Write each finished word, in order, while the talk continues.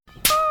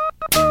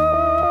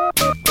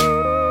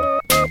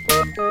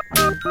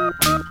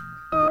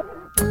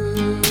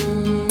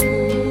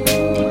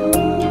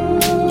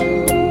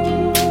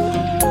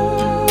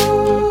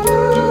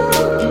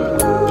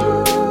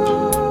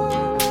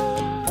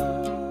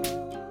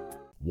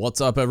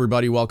What's up,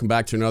 everybody? Welcome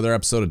back to another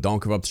episode of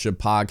Don't Give Up the Ship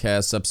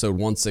podcast, episode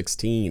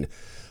 116.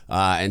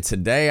 And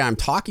today I'm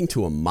talking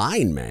to a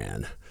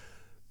Mineman.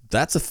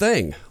 That's a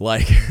thing.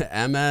 Like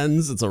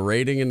MNs, it's a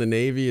rating in the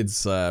Navy.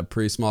 It's a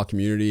pretty small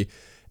community.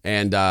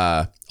 And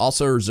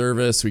also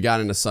reservists. We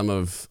got into some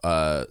of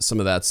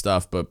that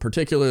stuff, but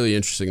particularly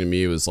interesting to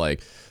me was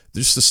like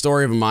just the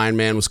story of a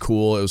Mineman was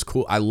cool. It was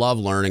cool. I love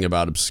learning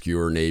about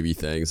obscure Navy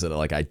things that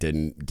like I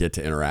didn't get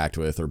to interact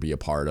with or be a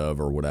part of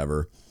or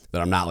whatever,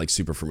 that I'm not like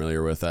super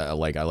familiar with. I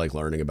like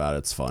learning about it.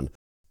 It's fun.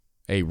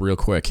 Hey, real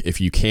quick, if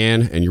you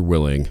can and you're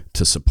willing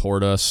to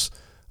support us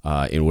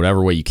in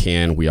whatever way you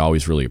can, we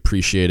always really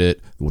appreciate it.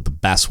 With the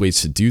best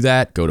ways to do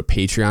that, go to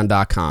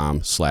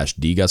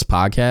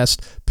patreon.com/dguspodcast,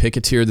 pick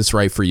a tier that's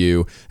right for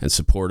you, and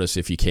support us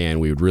if you can.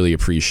 We would really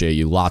appreciate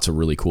you. Lots of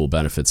really cool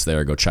benefits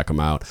there. Go check them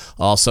out.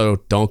 Also,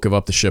 Don't Give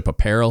Up the Ship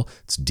apparel.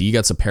 It's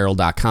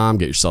dgutsapparel.com.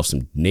 Get yourself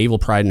some naval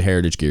pride and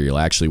heritage gear you'll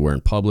actually wear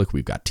in public.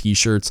 We've got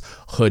t-shirts,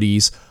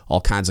 hoodies, all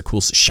kinds of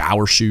cool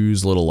shower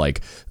shoes, little like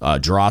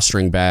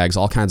drawstring bags,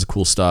 all kinds of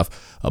cool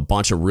stuff, a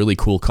bunch of really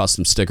cool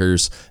custom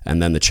stickers,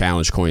 and then the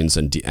challenge coins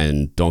and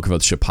Don't Give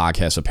Up the Ship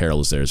podcast apparel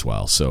is there as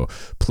well. So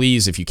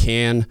please, if you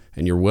can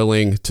and you're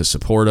willing to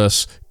support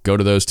us, go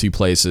to those two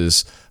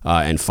places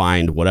and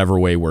find whatever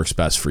way works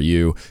best for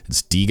you.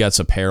 It's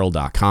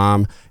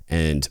dgutsapparel.com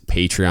and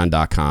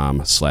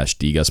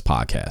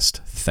patreon.com/dgutspodcast.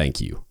 Thank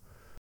you.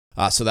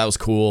 So that was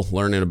cool,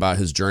 learning about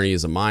his journey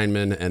as a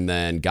mineman, and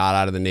then got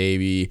out of the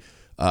Navy,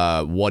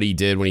 what he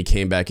did when he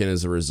came back in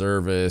as a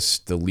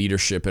reservist, the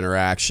leadership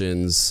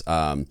interactions.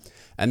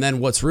 And then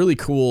what's really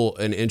cool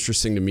and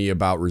interesting to me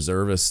about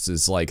reservists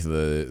is like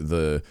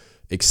the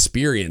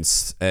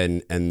experience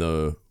and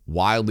the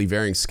wildly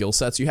varying skill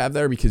sets you have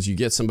there, because you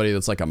get somebody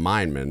that's like a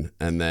mineman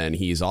and then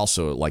he's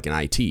also like an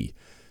IT.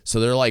 So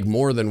they're like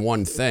more than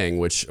one thing,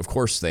 which of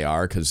course they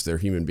are because they're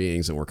human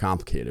beings and we're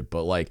complicated.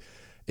 But like,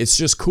 it's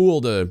just cool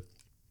to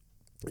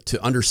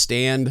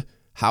understand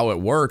how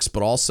it works,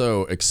 but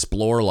also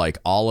explore like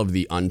all of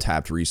the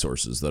untapped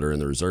resources that are in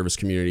the reservist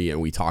community. And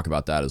we talk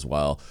about that as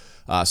well.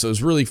 So it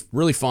was really,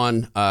 really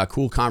fun,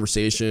 cool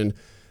conversation.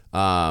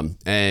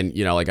 And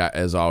you know, like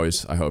as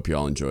always, I hope you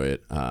all enjoy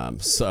it.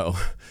 So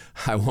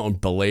I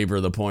won't belabor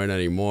the point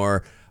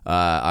anymore.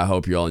 I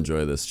hope you all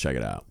enjoy this. Check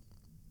it out.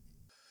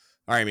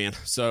 All right, man.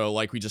 So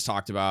like we just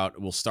talked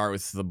about, we'll start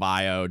with the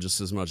bio, just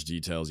as much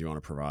detail as you want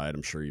to provide.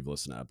 I'm sure you've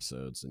listened to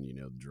episodes and you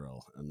know the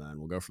drill, and then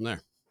we'll go from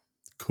there.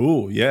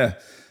 Cool. Yeah.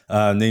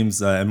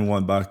 Name's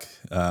M1 Buck.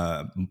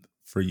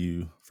 For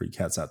you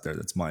cats out there,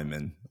 that's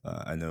Mineman.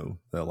 I know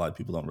that a lot of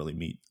people don't really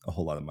meet a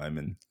whole lot of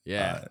Minemen.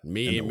 Yeah,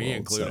 me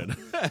included.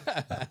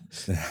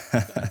 So.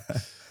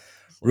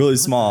 Really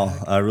small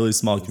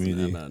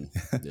community.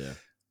 Yeah.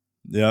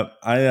 Yep.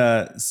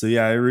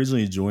 I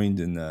originally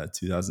joined in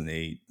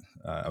 2008.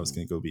 I was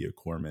going to go be a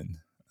corpsman.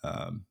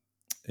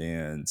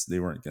 And they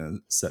weren't going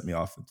to set me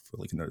off for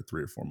like another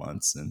 3 or 4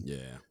 months. And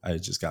I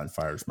had just gotten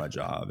fired from my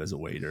job as a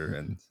waiter.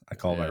 And I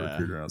called my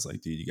recruiter and I was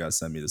like, dude, you got to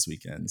send me this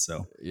weekend.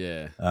 So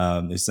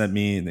they sent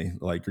me and they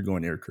like, you're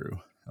going air crew.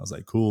 I was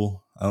like,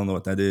 cool. I don't know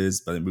what that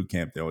is, but in boot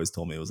camp, they always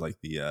told me it was like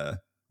the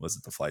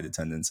flight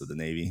attendants of the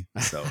Navy.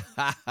 So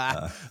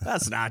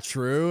that's not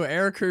true.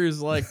 Air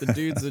crews like the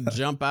dudes that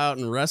jump out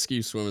and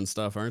rescue swim and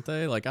stuff, aren't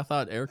they? Like I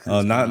thought air crews.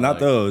 Oh, not like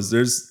those.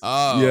 There's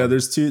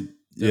two.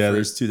 Different? Yeah,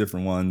 there's two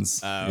different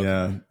ones. Okay.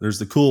 Yeah, there's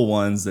the cool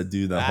ones that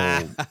do the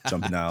whole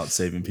jumping out,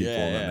 saving people,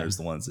 and then there's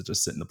the ones that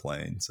just sit in the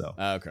plane. So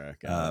okay,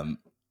 I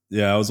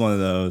was one of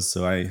those.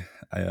 So I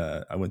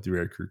went through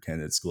air crew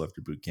candidate school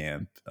after boot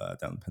camp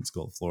down in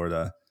Pensacola,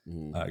 Florida.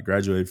 Mm-hmm. I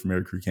graduated from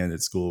air crew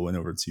candidate school, went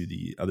over to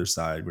the other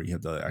side where you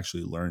have to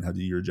actually learn how to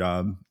do your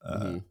job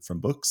from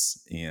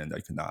books, and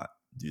I could not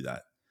do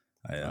that.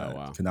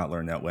 I could not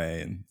learn that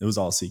way, and it was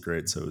all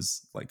secret, so it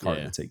was like hard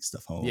to take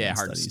stuff home. Yeah,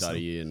 hard to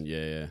study, and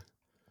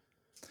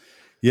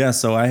Yeah,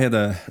 so I had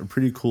a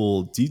pretty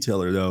cool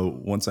detailer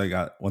though. Once I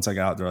got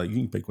out there, like you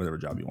can pick whatever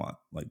job you want.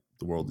 Like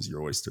the world is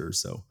your oyster.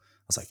 So I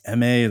was like,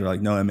 MA? They're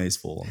like, no, MA's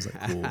full. I was like,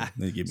 cool.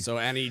 They gave me so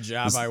any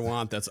job I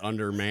want that's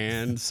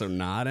undermanned. So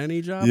not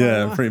any job.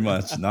 Yeah, pretty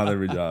much. Not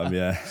every job.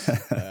 Yeah.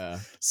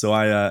 So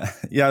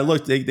I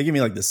looked. They gave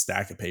me like this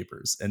stack of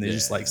papers, and they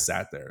just like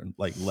sat there and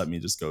like let me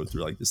just go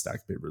through like the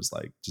stack of papers,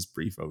 like just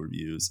brief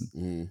overviews.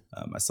 And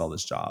I saw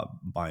this job,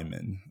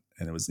 Byman,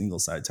 and it was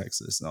Ingleside,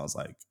 Texas, and I was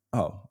like,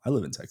 oh, I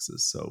live in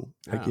Texas, so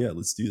heck yeah,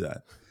 let's do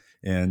that.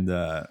 And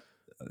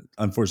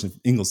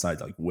unfortunately, Ingleside,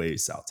 like way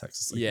South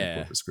Texas, like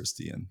Corpus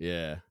Christi, and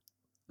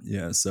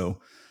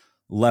so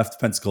left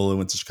Pensacola,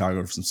 went to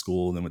Chicago for some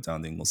school, and then went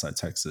down to Ingleside,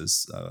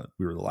 Texas.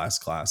 We were the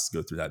last class to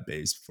go through that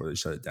base before they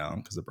shut it down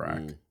because of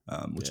BRAC,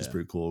 which is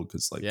pretty cool.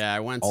 Because like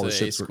I went to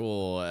a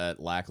school at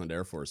Lackland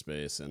Air Force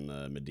Base in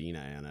the Medina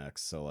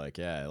Annex. So like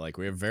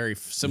we have very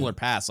similar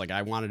paths. Like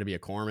I wanted to be a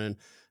corpsman,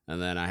 and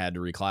then I had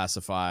to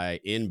reclassify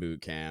in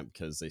boot camp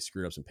because they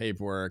screwed up some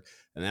paperwork.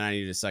 And then I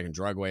needed a second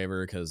drug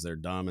waiver because they're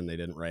dumb and they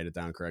didn't write it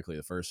down correctly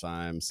the first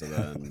time. So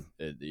then,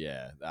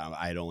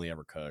 I had only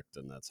ever cooked,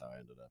 and that's how I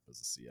ended up as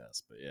a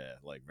CS. But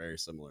like very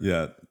similar.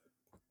 Yeah.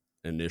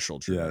 Initial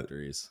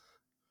trajectories.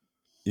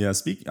 Yeah.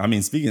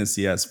 Speaking of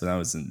CS, when I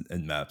was in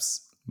MEPS,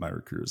 my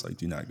recruiters like,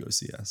 do not go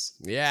CS.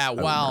 Yeah, I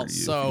will well, murder you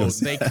if you go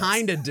so they CS.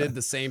 kind of did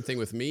the same thing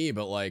with me,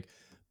 but like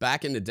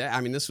back in the day,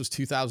 I mean, this was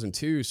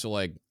 2002, so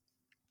like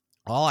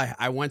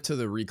I went to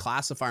the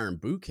reclassifier in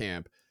boot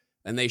camp,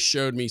 and they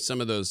showed me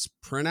some of those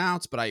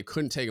printouts, but I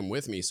couldn't take them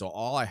with me, so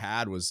all I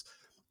had was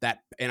that.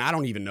 And I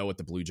don't even know what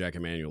the Blue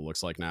Jacket manual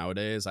looks like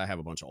nowadays. I have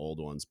a bunch of old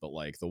ones, but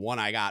like the one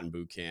I got in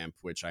boot camp,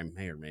 which I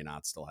may or may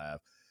not still have,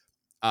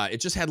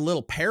 it just had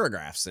little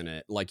paragraphs in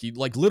it, like you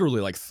like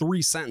literally like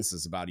 3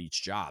 sentences about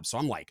each job. So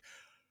I'm like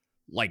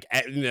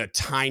in a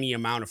tiny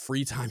amount of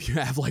free time you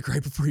have, like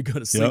right before you go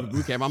to sleep Yep. at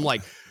boot camp, I'm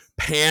like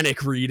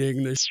panic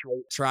reading this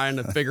shit, trying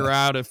to figure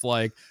out if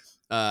like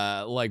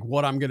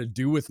what I'm gonna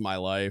do with my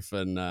life.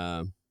 And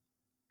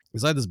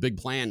because I had this big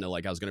plan to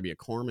like, I was gonna be a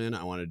corpsman,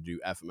 I wanted to do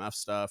FMF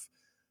stuff,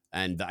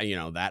 and you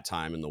know, that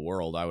time in the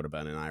world I would have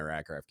been in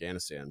Iraq or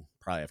Afghanistan,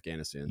 probably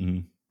Afghanistan.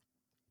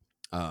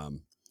 Mhm.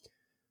 um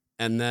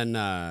and then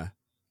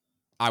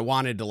I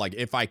wanted to, like,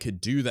 if I could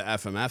do the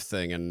FMF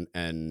thing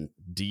and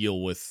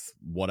deal with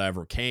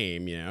whatever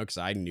came, you know, because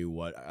I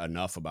knew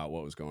enough about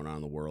what was going on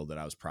in the world that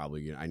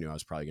I knew I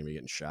was probably gonna be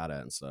getting shot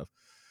at and stuff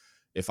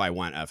if I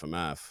went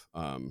FMF.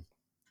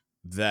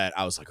 That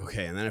I was like,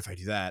 okay, and then if I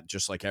do that,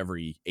 just like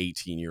every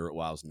 18-year-old,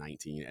 well, I was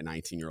 19, a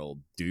 19-year-old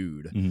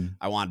dude, Mhm.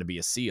 I wanted to be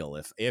a SEAL.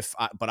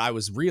 But I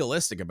was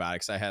realistic about it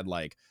because I had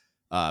like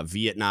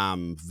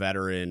Vietnam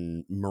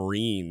veteran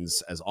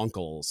Marines as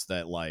uncles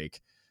that,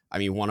 like, I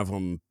mean, one of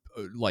them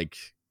like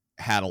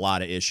had a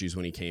lot of issues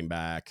when he came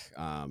back.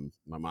 My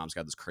mom's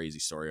got this crazy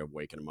story of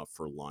waking him up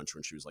for lunch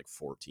when she was like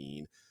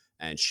 14,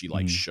 and she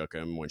like Mhm. shook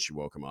him when she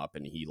woke him up,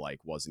 and he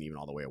like wasn't even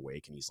all the way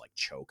awake, and he's like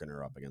choking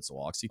her up against the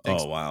wall because he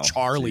thinks Oh wow.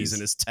 Charlie's in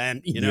Jeez. his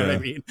tent. You know what I Yeah.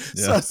 mean?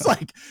 So Yeah. it's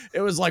like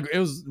it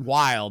was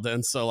wild.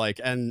 And so like,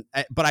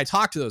 but I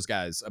talked to those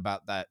guys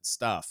about that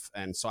stuff,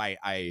 and so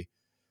I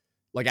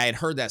like, I had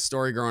heard that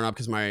story growing up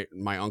because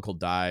my uncle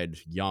died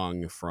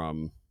young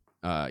from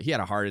he had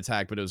a heart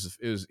attack, but it was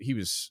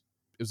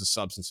a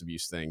substance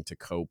abuse thing to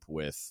cope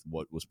with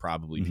what was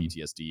probably Mhm.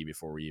 PTSD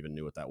before we even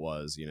knew what that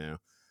was, you know.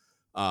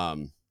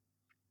 um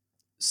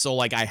so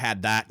like, I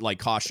had that like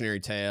cautionary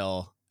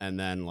tale, and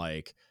then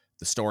like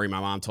the story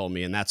my mom told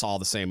me, and that's all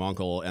the same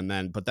uncle. And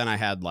then but then I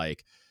had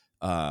like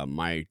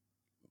my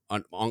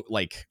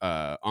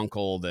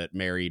uncle that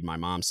married my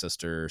mom's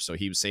sister, so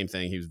he was same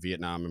thing, he was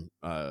Vietnam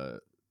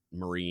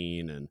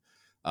Marine. And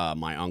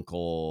my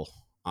uncle,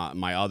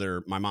 my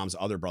mom's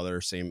other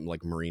brother, same,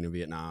 like, Marine in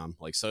Vietnam.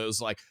 Like, so it was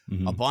like a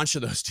Mhm. bunch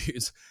of those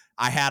dudes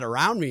I had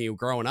around me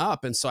growing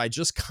up, and so I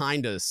just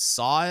kind of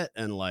saw it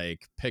and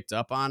like picked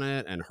up on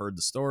it and heard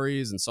the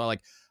stories, and so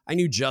like I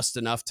knew just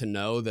enough to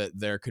know that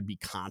there could be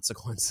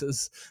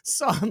consequences.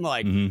 So I'm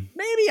like, Mhm.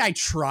 maybe I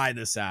try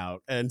this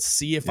out and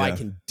see if I Yeah.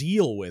 can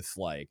deal with,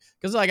 like,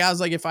 because like I was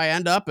like, if I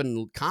end up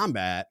in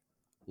combat,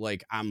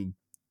 like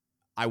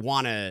I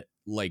want to,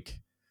 like,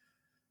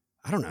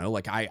 I don't know,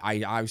 like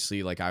I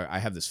obviously, like, I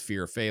have this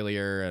fear of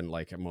failure, and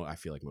like I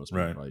feel like most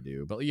people Right. probably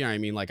do, but you know what I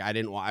mean, like I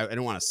didn't want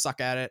to suck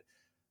at it.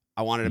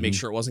 I wanted to make Mhm.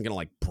 sure it wasn't going to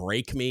like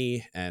break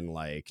me and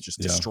like just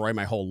Yeah. destroy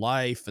my whole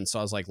life. And so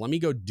I was like, let me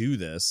go do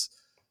this,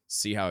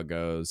 see how it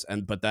goes.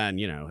 But then,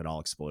 you know, it all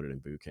exploded in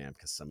boot camp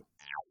because some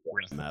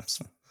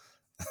MEPs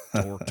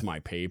dorked my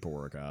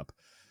paperwork up.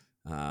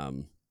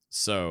 Um,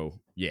 so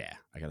yeah,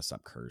 I gotta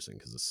stop cursing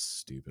because this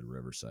stupid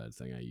Riverside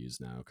thing I use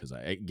now, because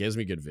it gives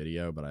me good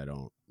video, but I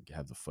don't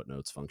have the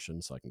footnotes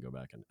function, so I can go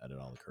back and edit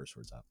all the curse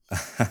words out.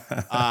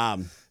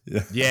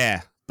 Yeah.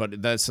 Yeah,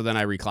 but so then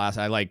I reclass.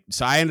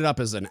 I ended up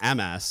as an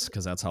MS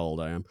because that's how old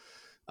I am.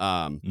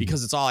 Mhm.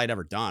 Because it's all I'd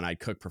ever done. I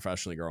cooked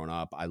professionally growing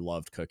up. I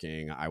loved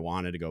cooking. I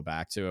wanted to go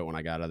back to it when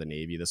I got out of the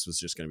Navy. This was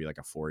just going to be like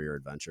a 4-year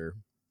adventure,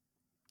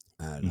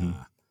 and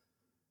Mhm.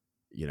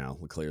 you know,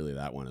 clearly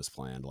that one is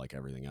planned like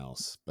everything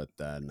else. But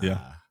then,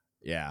 Yeah.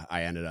 yeah,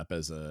 I ended up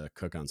as a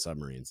cook on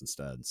submarines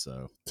instead.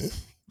 So,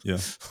 Yeah.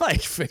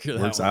 like, figure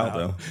that Works one out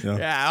out. though. Yeah.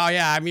 Yeah. Oh,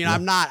 yeah. I mean,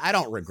 Yeah. I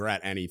don't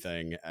regret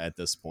anything at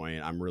this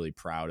point. I'm really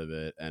proud of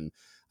it. And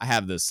I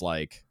have this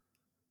like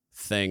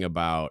thing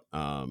about,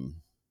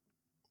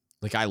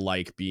 like, I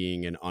like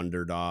being an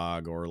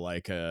underdog or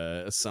like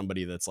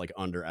somebody that's like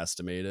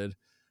underestimated.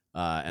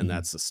 And Mhm.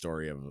 that's the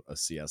story of a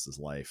CS's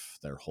life,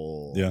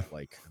 Yeah.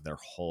 their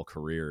whole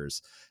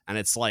careers. And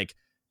it's like,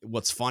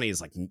 what's funny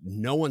is like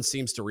no one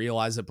seems to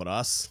realize it but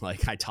us.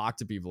 Like, I talk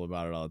to people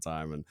about it all the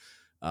time.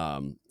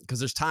 And because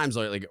there's times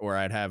like where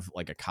I'd have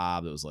like a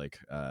cob that was like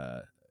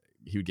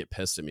he would get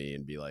pissed at me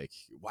and be like,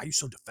 why are you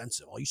so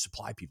defensive? All you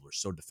supply people are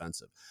so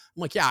defensive. I'm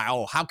like, yeah,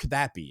 oh, how could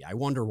that be? I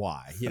wonder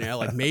why. You know,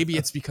 like, maybe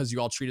it's because you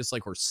all treat us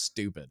like we're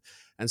stupid.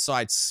 And so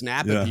I'd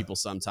snap at Yeah. people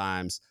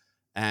sometimes.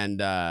 And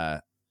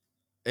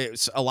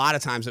it's a lot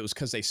of times it was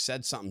because they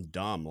said something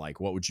dumb, like,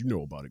 what would you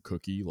know about it,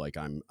 Cookie? Like,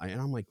 and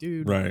I'm like,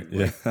 dude, Right.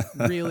 Yeah.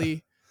 like,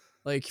 really?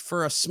 Like,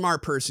 for a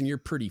smart person, you're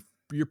pretty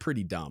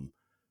dumb.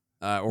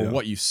 Or Yeah.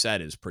 what you said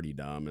is pretty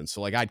dumb. And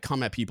so like I'd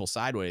come at people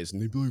sideways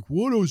and they'd be like,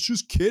 what? I was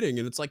just kidding.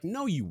 And it's like,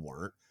 no, you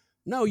weren't.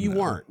 No, you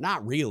No. weren't.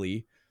 Not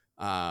really.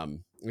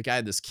 like I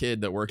had this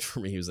kid that worked for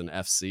me. He was an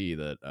FC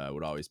that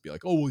would always be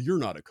like, "Oh, well, you're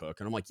not a cook,"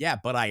 and I'm like, "Yeah,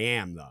 but I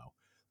am though."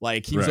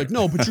 Like he was Right. like,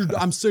 "No, but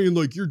I'm saying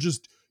like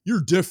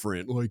you're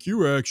different. Like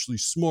you're actually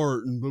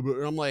smart." And, blah, blah.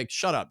 And I'm like,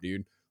 "Shut up,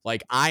 dude.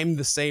 Like I'm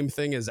the same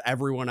thing as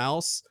everyone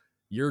else.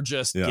 You're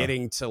just Yeah.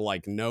 getting to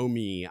like know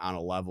me on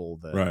a level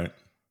that, Right.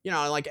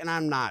 like, and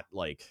I'm not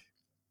like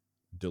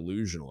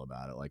delusional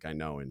about it. Like I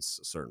know in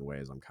certain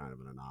ways I'm kind of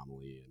an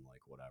anomaly and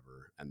like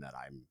whatever, and that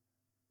I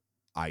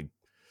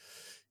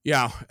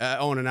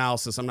own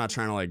analysis. I'm not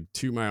trying to like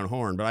toot my own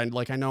horn, but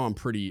I know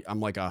I'm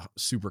like a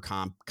super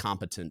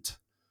competent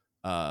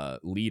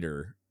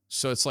leader.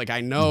 So it's like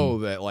I know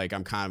that like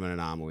I'm kind of an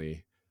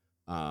anomaly.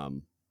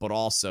 But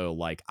also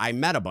like I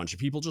met a bunch of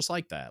people just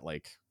like that.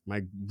 Like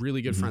my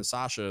really good friend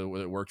Sasha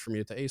that worked for me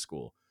at the A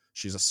school.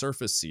 She's a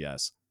Surface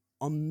CS,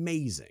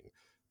 amazing.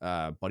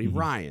 Buddy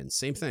Ryan,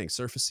 same thing,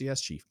 Surface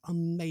CS chief,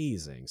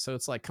 amazing. So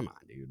it's like, come on,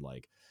 dude,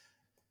 like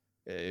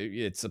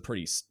it's a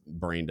pretty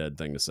brain dead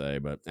thing to say,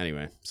 but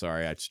anyway,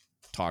 sorry, I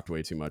talked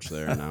way too much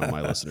there. Now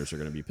my listeners are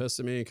going to be pissed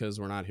at me because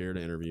we're not here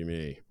to interview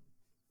me.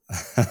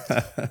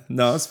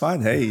 No, it's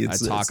fine. Hey, it's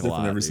different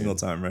lot, every single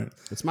time, right?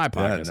 It's my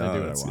podcast. Yeah, no, I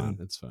do what I want.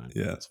 Good. It's fine.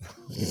 Yeah, it's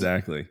fine.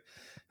 Exactly.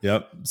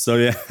 Yep. So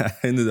yeah, I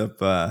ended up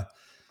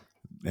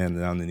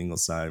down in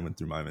Ingleside, went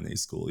through Mineman A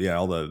school. Yeah,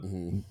 all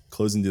the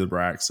closing to the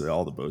bracks, so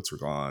all the boats were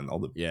gone, all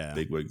the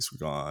big wigs were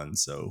gone.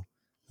 So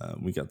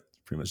we got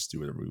pretty much do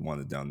whatever we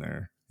wanted down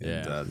there.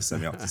 And they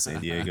sent me off to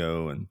San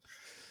Diego. And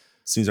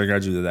as soon as I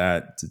graduated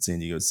that, to San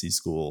Diego Sea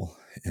School.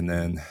 And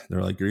then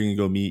they're like, you're going to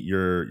go meet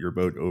your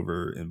boat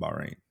over in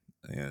Bahrain.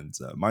 And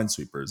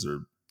minesweepers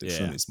are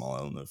extremely small. I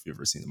don't know if you've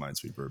ever seen a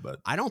minesweeper, but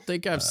I don't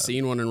think I've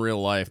seen one in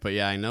real life. But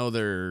yeah, I know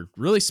they're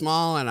really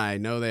small, and I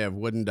know they have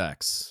wooden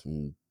decks.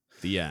 And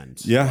the end.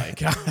 Yeah,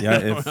 like, I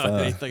don't know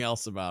anything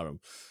else about them.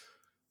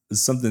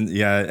 Something,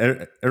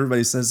 yeah.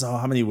 Everybody says, "Oh,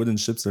 how many wooden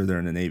ships are there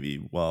in the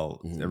Navy?"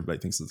 Well, everybody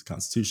thinks of the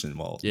Constitution.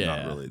 Well,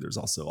 not really. There's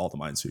also all the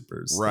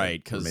minesweepers,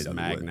 right? Because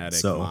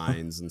magnetic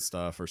mines and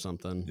stuff or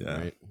something.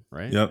 Yeah.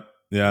 Right. Yep.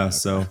 Yeah. Okay.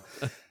 So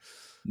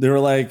they were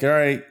like, "All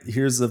right,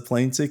 here's a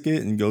plane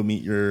ticket, and go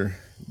meet your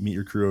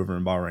crew over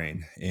in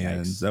Bahrain."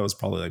 And that was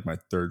probably like my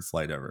third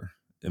flight ever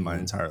in my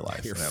entire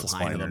life. You're when I was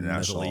flying to the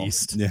Middle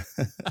East. Yeah.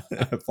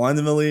 Flying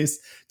to the Middle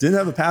East. Didn't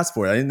have a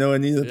passport. I didn't know I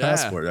needed a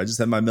passport. I just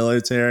had my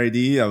military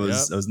ID. I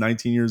was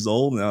 19 years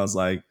old, and I was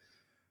like,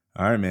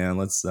 all right, man,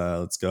 let's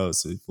go.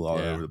 So we flew all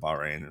over to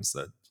Bahrain and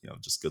said,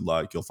 just good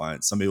luck. You'll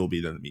find somebody will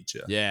be there to meet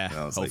you. Yeah. And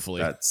I was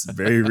hopefully. Like, that's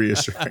very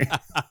reassuring.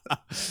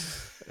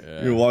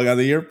 You walk out of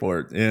the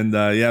airport, and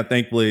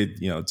thankfully,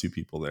 two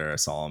people there. I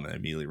saw them and I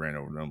immediately ran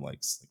over to them. Like,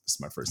 this is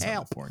my first time in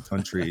a foreign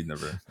country.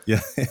 Never, I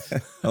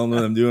don't know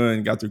what I'm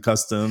doing. Got through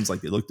customs.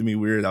 Like, they looked at me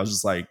weird. I was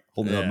just like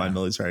holding up my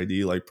military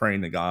ID, like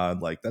praying to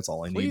God. Like, that's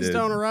all I needed. Please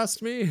don't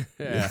arrest me.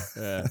 Yeah.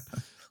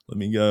 Let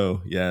me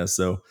go. Yeah.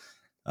 So,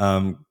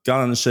 got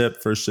on the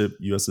ship, first ship,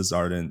 USS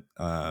Ardent,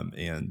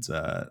 and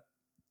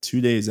 2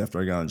 days after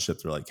I got on the ship,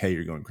 they're like, "Hey,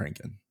 you're going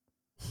cranking."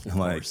 I'm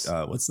like,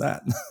 what's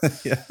that?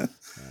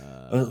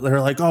 They're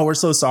like, "Oh, we're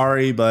so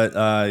sorry, but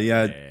we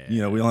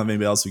don't have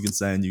anybody else we can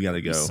send. You got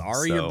to go."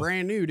 Sorry, you're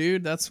brand new,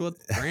 dude. That's what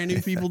brand new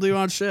people do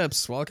on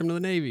ships. Welcome to the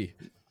Navy.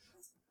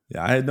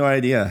 Yeah, I had no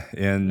idea,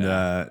 and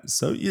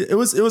so it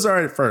was all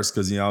right at first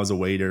because I was a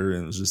waiter,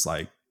 and it was just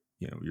like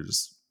you're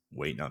just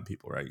waiting on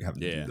people, right? You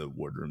having to do the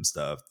wardroom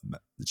stuff,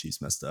 the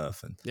chief's mess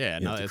stuff, and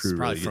no, it's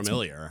probably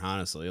familiar,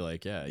 honestly.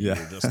 Like, you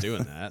were just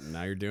doing that, and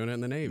now you're doing it in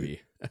the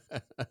Navy.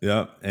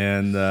 Yep.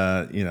 And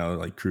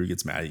like crew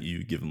gets mad at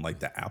you, give them like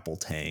the apple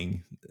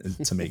tang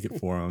to make it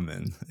for them,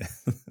 and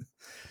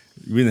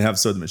we didn't have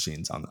soda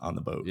machines on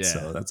the boat,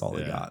 so that's all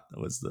they got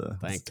was the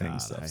tang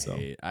stuff.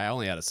 I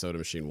only had a soda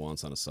machine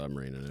once on a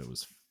submarine, and it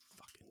was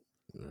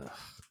fucking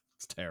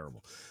it's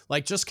terrible.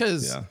 Like, just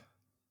because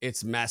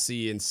it's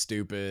messy and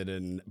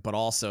stupid, but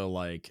also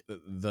like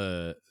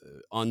the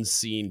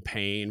unseen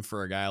pain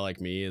for a guy like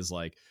me is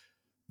like,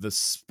 the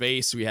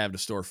space we have to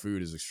store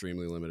food is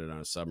extremely limited on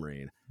a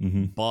submarine,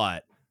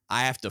 but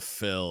I have to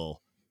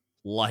fill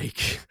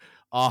like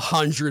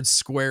 100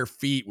 square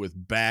feet with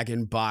bag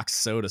and box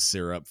soda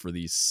syrup for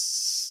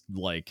these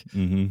like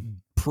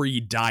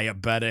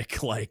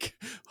pre-diabetic like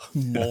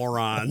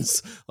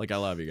morons. Like, I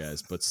love you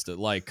guys, but still,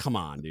 like, come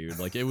on, dude.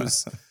 Like, it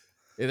was.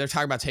 They're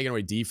talking about taking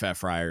away deep-fat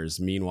fryers.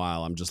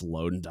 Meanwhile, I'm just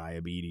loading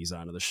diabetes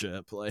onto the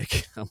ship.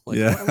 Like, I'm like,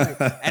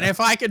 and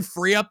if I could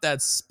free up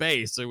that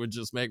space, it would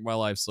just make my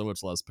life so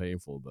much less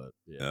painful. But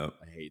I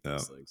hate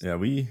those things. Yeah,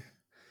 we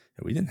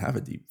didn't have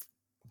a deep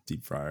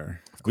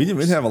fryer. We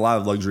didn't have a lot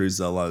of luxuries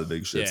that a lot of the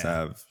big ships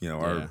have.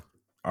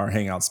 Our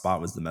hangout spot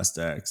was the mess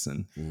decks,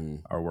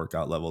 and our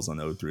workout levels on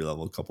the O3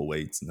 level, a couple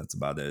weights, and that's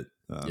about it.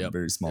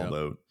 Very small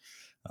boat.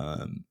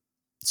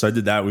 So I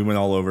did that. We went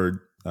all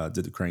over,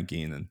 did the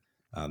cranking, and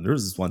there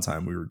was this one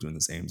time we were doing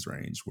this Ames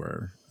range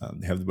where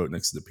they have the boat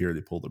next to the pier.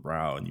 They pull the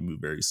brow and you move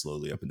very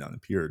slowly up and down the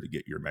pier to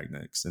get your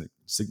magnetic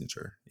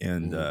signature.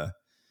 And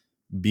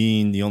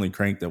being the only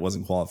crank that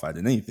wasn't qualified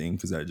in anything,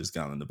 because I had just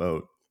gotten on the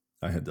boat,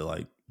 I had to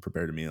like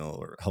prepare the meal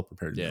or help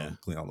prepare the meal,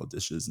 clean all the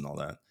dishes and all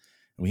that.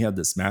 And we had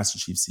this Master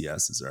Chief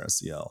CS as our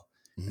SCL.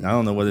 And I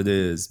don't know what it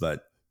is,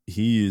 but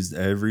he used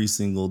every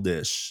single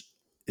dish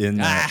in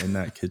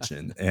that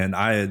kitchen. And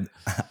I had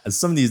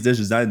some of these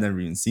dishes I had never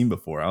even seen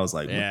before. I was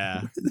like,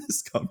 Yeah. where did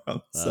this come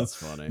from? That's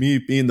So funny. me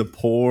being the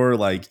poor,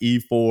 like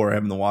E4,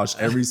 having to wash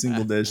every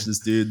single dish this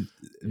dude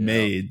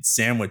made,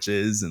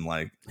 sandwiches, and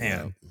like,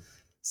 man. Yep.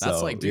 That's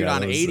So like, dude, yeah,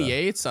 on that was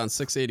 88s, on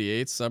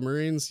 688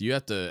 submarines, you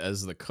have to,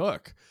 as the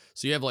cook,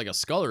 so you have like a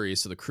scullery,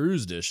 so the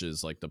cruise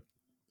dishes, like the,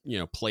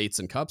 plates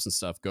and cups and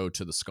stuff go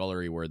to the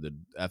scullery where the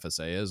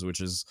FSA is, which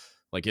is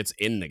like, it's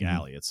in the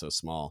galley. It's so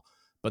small.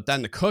 But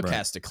then the cook right.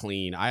 has to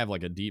clean. I have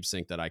like a deep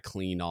sink that I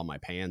clean all my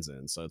pans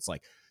in. So it's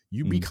like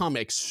you Mhm. become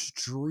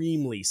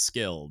extremely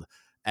skilled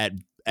at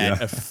Yeah.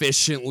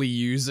 efficiently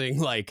using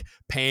like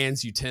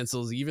pans,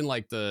 utensils, even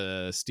like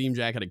the steam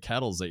jacketed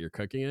kettles that you're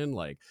cooking in.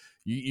 Like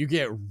you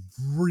get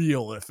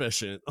real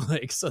efficient,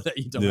 like so that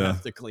you don't Yeah.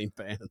 have to clean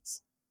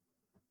pans.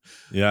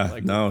 Yeah.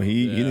 Like, No,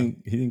 he yeah.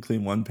 didn't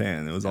clean one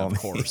pan. It was all Of me.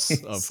 course,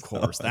 of So,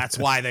 course. That's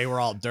why they were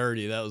all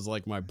dirty. That was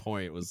like my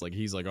point. Was like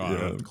he's like, oh, I don't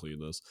yeah. have to clean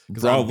this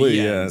because on Probably, B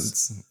yeah.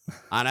 ends,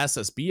 on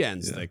SSB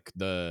ends, Yeah.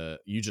 the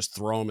you just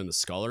throw them in the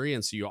scullery,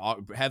 and so you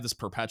have this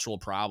perpetual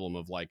problem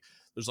of like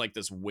there's like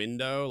this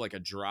window, like a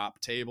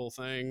drop table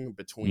thing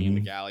between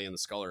the Mhm. galley and the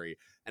scullery,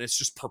 and it's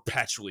just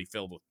perpetually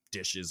filled with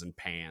dishes and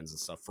pans and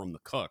stuff from the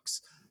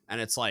cooks,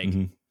 and it's like.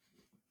 Mhm.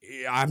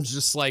 I'm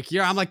just like,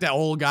 I'm like that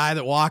old guy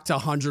that walked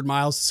 100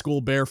 miles to school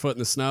barefoot in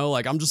the snow.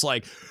 Like, I'm just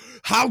like,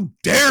 how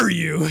dare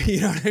you?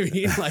 You know what I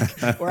mean?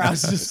 Like, where I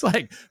was just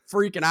like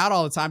freaking out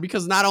all the time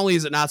because not only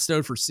is it not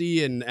stowed for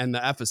sea and the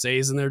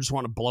FSAs in there just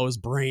want to blow his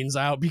brains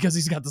out because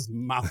he's got this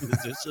mountain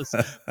of dishes,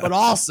 but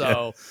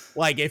also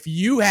like if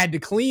you had to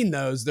clean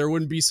those, there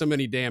wouldn't be so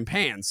many damn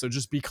pans. So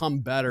just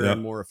become better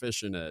and more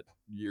efficient at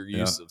your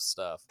use of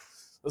stuff.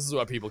 This is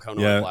what people come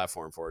to my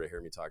platform for, to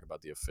hear me talk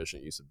about the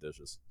efficient use of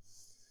dishes.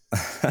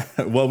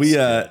 Well,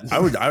 I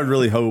would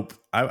really hope,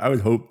 I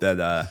would hope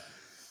that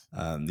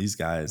these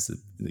guys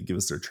that give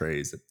us their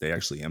trays, that they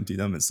actually empty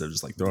them instead of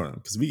just like throwing them,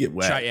 because we get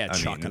wet.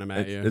 Chucking them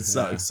at you. It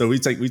sucks. So we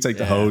take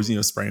the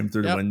hose, spray them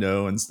through the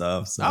window and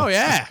stuff. So. Oh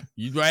yeah,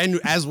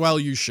 and as well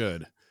you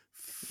should.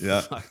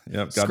 Yeah,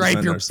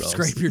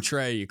 Scrape your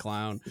tray, you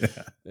clown.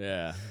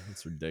 Yeah,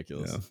 it's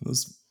ridiculous. Yeah,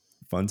 those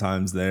fun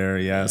times there.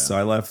 Yeah. So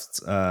I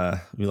left.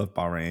 We left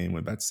Bahrain,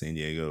 went back to San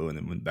Diego, and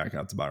then went back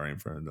out to Bahrain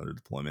for another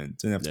deployment.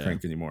 Didn't have to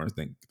crank anymore.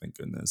 Thank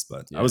goodness.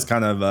 But I was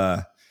kind of,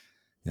 I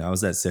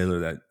was that sailor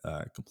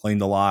that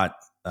complained a lot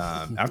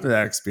after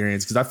that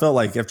experience, because I felt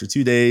like after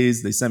 2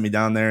 days they sent me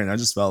down there, and I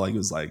just felt like it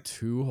was like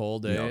 2 whole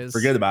days.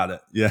 Forget about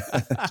it. Yeah,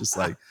 just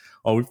like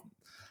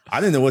I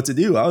didn't know what to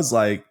do. I was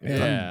like,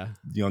 man,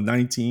 I'm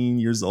 19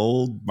 years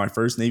old, my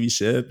first Navy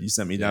ship. You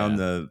sent me down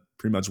to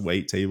pretty much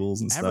wait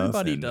tables and stuff.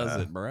 Everybody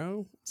does it,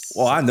 bro.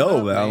 Well, I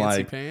know, but I'm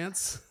like,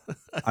 pants.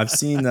 I've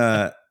seen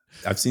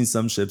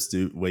some ships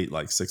wait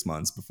like 6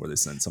 months before they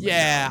send somebody.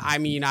 Yeah, down. I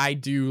mean, I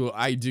do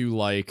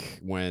like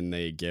when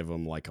they give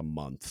them like a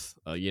month,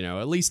 at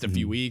least a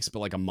few weeks, but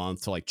like a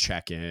month to like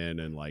check in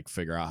and like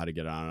figure out how to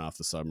get on and off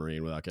the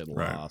submarine without getting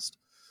lost.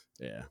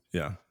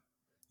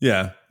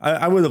 Yeah.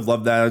 I would have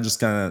loved that. I just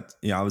kind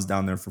of, I was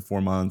down there for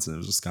 4 months, and it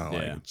was just kind of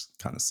like, it just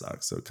kind of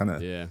sucks. So kind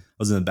of, I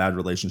was in a bad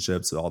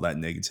relationship. So all that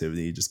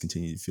negativity just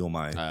continued to fuel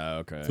my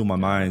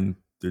mind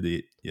through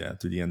the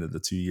end of the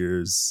 2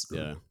 years.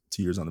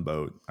 2 years on the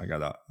boat. I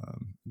got out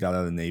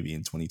of the Navy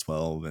in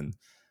 2012 and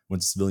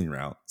went to civilian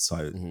route. So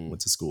I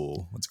went to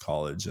school, went to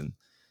college, and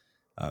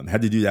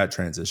had to do that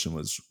transition,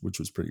 which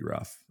was pretty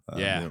rough.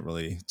 Didn't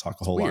really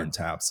talk a whole lot in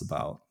TAPS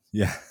about.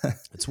 Yeah.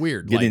 It's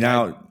weird. Getting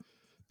out.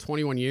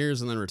 21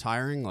 years and then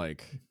retiring,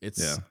 like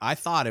I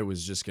thought it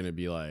was just going to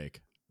be like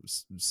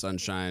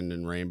sunshine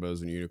and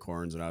rainbows and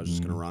unicorns, and I was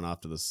just going to run off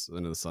to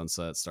into the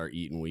sunset, start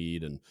eating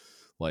weed, and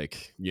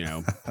like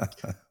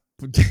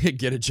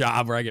get a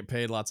job where I get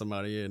paid lots of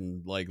money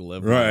and like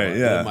live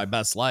my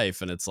best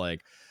life. And it's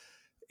like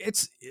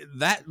it's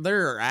that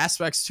there are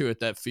aspects to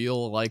it that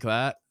feel like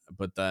that,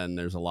 but then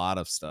there's a lot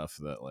of stuff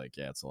that like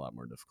it's a lot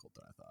more difficult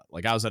than I thought.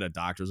 Like I was at a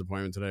doctor's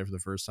appointment today for the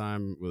first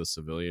time with a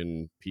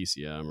civilian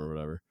PCM or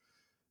whatever.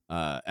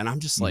 And I'm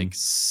just like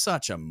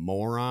such a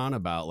moron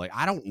about like,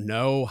 I don't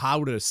know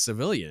how to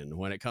civilian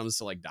when it comes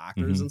to like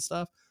doctors and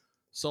stuff.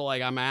 So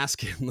like I'm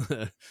asking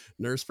the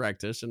nurse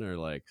practitioner,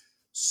 like,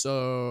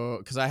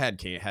 so, cause I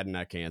had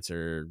neck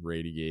cancer,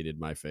 radiated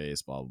my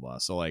face, blah, blah, blah.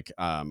 So like,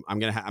 I'm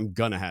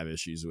gonna have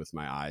issues with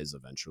my eyes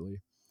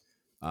eventually.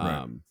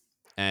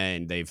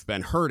 And they've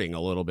been hurting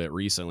a little bit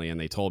recently, and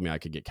they told me I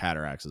could get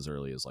cataracts as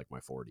early as like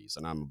my 40s,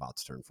 and I'm about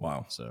to turn 40.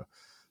 Wow. So,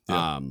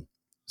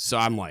 so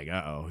I'm like,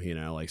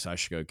 so I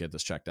should go get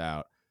this checked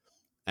out.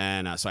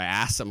 And so I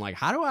asked him, like,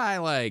 how do I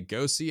like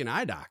go see an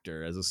eye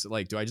doctor?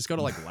 Do I just go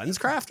to like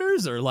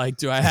LensCrafters, or like,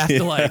 do I have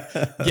to like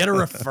get a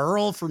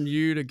referral from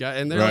you to go?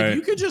 And they're like,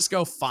 you could just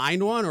go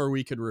find one, or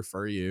we could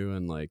refer you.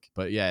 And like,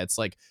 but yeah, it's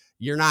like,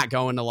 you're not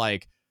going to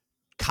like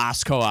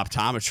Costco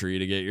optometry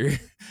to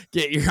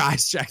get your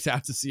eyes checked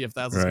out to see if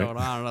that's what's going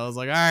on. And I was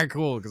like, all right,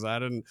 cool. Cause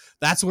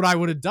that's what I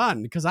would have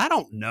done, because I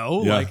don't know.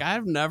 Like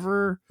I've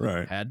never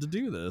had to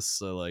do this.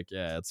 So like,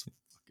 it's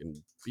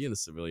fucking being a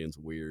civilian's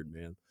weird,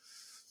 man.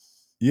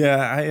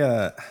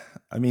 Yeah,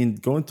 I mean,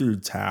 going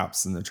through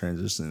TAPS and the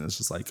transition, it's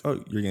just like,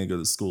 oh, you're gonna go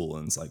to school,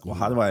 and it's like, well,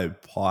 how do I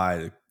apply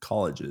to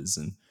colleges?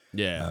 And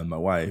Yeah. my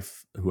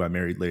wife, who I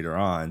married later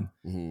on,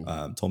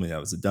 Mm-hmm. told me I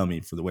was a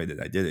dummy for the way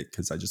that I did it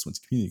because I just went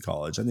to community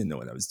college. I didn't know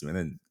what I was doing,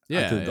 and I could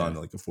Yeah, have gone yeah. to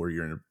like a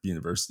 4-year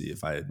university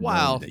if I had known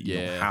Wow, that you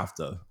don't yeah. have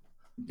to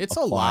It's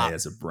a apply lot.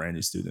 as a brand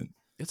new student.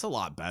 It's a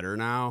lot better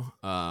now.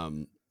 Yeah.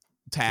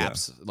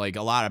 TAPS, like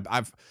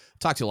I've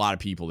talked to a lot of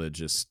people that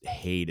just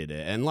hated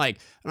it, and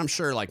I'm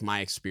sure like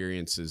my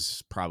experience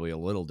is probably a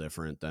little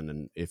different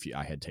than if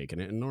I had taken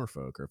it in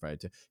Norfolk, or if I had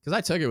because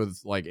I took it with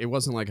like, it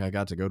wasn't like I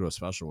got to go to a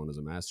special one as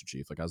a Master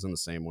Chief. Like I was in the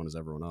same one as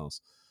everyone else.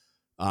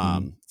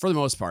 Mhm. For the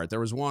most part, there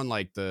was one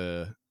like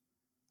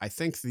I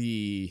think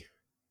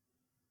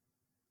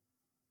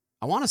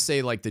I want to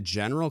say like the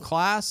general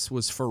class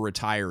was for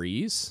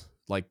retirees,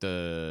 like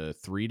the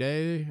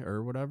 3-day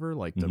or whatever,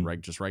 like the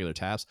Mhm. just regular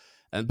TAPS.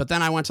 But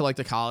then I went to like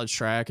the college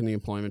track and the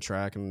employment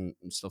track and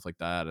stuff like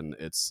that. And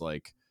it's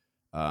like,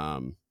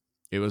 um,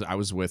 I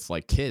was with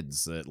like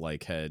kids that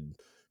like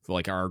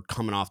are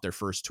coming off their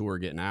first tour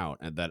getting out,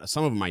 and that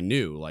some of them I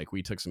knew. Like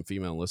we took some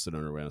female enlisted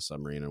underway on a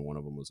submarine, and one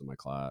of them was in my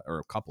class, or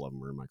a couple of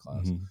them were in my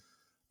class. Mhm.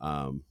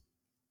 Um,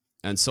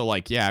 and so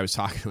like, yeah, I was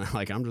talking about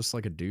like, I'm just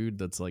like a dude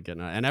that's like,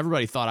 and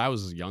everybody thought I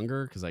was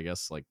younger because I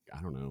guess like,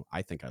 I don't know,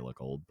 I think I look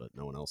old, but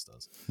no one else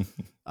does.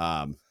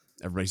 Um,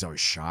 Everybody's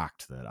always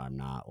shocked that I'm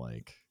not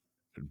like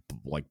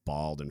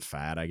bald and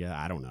fat. I guess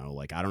I don't know.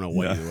 Like I don't know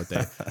Yeah. what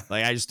they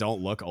like. I just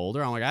don't look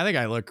older. I'm like, I think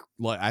I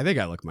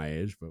look my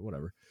age, but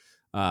whatever.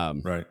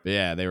 Right. But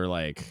yeah, they were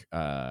like,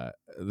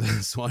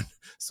 this one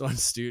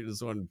student,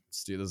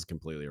 this is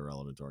completely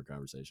irrelevant to our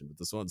conversation, but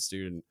this one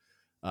student,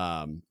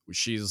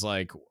 she's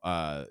like,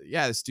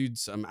 yeah, this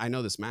dude's, I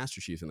know this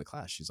Master Chief in the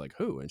class. She's like,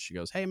 who? And she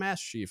goes, hey,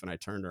 Master Chief. And I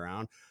turned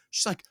around.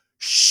 She's like,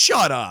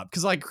 shut up.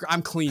 Cause like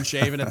I'm clean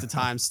shaven at the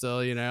time still,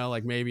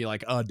 like maybe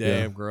like a day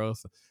Yeah. of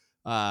growth.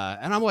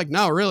 And I'm like,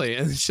 no, really.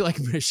 And she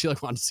wanted to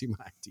see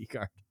my ID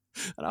card.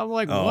 And I'm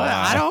like, Oh what?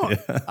 wow.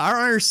 Yeah. I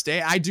don't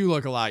understand. I do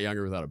look a lot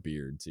younger without a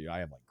beard too. I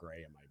have like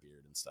gray in my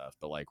beard and stuff,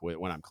 but like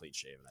when I'm clean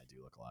shaven, I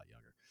do look a lot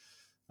younger.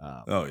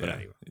 Oh But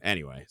yeah.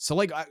 anyway, so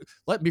like,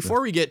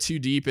 before we get too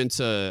deep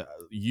into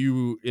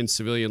you in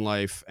civilian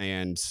life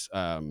and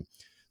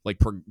like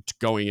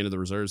going into the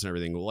reserves and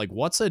everything, like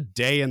what's a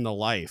day in the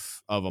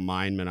life of a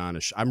mineman on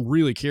a I'm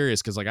really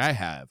curious because like I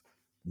have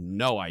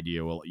no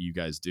idea what you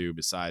guys do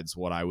besides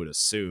what I would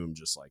assume,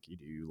 just like you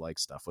do like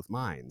stuff with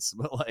mines.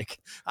 But like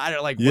I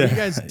don't like, what do you Yeah.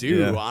 guys do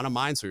Yeah. on a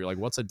mine sweeper? Like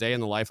what's a day in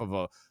the life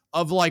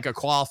of like a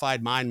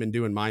qualified mineman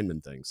doing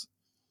mineman things?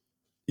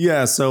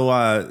 Yeah, so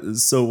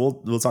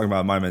we'll talk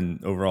about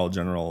minemen overall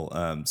general.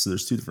 So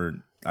there's two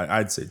different,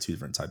 I'd say two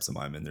different types of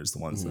minemen. There's the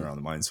ones that Mm-hmm. are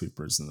on the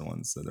minesweepers and the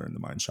ones that are in the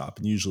mine shop.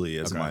 And usually,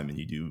 as a Okay. mineman,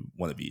 you do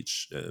one of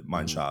each: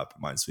 mine Mm-hmm. shop,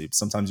 mine sweep.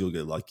 Sometimes you'll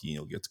get lucky and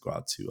you'll get to go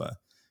out to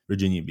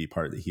Virginia and be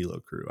part of the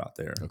helo crew out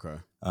there. Okay.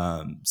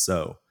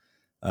 So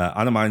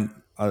on a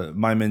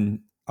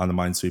mineman on the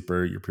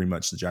minesweeper, you're pretty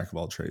much the jack of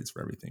all trades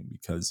for everything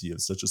because you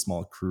have such a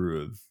small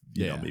crew of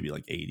Yeah. maybe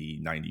like 80,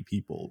 90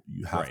 people.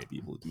 You have Right. to be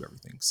able to do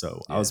everything.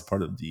 So Yeah. I was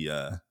part of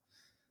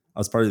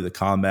the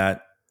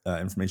combat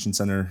information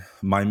center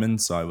mineman.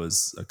 So I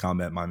was a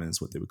combat mineman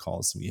is what they would call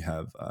us. So we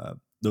have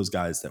those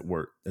guys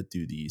that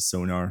do the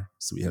sonar.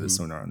 So we had a Mm-hmm.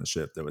 sonar on the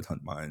ship that would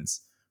hunt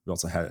mines. We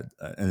also had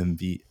an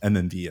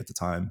MMV at the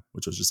time,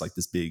 which was just like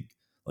this big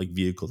like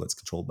vehicle that's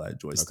controlled by a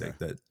joystick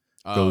Okay. that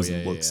Oh goes yeah,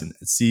 and yeah, looks yeah. and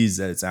it sees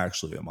that it's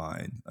actually a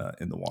mine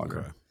in the water.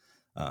 Okay.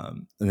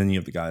 And then you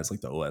have the guys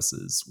like the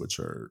OSs, which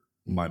are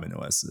Mm-hmm. mineman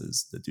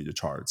OSs that do the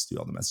charts, do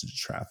all the message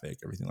traffic,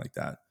 everything like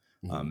that.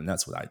 Mm-hmm. And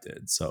that's what I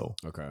did. So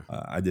Okay.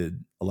 I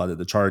did a lot of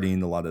the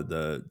charting, a lot of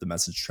the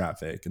message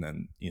traffic, and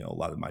then a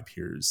lot of my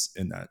peers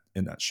in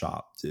that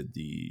shop did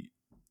the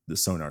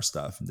sonar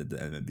stuff and did the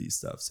MMB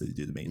stuff. So you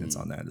do the maintenance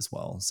Mm-hmm. on that as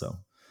well. So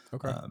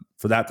Okay.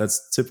 for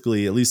that's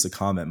typically at least a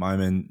comment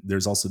mineman.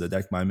 There's also the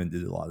deck mineman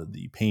did a lot of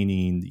the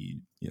painting,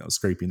 the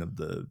scraping of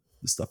the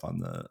stuff on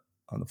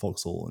the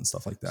forecastle and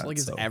stuff like So that. like,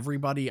 is So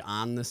everybody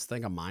on this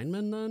thing a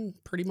mineman then,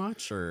 pretty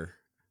much, or?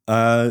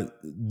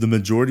 the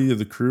majority of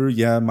the crew,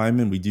 yeah,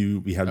 mineman.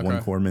 We had one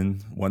Okay.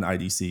 corpsman, one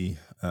IDC.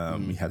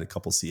 Mm-hmm. We had a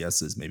couple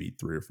CSs, maybe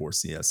 3 or 4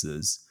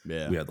 CSs.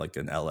 Yeah. We had like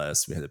an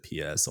LS, we had a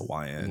PS, a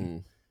YN, Mm-hmm.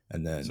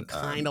 and then So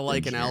kind of the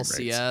like an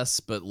engineering ranks.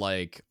 LCS, but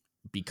like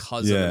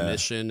because of the Yeah,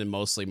 mission and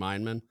mostly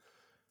minemen.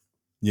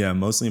 yeah,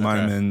 mostly Okay.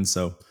 minemen.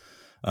 So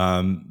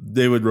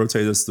they would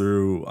rotate us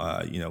through,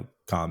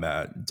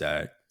 combat,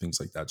 deck, things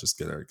like that, just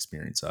get our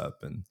experience up.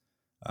 And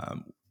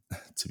um,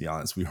 to be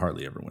honest, we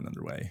hardly ever went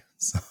underway.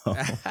 So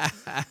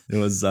it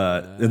was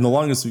in the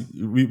longest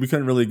we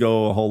couldn't really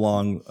go a whole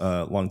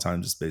long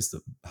time just based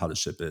on how the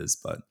ship is.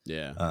 But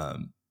Yeah.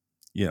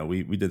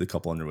 we did a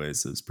couple underways.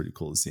 So it was pretty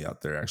cool to see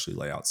out there actually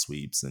lay out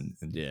sweeps and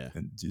Yeah.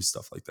 and do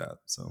stuff like that.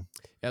 So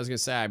I was gonna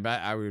say, I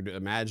bet I would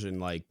imagine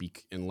like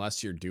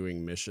unless you're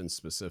doing mission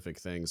specific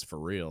things for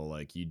real,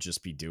 like you'd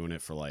just be doing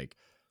it for like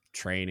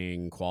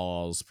training,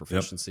 quals, yep,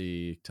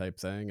 proficiency type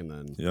thing, and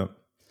then yep.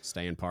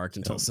 staying parked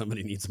until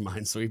somebody needs a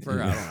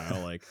minesweeper. I don't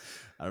know. Like,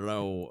 I don't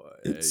know.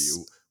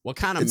 What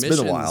kind of it's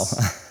missions? been a while.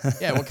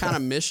 Yeah. What kind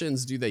of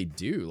missions do they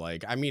do?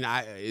 Like, I mean,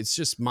 it's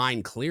just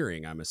mine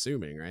clearing, I'm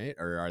assuming, right?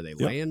 Or are they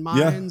laying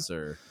mines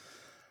or?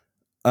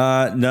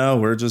 No,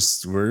 we're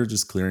just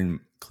clearing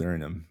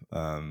them.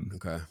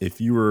 Okay. If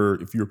you were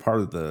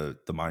part of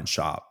the mine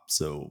shop,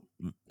 so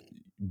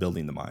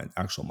building the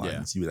actual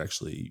mines, you would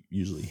actually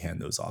usually hand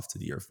those off to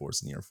the Air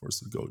Force, and the Air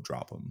Force would go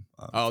drop them.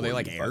 They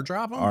like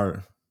airdrop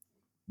them?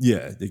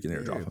 They can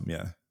airdrop them.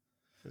 Yeah.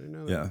 I didn't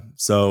know that. Yeah.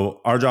 So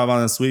our job on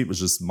the suite was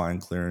just mine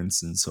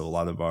clearance. And so a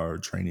lot of our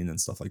training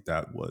and stuff like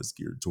that was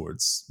geared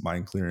towards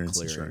mine clearance,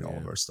 ensuring all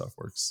of our stuff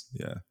works.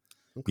 Yeah.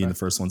 Okay. Being the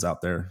first ones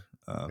out there.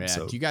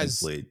 So do you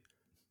guys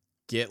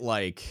get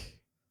like,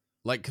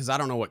 cause I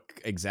don't know what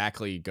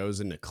exactly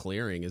goes into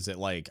clearing. Is it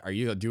like, are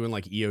you doing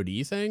like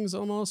EOD things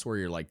almost where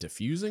you're like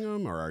diffusing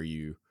them, or are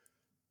you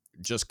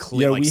just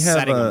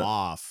setting them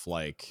off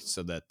like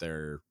so that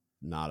they're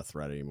not a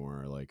threat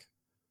anymore? Like,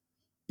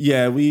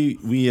 yeah,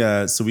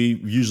 so we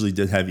usually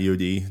did have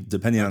EOD.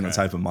 Depending on the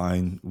type of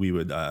mine, we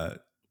would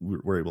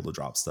we're able to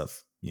drop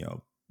stuff,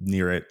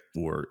 near it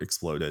or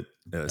explode it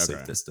at a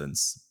safe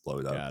distance, blow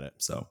it up. Got it.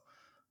 So,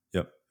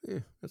 yep. Yeah,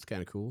 that's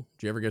kind of cool.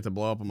 Did you ever get to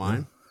blow up a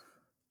mine?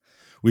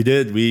 We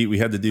did. We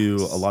had to do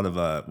a lot of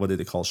what did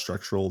they call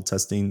structural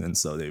testing, and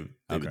so they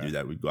would do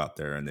that. We'd go out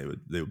there and they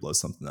would blow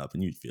something up,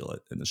 and you'd feel it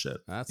in the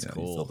ship. That's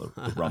cool. You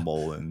feel the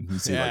rumble, and you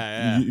see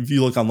if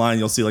you look online,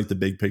 you'll see like the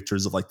big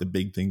pictures of like the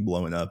big thing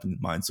blowing up and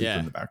minesweeper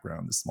in the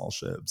background, the small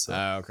ship. So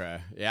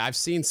okay, yeah, I've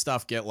seen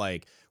stuff get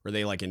like where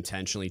they like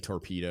intentionally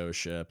torpedo a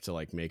ship to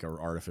like make an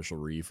artificial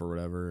reef or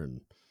whatever,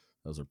 and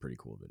those are pretty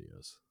cool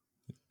videos.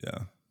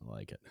 Yeah, I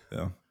like it.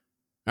 Yeah.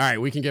 All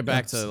right, we can get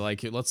back to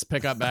let's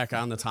pick up back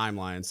on the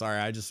timeline. Sorry,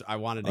 I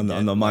wanted to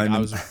on the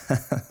Mineman.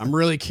 I'm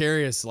really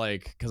curious,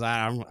 like, because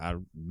I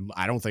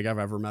don't think I've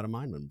ever met a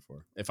Mineman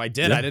before. If I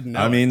did, I didn't know.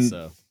 I mean,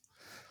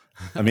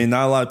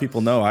 not a lot of people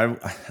know.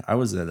 I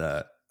was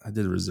I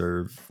did a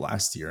reserve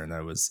last year, and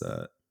I was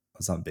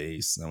on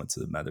base, and I went to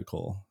the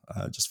medical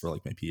just for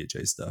like my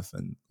PHA stuff,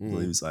 and he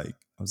was like,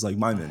 I was like,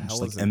 Mineman,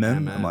 just like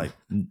MM. I'm like,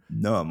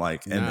 no, I'm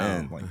like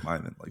MN, like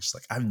Mineman, like she's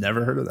like, I've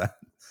never heard of that.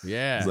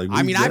 Yeah, like,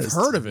 I mean, I've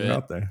heard of it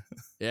out there.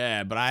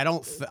 Yeah, but I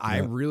don't. I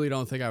really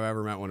don't think I've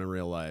ever met one in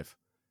real life,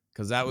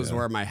 because that was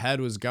where my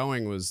head was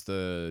going. Was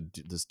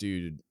this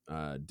dude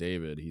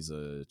David? He's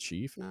a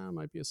chief now.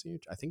 Might be a senior.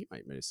 I think he might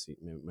have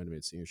been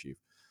a senior chief.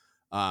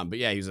 But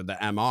yeah, he was at the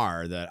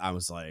MR that I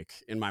was like,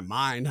 in my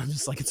mind, I'm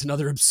just like, it's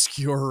another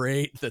obscure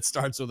rate that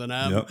starts with an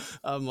M. Yep.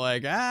 I'm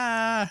like,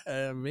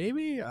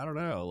 maybe, I don't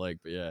know. Like,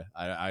 but yeah,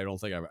 I don't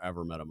think I've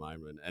ever met a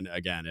Mineman. And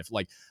again, if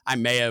like, I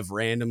may have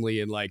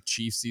randomly in like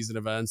chief season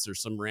events or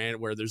some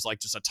where there's like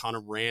just a ton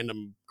of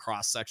random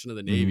cross section of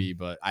the Navy,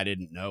 but I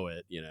didn't know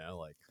it,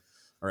 like,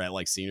 or at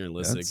like senior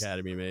enlisted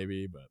academy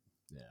maybe, but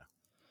yeah.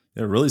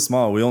 Yeah, really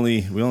small. We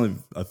only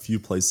have a few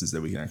places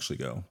that we can actually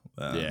go.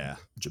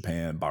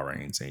 Japan,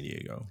 Bahrain, San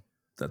Diego.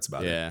 That's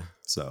about it.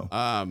 So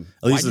at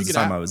least at the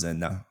time I was in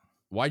now.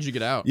 Why'd you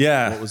get out?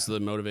 Yeah. What was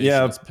the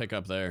motivation to pick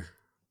up there?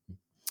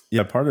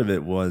 Yeah, part of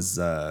it was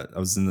I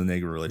was in the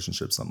negative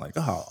relationship, so I'm like,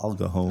 I'll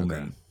go home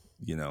and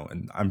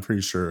and I'm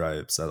pretty sure I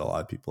upset a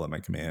lot of people at my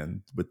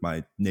command with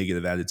my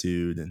negative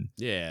attitude and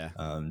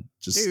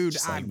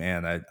just like,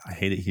 man, I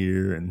hate it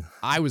here. And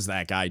I was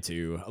that guy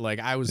too. Like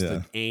I was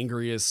the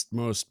angriest,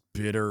 most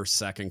bitter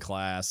second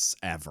class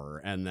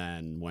ever, and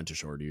then went to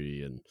shore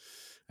duty, and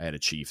I had a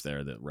chief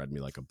there that read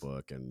me like a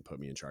book and put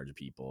me in charge of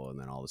people, and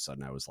then all of a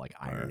sudden I was like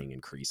ironing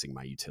and creasing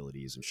my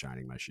utilities and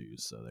shining my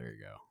shoes. So there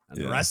you go,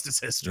 and the rest is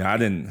history. Yeah, I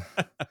didn't.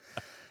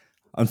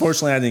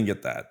 Unfortunately, I didn't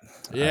get that.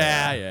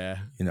 Yeah.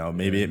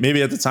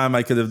 Maybe at the time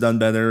I could have done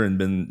better and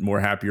been more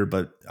happier.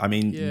 But I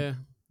mean,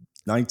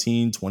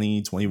 19,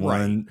 20,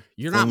 21. Right.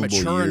 You're not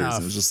mature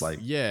enough. It was just like,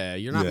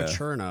 you're not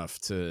mature enough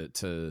to.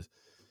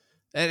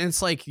 And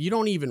it's like you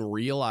don't even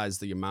realize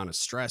the amount of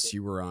stress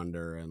you were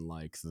under and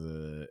like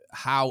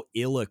how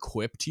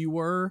ill-equipped you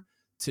were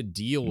to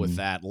deal with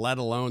that, let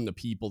alone the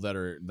people that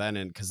are then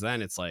in, because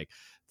then it's like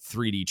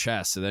 3D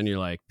chess. So then you're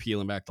like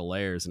peeling back the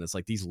layers, and it's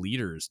like these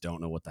leaders don't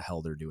know what the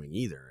hell they're doing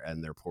either,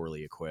 and they're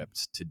poorly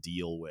equipped to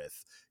deal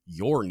with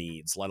your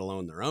needs, let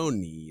alone their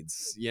own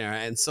needs. Yeah,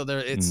 and so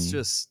it's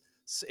just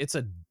it's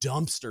a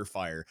dumpster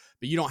fire,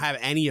 but you don't have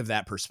any of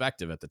that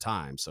perspective at the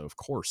time. So of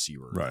course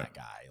you were that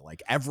guy.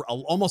 Like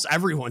almost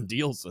everyone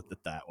deals with it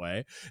that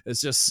way.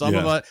 It's just some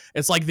of it.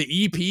 It's like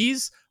the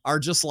EPs are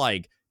just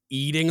like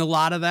eating a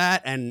lot of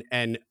that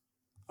and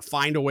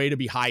find a way to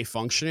be high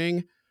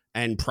functioning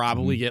and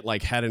probably get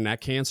like head and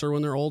neck cancer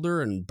when they're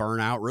older and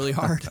burn out really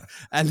hard.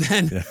 And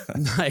then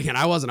like, and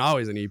I wasn't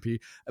always an EP,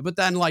 but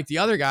then like the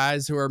other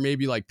guys who are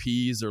maybe like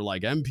Ps or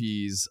like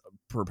MPs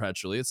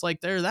perpetually, it's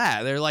like they're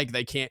like,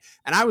 they can't.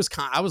 And I was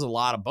a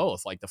lot of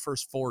both. Like the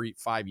first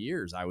 4-5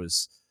 years, I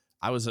was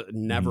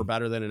never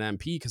better than an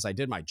MP because I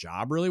did my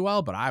job really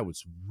well, but I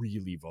was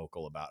really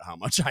vocal about how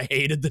much I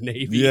hated the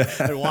Navy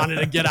and wanted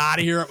to get out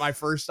of here at my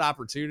first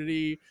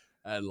opportunity.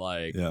 And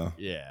like,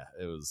 it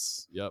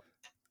was,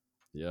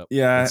 Yep.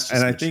 Yeah, It's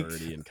and just I think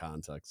maturity and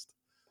context.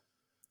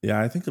 yeah,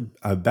 I think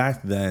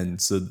back then,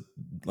 so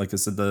like I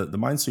said, the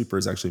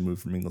Minesweepers actually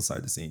moved from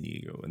Ingleside to San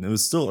Diego, and it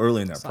was still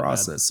early in that It's not bad.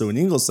 process. So in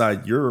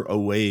Ingleside, you're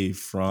away Yeah,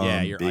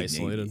 from you're Big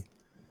isolated. Navy.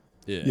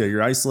 Yeah, Yeah.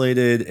 you're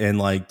isolated, and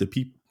like the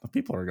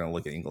people are gonna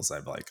look at Ingleside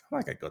and be like, I'm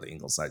not gonna go to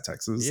Ingleside,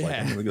 Texas. Like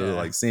I'm Yeah. gonna go to Yeah.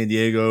 like San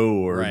Diego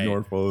or Right.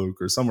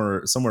 Norfolk or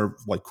somewhere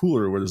like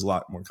cooler where there's a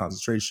lot more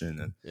concentration.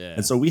 And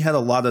Yeah. so we had a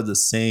lot of the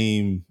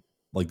same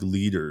like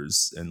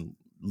leaders and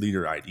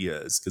leader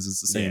ideas because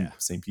it's the Yeah.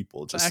 same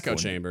people It's an just echo going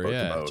to chamber. boat to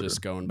Yeah. boat or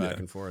Just going back yeah.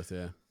 and forth.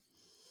 Yeah.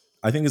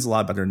 I think it's a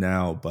lot better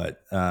now,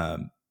 but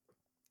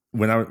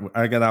when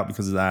I got out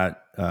because of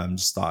that,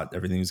 just thought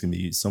everything was going to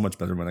be so much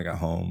better when I got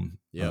home.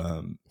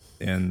 Yep.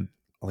 And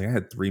like I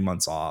had 3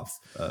 months off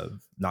of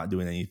not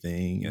doing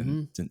anything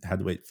and had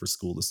to wait for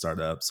school to start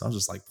up. So I was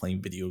just like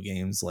playing video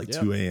games like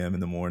Yep. 2 a.m. in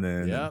the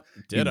morning and Yep.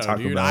 eating Ditto,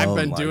 Taco dude. I've Bell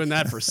and been like doing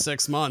that for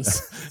 6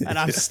 months and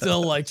I'm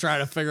still like trying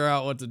to figure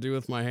out what to do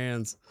with my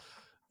hands.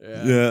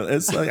 Yeah. Yeah,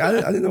 it's like I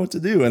didn't know what to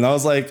do, and I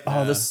was like, "Oh,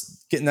 Yeah.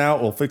 this getting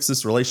out will fix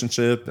this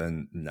relationship,"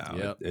 and no,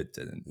 Yep. it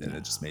didn't, and No.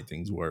 it just made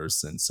things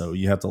worse. And so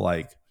you have to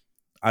like,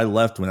 I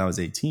left when I was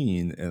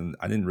 18, and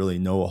I didn't really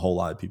know a whole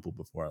lot of people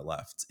before I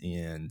left,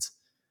 and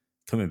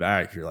coming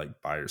back, you're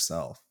like by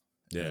yourself,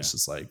 and Yeah. it's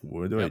just like,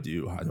 what do I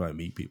do? How do I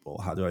meet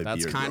people? How do I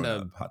be a grown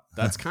up?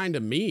 That's kind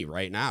of me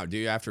right now,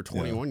 dude, after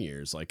 21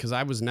 years. Like, cause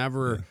I was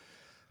never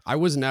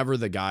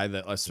the guy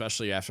that,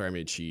 especially after I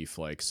made Chief,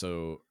 like,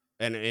 so,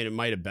 and it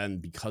might have been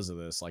because of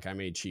this, like I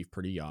made Chief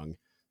pretty young.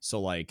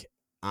 So like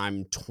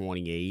I'm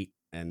 28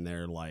 and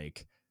they're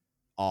like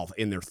all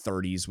in their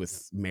 30s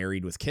with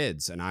married with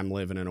kids. And I'm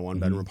living in a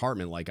 1-bedroom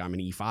apartment. Like I'm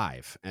an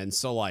E5. And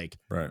so like,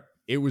 right.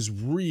 it was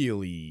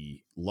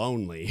really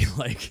lonely,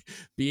 like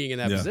being in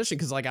that position.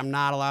 Cause like, I'm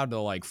not allowed to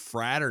like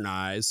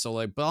fraternize. So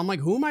like, but I'm like,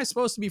 who am I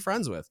supposed to be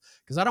friends with?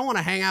 Cause I don't want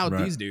to hang out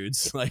with these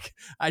dudes. Like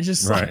I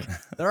just like,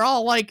 they're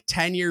all like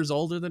 10 years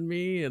older than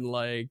me. And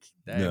like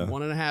they have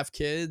 1.5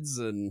 kids.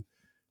 And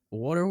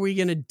what are we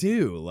going to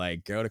do?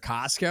 Like go to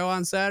Costco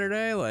on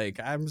Saturday? Like,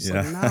 I'm just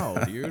like,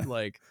 no, dude,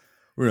 like,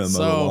 we're gonna mow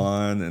the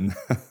lawn and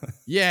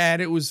yeah,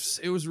 and it was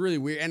really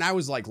weird. And I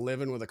was like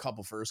living with a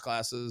couple first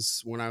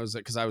classes when I was,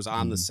 because I was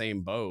on the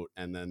same boat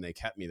and then they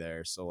kept me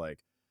there. So like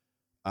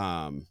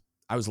I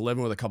was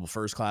living with a couple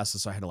first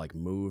classes, so I had to like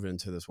move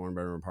into this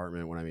 1-bedroom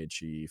apartment when I made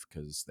Chief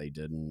because they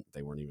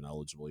weren't even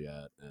eligible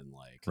yet. And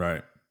like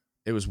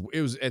it was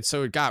and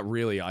so it got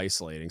really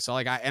isolating. So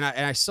like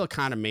I still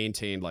kind of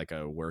maintained like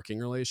a working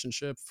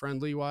relationship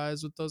friendly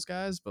wise with those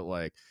guys, but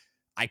like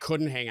I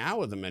couldn't hang out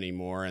with them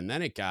anymore. And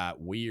then it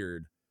got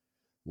weird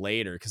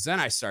later because then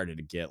I started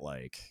to get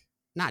like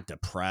not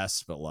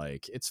depressed, but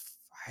like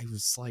I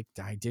was like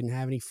I didn't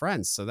have any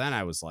friends. So then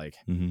I was like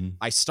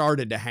I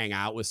started to hang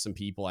out with some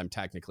people I'm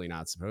technically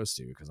not supposed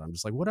to because I'm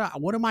just like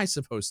what am I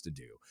supposed to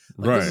do?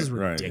 Like this is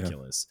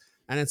ridiculous.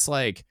 And it's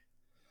like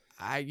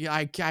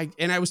I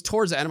and I was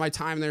towards the end of my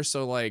time there,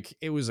 so like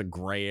it was a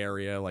gray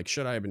area. Like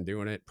should I have been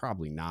doing it?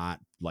 Probably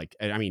not. Like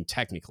I mean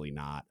technically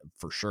not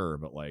for sure,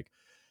 but like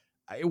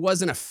it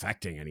wasn't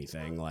affecting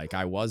anything. Like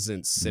I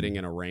wasn't sitting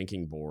in a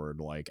ranking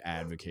board, like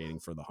advocating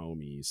for the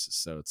homies.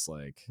 So it's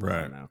like, I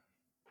don't know.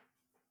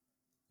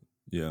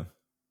 Yeah.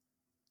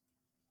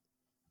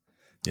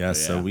 Yeah.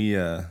 So we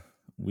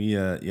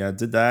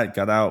did that,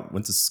 got out,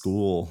 went to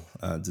school,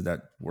 did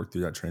that, work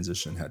through that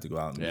transition, had to go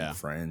out and meet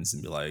friends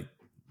and be like,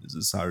 is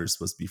this how you're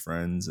supposed to be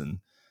friends? And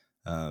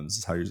this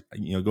is how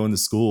you're, going to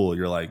school.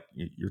 You're like,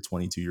 you're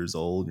 22 years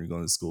old. And you're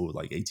going to school with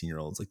like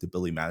 18-year-olds, like the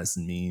Billy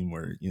Madison meme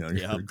where,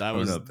 you're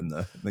growing up in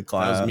the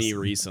class. That was me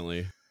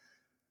recently.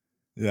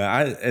 Yeah.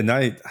 I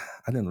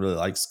didn't really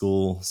like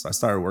school. So I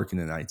started working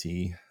in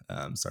IT,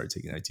 started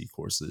taking IT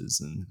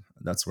courses. And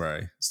that's where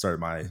I started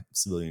my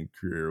civilian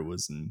career,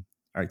 was in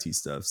IT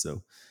stuff.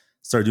 So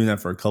started doing that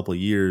for a couple of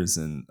years.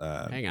 And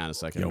hang on a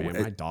second,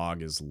 man. My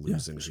dog is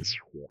losing his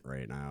shit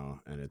right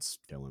now and it's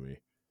killing me.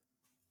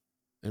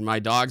 In my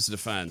dog's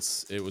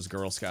defense, it was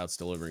Girl Scouts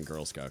delivering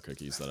Girl Scout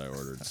cookies that I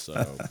ordered.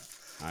 So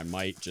I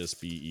might just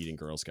be eating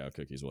Girl Scout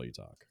cookies while you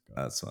talk.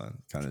 That's fine.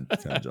 Kind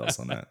of jealous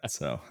on that.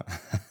 So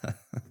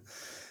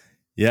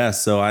yeah,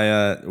 so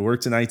I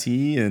worked in IT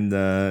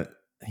and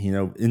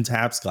in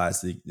TAPS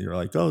class, they're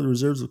like, oh, the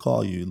reserves will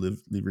call you, leave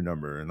your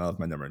number. And I left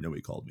my number and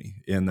nobody called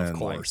me. And then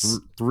like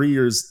 3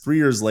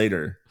 years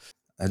later,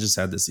 I just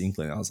had this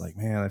inkling. I was like,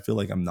 man, I feel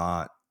like I'm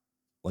not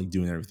like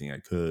doing everything I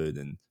could.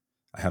 And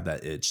I have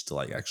that itch to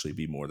like actually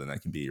be more than I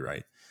can be.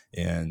 Right.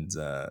 And,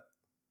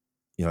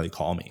 they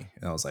call me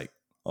and I was like,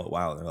 oh,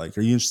 wow. They're like,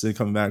 are you interested in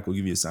coming back? We'll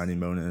give you a signing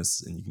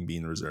bonus and you can be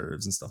in the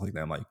reserves and stuff like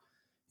that. I'm like,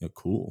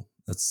 cool.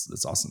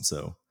 That's awesome.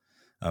 So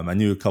I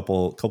knew a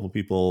couple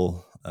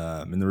people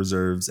in the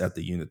reserves at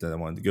the unit that I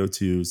wanted to go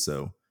to.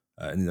 So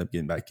I ended up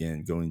getting back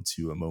in, going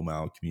to a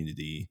Momau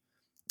community.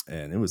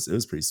 And it was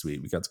pretty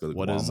sweet. We got to go to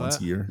Guam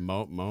once a year.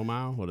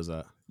 Momau? What is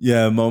that?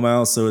 Yeah,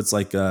 Momau. So it's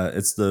like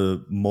it's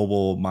the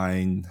mobile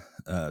mine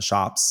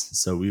shops.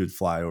 So we would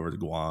fly over to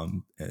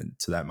Guam and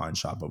to that mine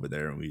shop over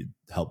there, and we'd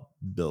help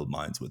build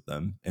mines with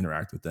them,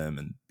 interact with them,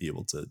 and be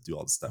able to do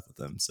all the stuff with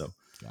them. So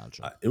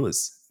gotcha. It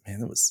was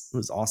man, it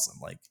was awesome.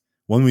 Like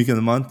 1 week in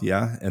the month,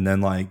 yeah, and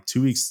then like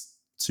 3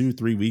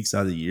 weeks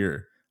out of the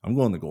year, I'm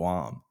going to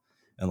Guam.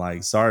 And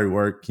like, sorry,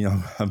 work,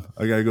 I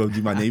gotta go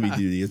do my Navy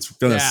duty. It's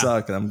gonna Yeah.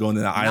 suck, and I'm going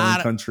to the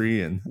island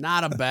country, and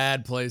not a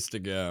bad place to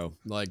go.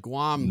 Like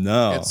Guam,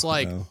 no, it's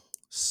like no.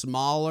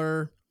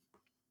 smaller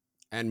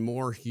and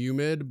more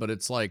humid, but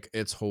it's like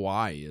it's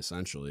Hawaii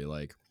essentially.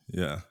 Like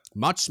Yeah,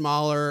 much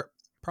smaller,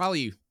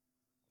 probably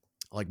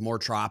like more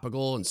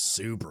tropical and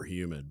super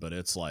humid, but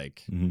it's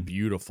like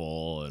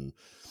beautiful and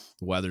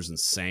the weather's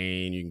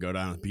insane. You can go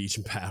down to the beach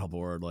and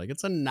paddleboard. Like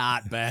it's a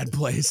not bad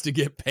place to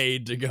get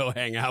paid to go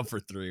hang out for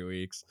 3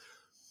 weeks.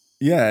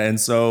 yeah, and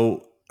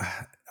so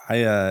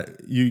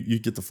you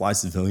get to fly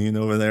civilian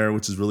over there,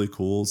 which is really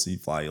cool. So you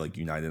fly like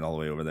United all the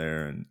way over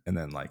there, and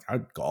then like I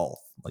golf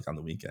like on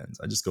the weekends.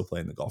 I just go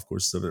play in the golf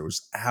courses over there, which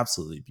is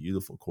absolutely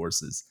beautiful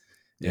courses.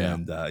 Yeah.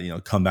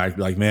 And come back and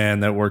be like,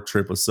 man, that work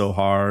trip was so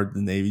hard.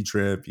 The Navy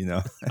trip,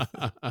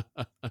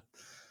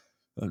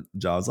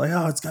 Job's like,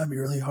 oh, it's gotta be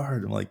really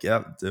hard. I'm like,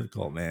 yep,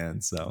 difficult,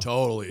 man. So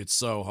totally, it's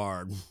so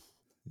hard.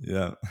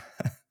 yeah.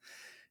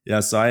 Yeah,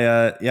 so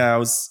I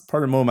was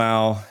part of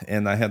MoMAL,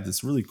 and I had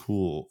this really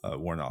cool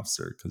warrant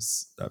officer,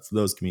 because for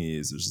those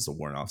communities, there's just a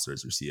warrant officer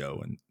as your CO,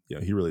 and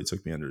he really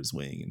took me under his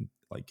wing and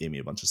like gave me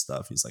a bunch of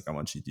stuff. He's like, I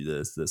want you to do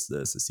this, this,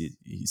 this.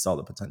 He saw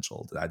the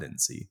potential that I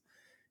didn't see,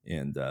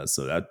 and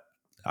so that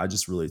I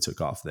just really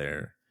took off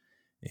there,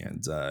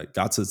 and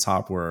got to the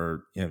top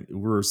where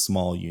we're a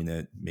small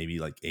unit, maybe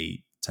like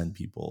 8-10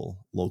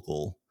 people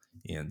local,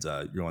 and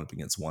you're going up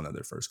against one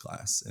other first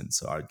class, and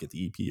so I get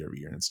the EP every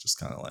year, and it's just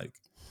kind of like.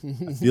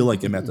 I feel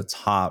like I'm at the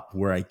top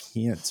where I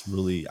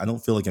don't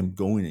feel like I'm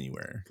going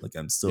anywhere. Like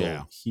I'm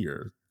still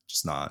here,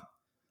 just not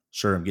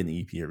sure. I'm getting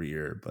EP every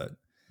year, but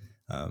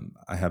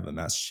I have a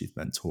Master Chief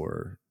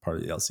mentor, part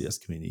of the LCS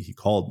community. He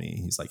called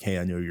me. He's like, hey,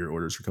 I know your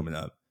orders are coming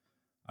up.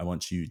 I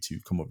want you to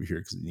come over here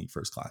because we need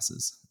first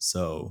classes.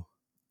 So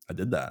I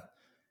did that.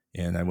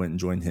 And I went and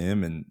joined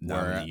him, and now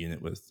I'm in a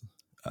unit with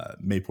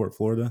Mayport,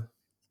 Florida,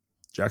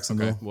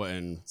 Jacksonville.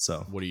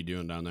 Okay. What are you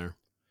doing down there?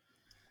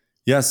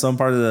 Yeah, so I'm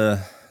part of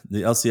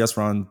the LCS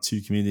Ron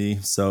 2 community.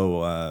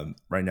 So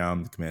right now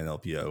I'm the command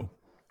LPO.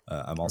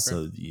 I'm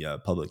also the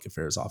public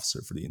affairs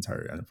officer for the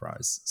entire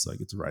enterprise. So I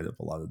get to write up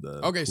a lot of the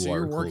cool so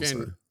you're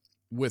working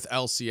with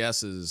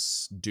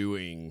LCSs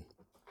doing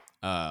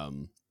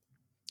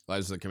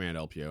as the command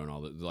LPO and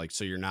all that. Like,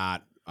 so you're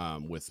not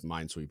with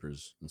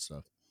minesweepers and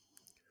stuff.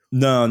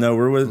 No,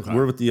 we're with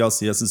the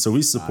LCSs. So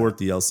we support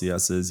the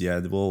LCSs. Yeah,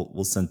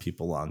 we'll send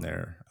people on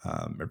there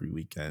every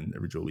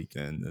dual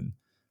weekend, and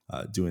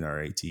doing our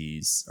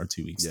ATs, our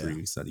 2 weeks, 3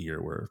 weeks out of the year.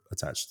 We're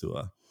attached to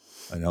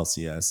an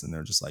LCS, and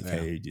they're just like,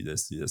 hey, do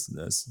this, and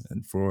this.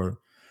 And for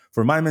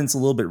Mineman, it's a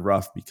little bit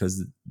rough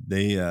because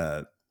they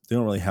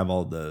don't really have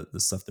all the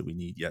stuff that we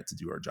need yet to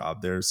do our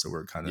job there. So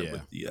we're kind of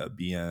with the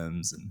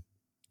BMs, and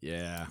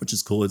which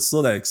is cool. It's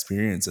still that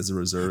experience as a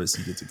reservist.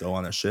 You get to go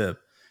on a ship.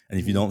 And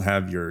if you don't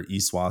have your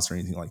ESWAS or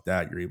anything like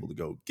that, you're able to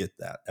go get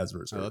that as a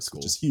reservist,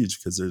 which is huge,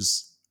 because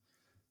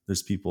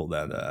there's people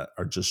that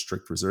are just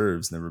strict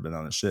reserves, never been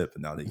on a ship,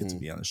 and now they get to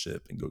be on a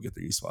ship and go get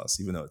their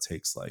ESWAS, even though it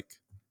takes like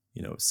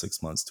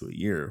 6 months to a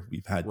year.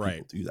 We've had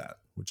people do that,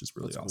 which is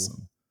really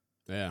awesome.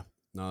 Cool. Yeah,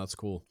 no, that's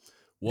cool.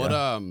 What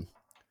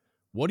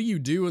do you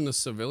do in the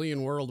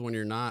civilian world when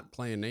you're not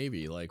playing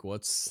Navy? Like,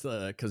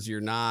 because you're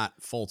not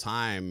full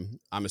time,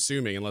 I'm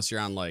assuming, unless you're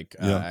on like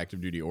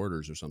active duty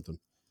orders or something.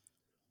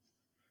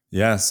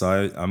 Yeah,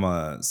 so I'm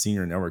a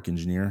senior network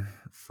engineer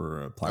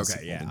for a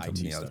plastic molding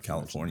company out of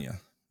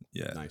California.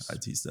 Yeah, nice.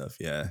 IT stuff.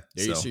 Yeah.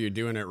 So you're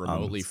doing it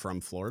remotely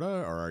from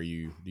Florida, or do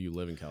you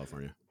live in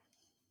California?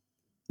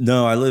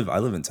 No, I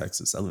live in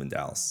Texas. I live in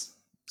Dallas.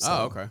 So,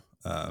 okay.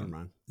 Never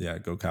mind. Yeah,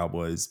 go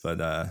Cowboys.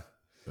 But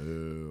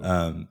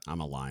I'm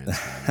a Lions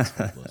fan. It's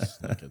hopeless.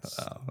 Like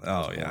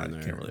yeah, I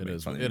can't really make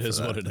fun of it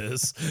is what it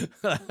is.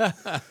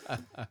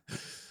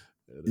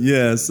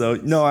 Yeah, so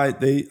no, I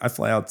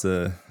fly out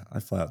to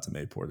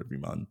Mayport every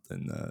month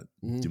and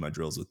do my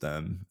drills with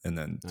them, and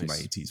then do my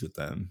ATs with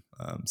them.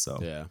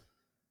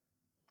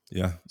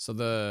 Yeah.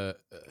 So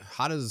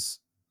how does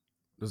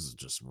this is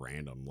just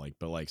random,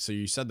 so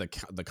you said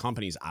the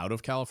company's out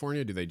of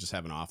California? Do they just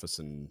have an office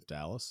in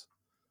Dallas?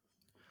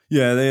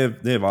 Yeah,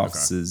 they have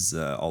offices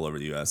all over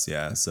the U.S.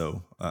 Yeah,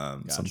 so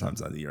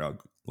sometimes out of the year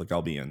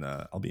I'll be in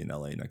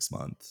LA next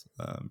month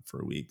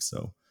for a week.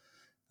 So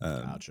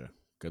gotcha.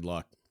 Good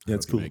luck. Yeah,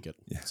 it's cool. Make it.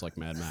 Yeah. It's like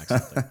Mad Max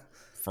out there.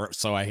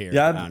 So I hear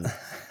on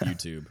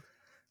YouTube.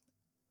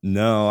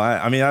 No,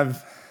 I mean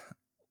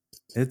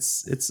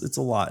it's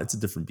a lot. It's a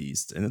different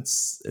beast, and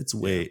it's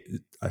way.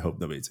 I hope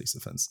nobody takes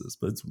offense to this,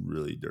 but it's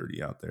really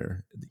dirty out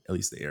there. At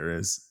least the air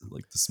is,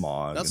 like the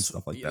smog and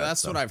stuff like that.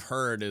 That's what I've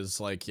heard. Is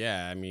like,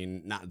 I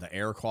mean, not the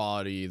air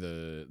quality.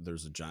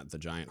 There's the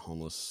giant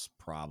homeless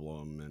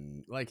problem,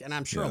 and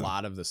I'm sure a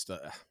lot of this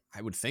stuff.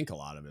 I would think a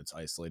lot of it's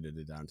isolated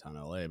to downtown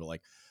LA, but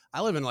like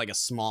I live in like a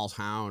small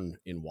town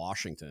in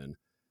Washington,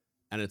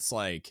 and it's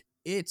like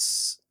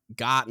it's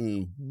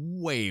gotten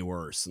way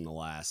worse in the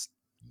last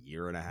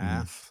year and a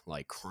half.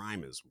 Like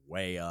crime is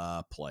way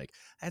up. Like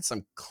I had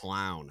some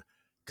clown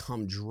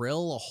come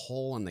drill a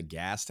hole in the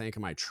gas tank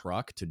of my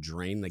truck to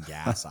drain the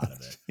gas out of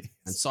it.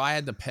 And so I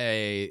had to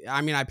pay,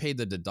 I mean, I paid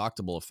the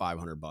deductible of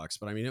 $500,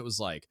 but I mean, it was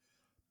like,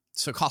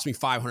 so it cost me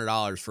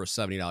 $500 for a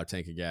 $70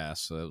 tank of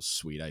gas. So that was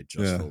sweet. I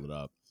just filled it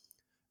up.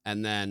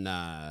 And then,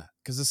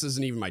 cause this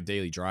isn't even my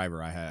daily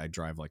driver. I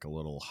drive like a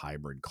little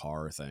hybrid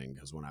car thing.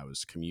 Cause when I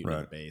was commuting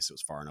to the base, it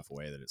was far enough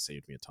away that it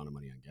saved me a ton of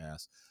money on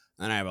gas.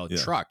 And then I have a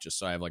truck just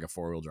so I have like a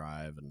 4-wheel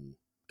drive and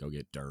go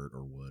get dirt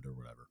or wood or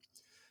whatever.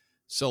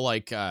 So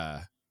like,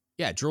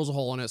 drills a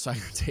hole in it so I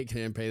can take it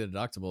in and pay the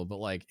deductible. But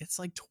like, it's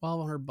like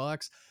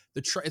 $1,200.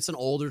 It's an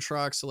older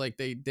truck. So like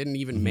they didn't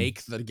even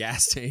make the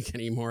gas tank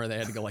anymore. They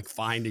had to go like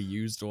find a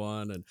used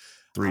one and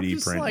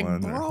 3D print like, one.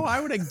 Bro, I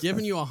would have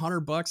given you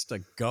 $100 to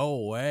go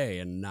away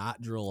and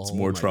not drill a hole. It's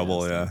more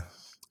trouble. Yeah.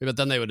 But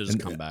then they would have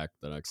just come back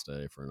the next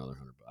day for another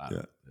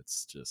 $100.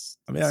 It's just,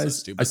 I mean, I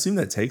assume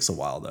that takes a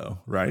while though,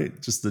 right?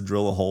 Just to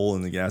drill a hole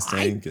in the gas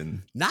tank.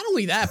 And not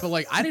only that, but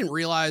like, I didn't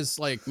realize,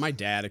 like my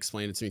dad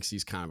explained it to me because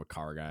he's kind of a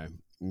car guy.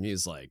 And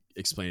he's like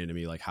explaining to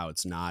me like how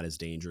it's not as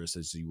dangerous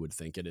as you would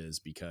think it is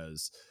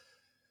because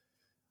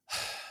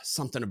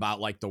something about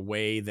like the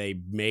way they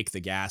make the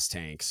gas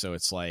tank. So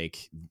it's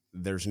like,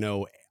 there's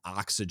no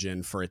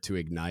oxygen for it to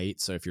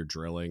ignite. So if you're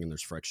drilling and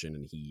there's friction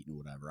and heat and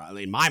whatever, I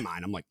mean, in my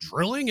mind, I'm like,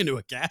 drilling into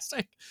a gas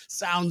tank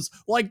sounds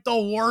like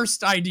the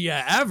worst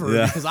idea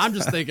ever because I'm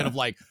just thinking of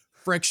like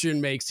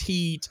friction makes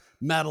heat,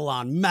 metal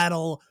on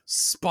metal,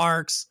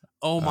 sparks.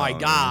 Oh my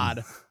God.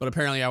 Man. But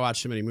apparently I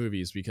watch too many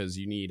movies because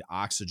you need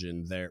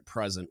oxygen there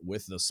present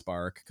with the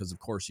spark. Cause of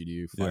course you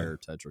do fire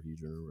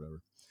tetrahedron or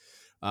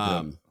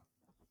whatever.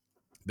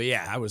 But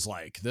yeah, I was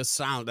like,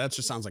 that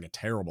just sounds like a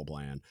terrible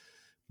plan.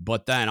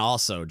 But then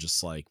also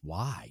just like,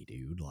 why,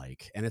 dude?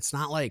 Like, and it's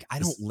not like I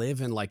don't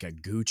live in like a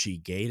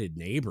Gucci gated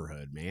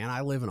neighborhood, man.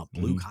 I live in a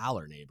blue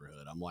collar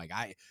neighborhood. I'm like,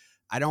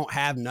 I don't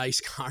have nice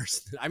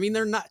cars. I mean,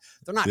 they're not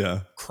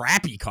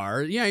crappy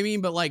cars. You know what I mean?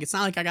 But like, it's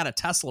not like I got a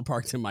Tesla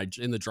parked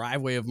in the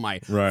driveway of my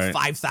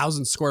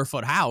 5,000 square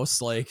foot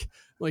house. Like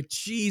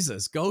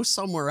Jesus, go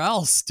somewhere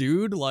else,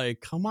 dude.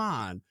 Like, come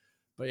on.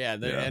 But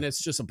and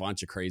it's just a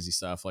bunch of crazy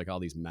stuff. Like all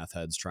these meth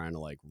heads trying to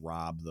like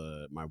rob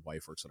my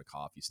wife works at a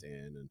coffee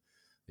stand and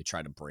they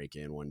tried to break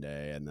in one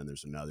day. And then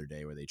there's another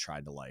day where they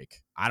tried to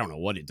like, I don't know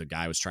what the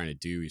guy was trying to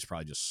do. He's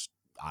probably just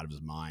out of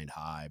his mind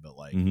high, but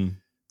like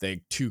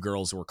two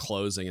girls were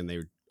closing and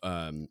they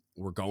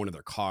were going to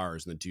their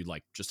cars and the dude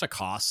like just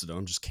accosted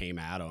them, just came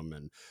at them.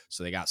 And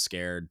so they got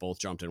scared, both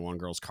jumped in one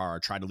girl's car,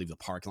 tried to leave the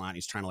parking lot. And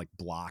he's trying to like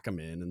block them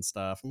in and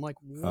stuff. I'm like,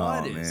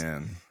 what is,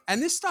 man.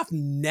 And this stuff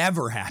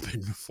never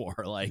happened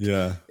before. Like,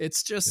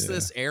 it's just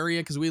this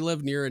area. Cause we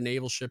live near a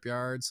naval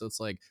shipyard. So it's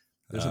like,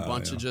 there's a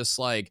bunch of just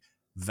like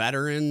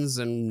veterans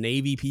and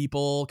Navy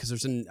people. Cause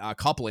there's a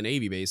couple of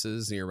Navy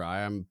bases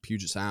nearby. I'm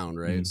Puget Sound.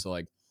 Right. So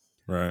like,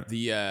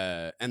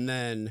 and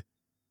then,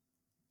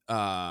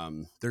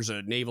 there's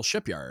a naval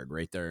shipyard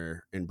right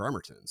there in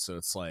Bremerton. So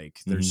it's like,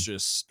 there's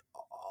just,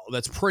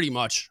 that's pretty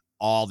much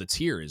all that's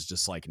here is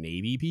just like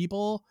Navy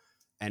people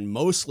and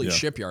mostly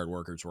shipyard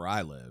workers where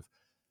I live.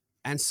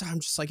 And so I'm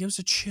just like, it was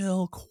a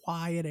chill,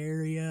 quiet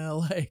area.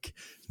 Like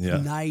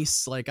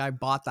nice. Like I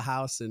bought the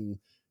house in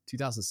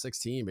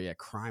 2016, but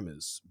crime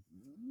is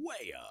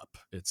way up.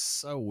 It's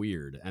so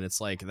weird. And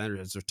it's like, then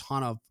there's a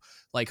ton of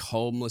like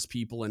homeless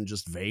people and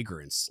just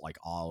vagrants like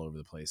all over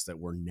the place that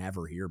were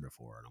never here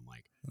before. And I'm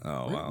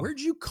like, where'd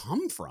you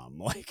come from?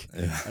 Like,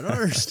 I don't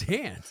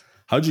understand.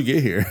 How'd you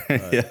get here?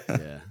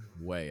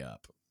 Way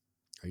up.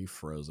 Are you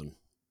frozen?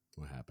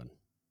 What happened?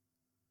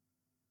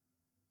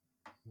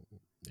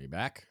 Are you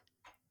back?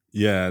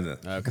 Yeah.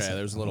 Okay.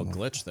 There's a little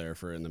glitch there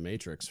in the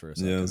Matrix for a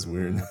second. Yeah, it was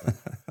weird.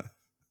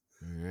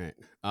 All right.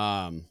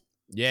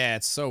 Yeah,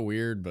 it's so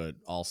weird, but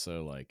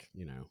also like,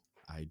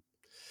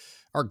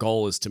 our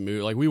goal is to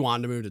move. Like we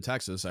wanted to move to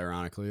Texas,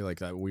 ironically, like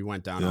that. We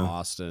went down to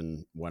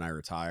Austin when I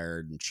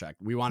retired and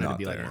checked. We wanted to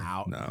be like an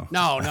hour.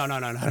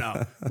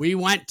 No. We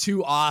went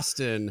to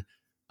Austin,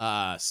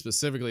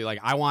 specifically. Like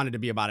I wanted to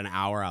be about an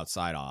hour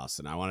outside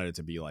Austin. I wanted it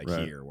to be like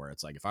here where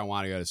it's like, if I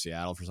want to go to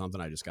Seattle for something,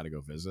 I just got to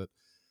go visit.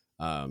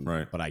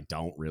 But I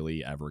don't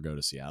really ever go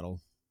to Seattle.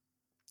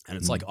 And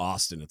it's like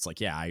Austin. It's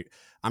like, I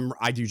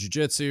do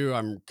jujitsu.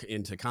 I'm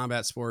into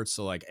combat sports.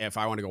 So like, if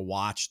I want to go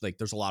watch, like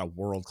there's a lot of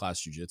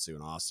world-class jujitsu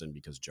in Austin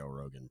because Joe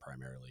Rogan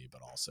primarily,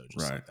 but also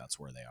just like, that's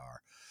where they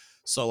are.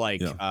 So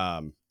like,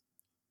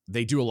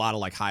 they do a lot of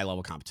like high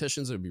level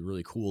competitions. It would be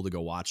really cool to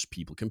go watch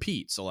people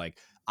compete. So like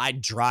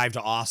I'd drive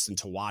to Austin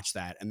to watch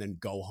that and then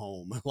go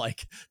home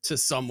like to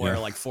somewhere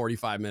like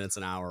 45 minutes,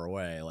 an hour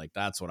away. Like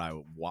that's what I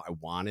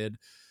wanted.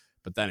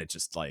 But then it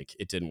just like,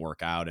 it didn't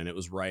work out. And it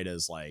was right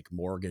as like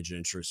mortgage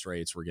interest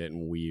rates were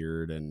getting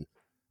weird and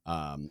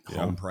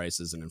home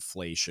prices and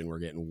inflation were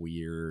getting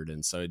weird.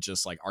 And so it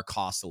just like our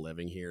cost of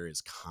living here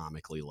is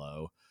comically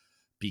low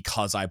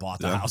because I bought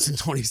the house in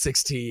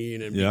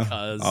 2016 and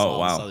because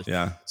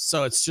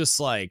so it's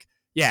just like,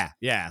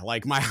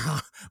 like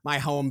my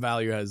home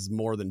value has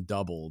more than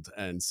doubled.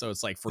 And so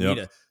it's like for me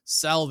to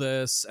sell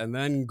this and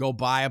then go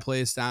buy a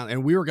place down,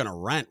 and we were going to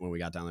rent when we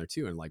got down there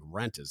too. And like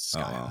rent is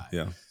sky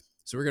high.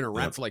 So we're going to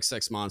rent for like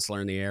 6 months,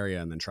 learn the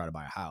area, and then try to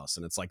buy a house.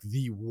 And it's like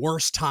the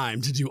worst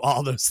time to do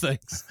all those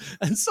things.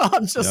 And so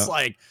I'm just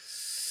like,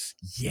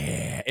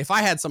 yeah, if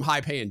I had some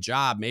high paying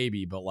job,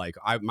 maybe, but like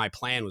my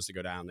plan was to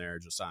go down there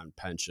just on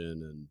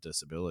pension and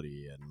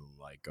disability and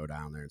like go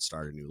down there and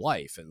start a new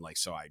life. And like,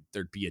 so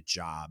there'd be a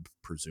job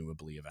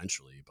presumably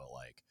eventually, but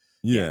like,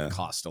 the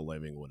cost of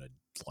living would have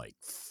like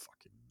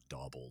fucking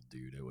doubled,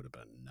 dude. It would have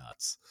been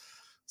nuts.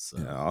 So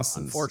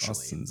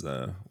Austin's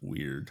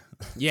weird.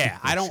 Yeah,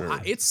 I don't. Sure.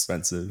 It's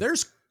expensive.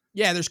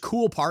 There's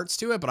cool parts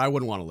to it, but I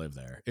wouldn't want to live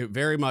there.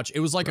 It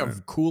was like a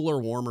cooler,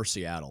 warmer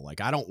Seattle.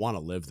 Like I don't want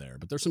to live there,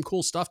 but there's some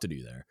cool stuff to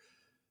do there.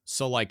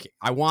 So like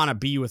I want to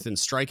be within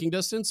striking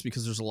distance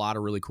because there's a lot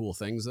of really cool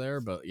things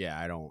there. But yeah,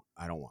 I don't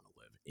want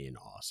to live in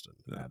Austin.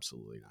 Yeah.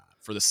 Absolutely not.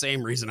 For the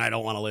same reason I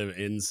don't want to live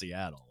in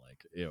Seattle.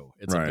 Like, ew,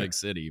 it's a big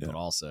city, but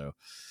also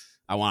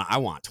I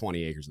want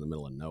 20 acres in the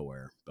middle of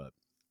nowhere. But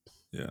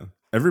yeah.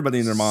 Everybody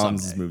and their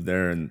moms has moved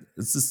there, and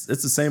it's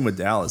the same with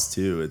Dallas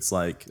too. It's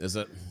like, is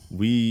it?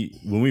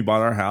 When we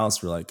bought our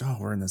house, we're like, oh,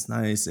 we're in this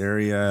nice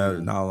area,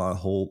 not a lot,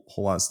 whole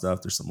lot of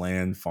stuff. There's some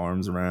land,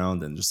 farms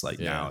around, and just like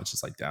now, it's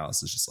just like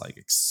Dallas is just like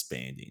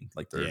expanding.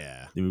 Like they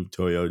moved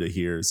Toyota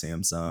here,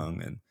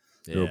 Samsung, and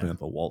they're opening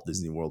up a Walt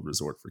Disney World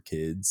resort for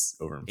kids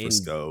over in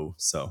Frisco.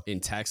 So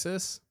in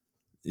Texas,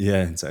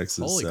 in Texas.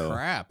 Holy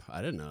crap!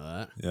 I didn't know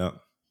that. Yeah.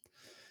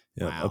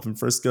 Wow. Up in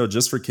Frisco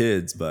just for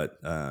kids, but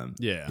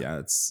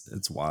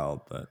it's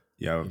wild. But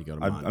yeah,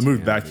 I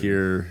moved back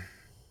here.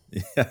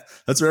 Yeah,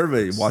 that's where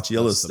everybody watch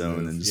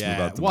Yellowstone and just move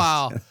out.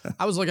 Well,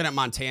 I was looking at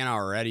Montana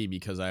already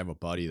because I have a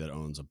buddy that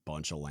owns a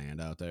bunch of land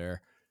out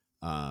there.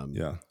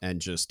 And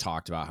just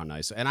talked about how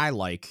nice. And I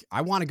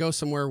want to go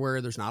somewhere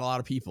where there's not a lot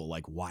of people,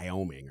 like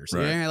Wyoming or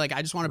something. Right. Like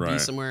I just want to be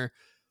somewhere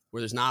where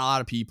there's not a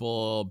lot of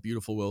people,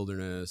 beautiful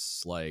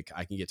wilderness. Like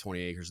I can get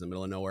 20 acres in the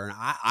middle of nowhere. And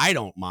I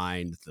don't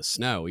mind the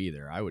snow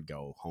either. I would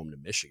go home to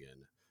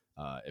Michigan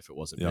if it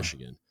wasn't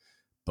Michigan.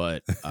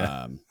 But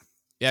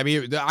I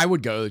mean, I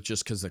would go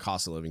just because the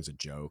cost of living is a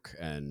joke.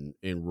 And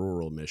in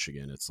rural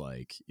Michigan, it's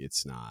like,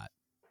 it's not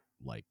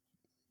like,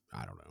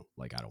 I don't know,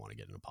 like I don't want to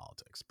get into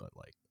politics, but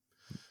like,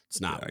 it's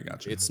not,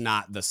 it's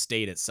not, the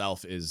state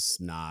itself is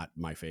not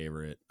my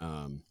favorite.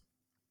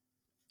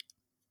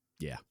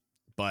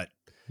 But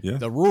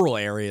the rural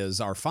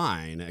areas are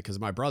fine because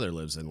my brother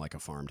lives in like a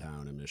farm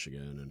town in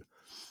Michigan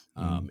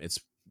and it's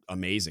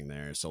amazing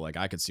there. So like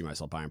I could see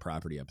myself buying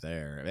property up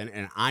there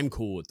and I'm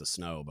cool with the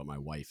snow, but my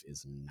wife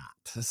is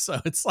not. So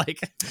it's like,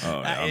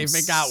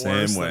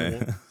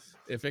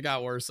 if it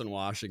got worse than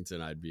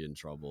Washington, I'd be in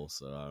trouble.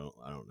 So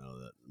I don't know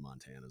that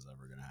Montana's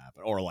ever going to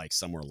happen or like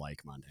somewhere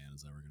like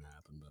Montana's ever going to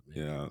happen. But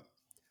maybe.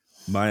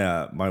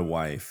 Yeah, my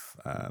wife,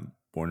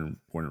 born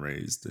and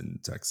raised in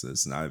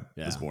Texas, and I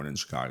was born in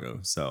Chicago,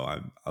 so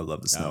I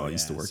love the snow. I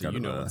used to work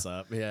what's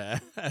up. I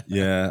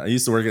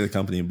used to work at a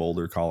company in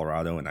Boulder,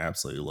 Colorado, and I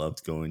absolutely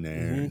loved going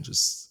there and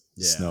just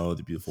snow,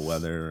 the beautiful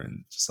weather,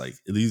 and just like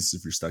at least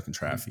if you're stuck in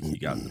traffic, you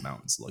got the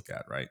mountains to look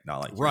at, right?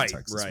 Not like in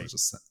Texas, where it's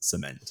just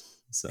cement.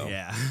 So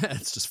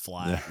it's just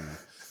flat.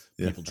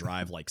 And people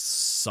drive like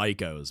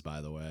psychos,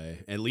 by the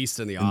way. At least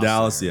in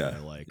Dallas, area,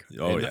 like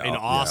in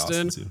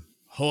Austin,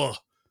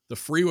 the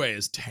freeway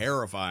is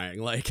terrifying.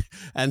 Like,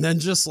 and then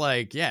just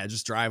like,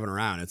 just driving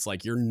around. It's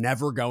like, you're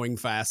never going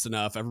fast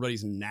enough.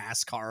 Everybody's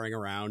NASCARing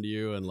around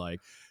you. And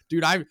like,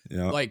 dude,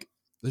 like,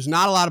 there's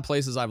not a lot of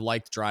places I've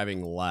liked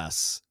driving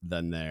less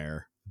than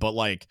there, but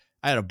like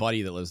I had a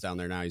buddy that lives down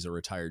there now. He's a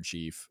retired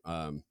chief.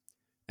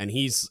 And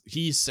he's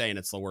saying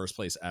it's the worst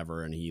place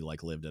ever. And he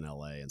like lived in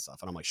LA and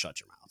stuff. And I'm like, shut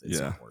your mouth. It's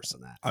not worse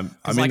than that.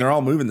 I mean, they're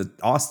all moving to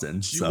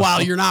Austin. So.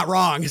 Well, you're not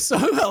wrong. So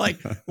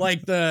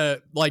like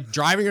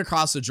driving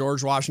across the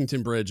George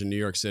Washington Bridge in New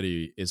York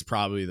City is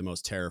probably the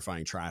most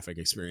terrifying traffic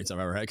experience I've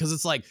ever had. Cause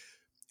it's like,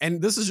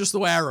 and this is just the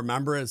way I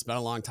remember it. It's been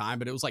a long time,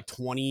 but it was like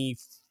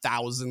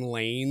 20,000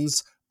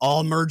 lanes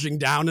all merging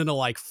down into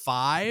like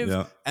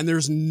 5. And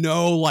there's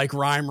no like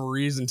rhyme or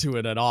reason to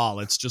it at all.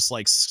 It's just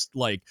like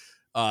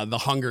the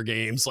Hunger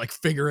Games, like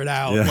figure it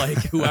out. Like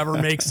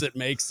whoever makes it,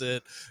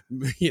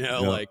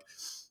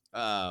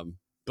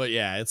 but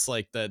yeah, it's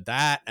like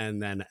that.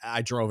 And then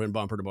I drove in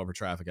bumper to bumper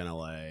traffic in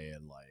LA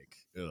and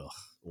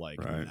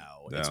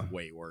it's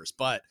way worse,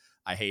 but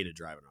I hated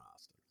driving to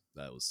Austin.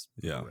 That was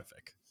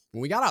horrific.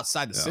 When we got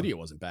outside the city, it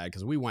wasn't bad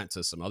because we went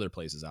to some other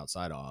places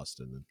outside of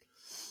Austin and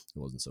it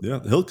wasn't so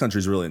bad. The hill country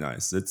is really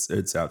nice.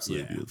 It's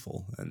absolutely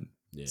beautiful. And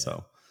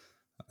so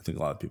I think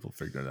a lot of people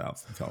figured it out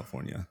from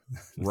California.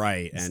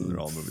 Right. So and they're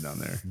all moving down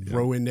there.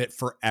 Ruined it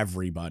for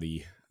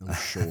everybody, I'm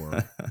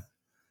sure.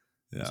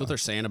 That's what they're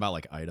saying about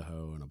like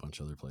Idaho and a bunch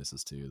of other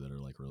places too that are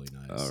like really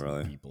nice. Oh,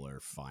 really? People are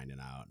finding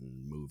out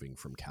and moving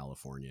from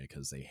California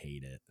because they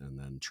hate it and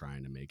then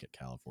trying to make it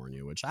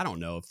California, which I don't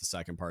know if the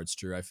second part's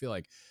true. I feel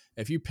like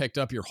if you picked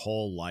up your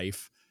whole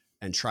life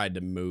and tried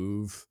to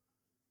moved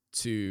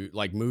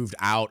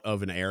out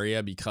of an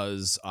area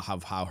because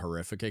of how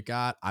horrific it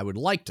got, I would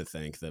like to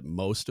think that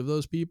most of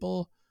those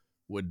people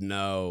would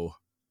know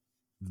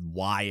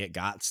why it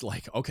got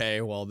like,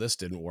 okay, well, this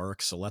didn't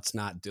work, so let's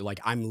not do, like,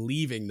 I'm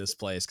leaving this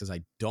place because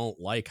I don't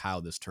like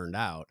how this turned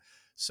out.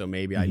 So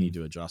maybe I need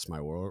to adjust my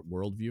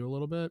worldview a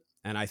little bit.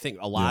 And I think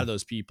a lot of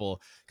those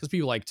people, because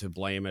people like to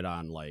blame it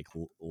on like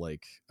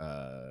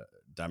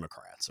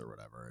Democrats or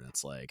whatever, and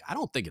it's like, I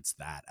don't think it's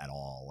that at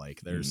all. Like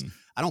there's,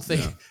 I don't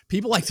think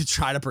people like to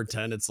try to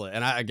pretend it's like,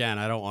 and I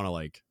don't want to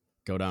like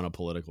go down a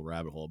political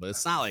rabbit hole, but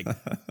it's not like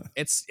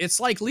it's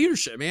like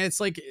leadership, man. It's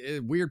like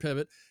a weird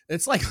pivot.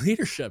 It's like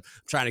leadership.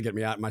 I'm trying to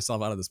get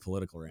myself out of this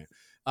political rant.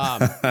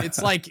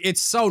 It's like,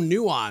 it's so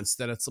nuanced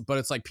that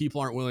it's like people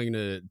aren't willing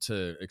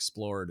to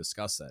explore or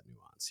discuss that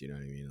nuance. You know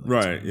what I mean? Like,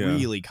 right. It's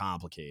really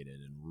complicated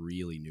and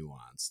really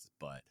nuanced,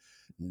 but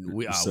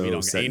we So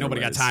don't, ain't nobody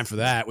got time for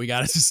that. We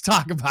got to just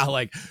talk about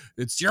like,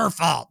 it's your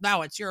fault.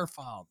 No, it's your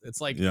fault.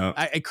 It's like,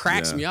 it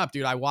cracks me up,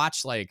 dude. I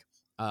watched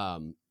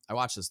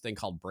this thing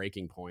called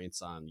Breaking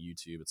Points on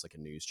YouTube. It's like a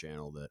news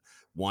channel that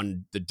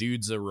the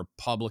dude's a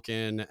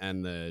Republican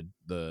and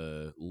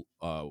the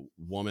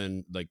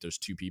woman, like there's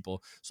two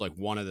people. So like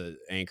one of the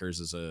anchors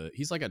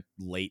he's like a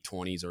late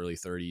 20s, early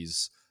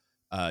 30s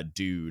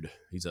dude.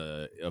 He's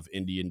of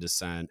Indian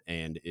descent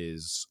and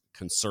is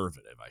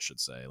conservative, I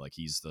should say. Like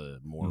he's the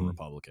more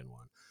Republican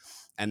one.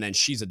 And then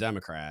she's a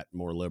Democrat,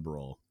 more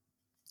liberal.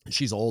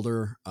 She's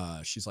older.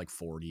 She's like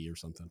 40 or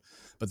something,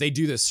 but they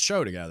do this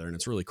show together and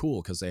it's really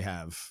cool because they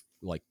have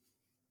like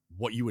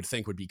what you would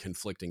think would be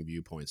conflicting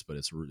viewpoints, but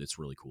it's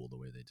really cool the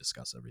way they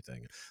discuss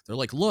everything. They're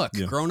like, look,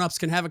 grown-ups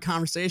can have a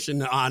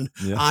conversation on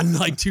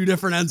like two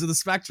different ends of the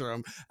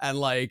spectrum and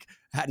like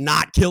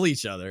not kill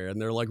each other.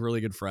 And they're like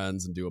really good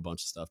friends and do a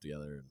bunch of stuff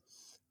together.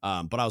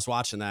 But I was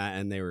watching that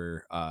and they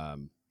were, I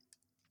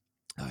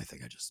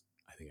think I just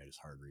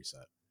hard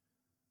reset.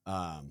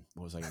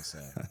 What was I going to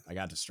say? I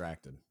got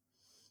distracted.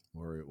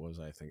 Or what was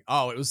I thinking?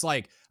 Oh, it was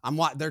like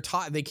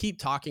they keep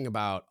talking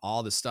about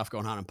all this stuff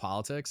going on in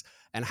politics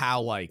and how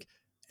like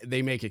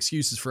they make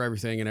excuses for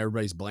everything and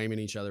everybody's blaming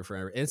each other for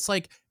everything.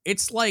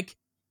 It's like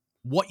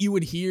what you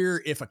would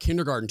hear if a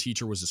kindergarten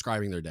teacher was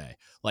describing their day.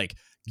 Like,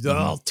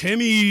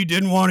 Timmy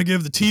didn't want to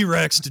give the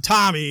T-Rex to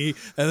Tommy,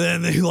 and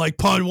then they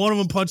like one of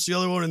them punched the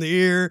other one in the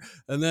ear,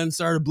 and then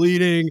started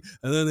bleeding,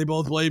 and then they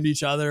both blamed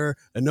each other,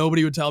 and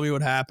nobody would tell me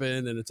what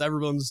happened, and it's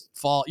everyone's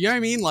fault. You know what I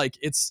mean? Like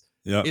it's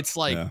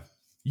like. Yeah.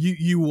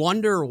 You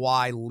wonder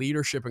why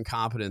leadership and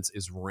competence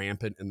is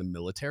rampant in the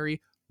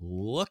military.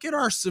 Look at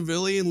our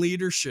civilian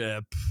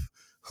leadership.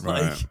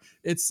 Like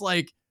it's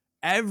like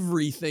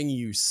everything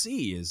you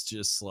see is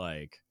just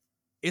like,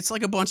 it's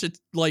like a bunch of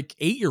like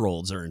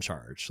 8-year-olds are in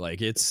charge. Like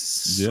it's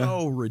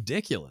so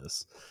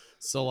ridiculous.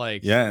 So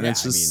like, and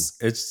it's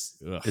just it's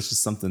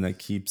just something that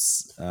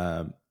keeps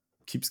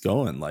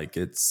going. Like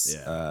it's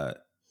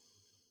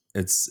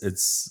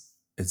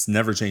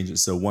never changing.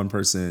 So one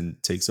person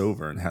takes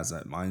over and has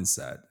that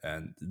mindset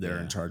and they're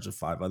in charge of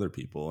 5 other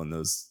people. And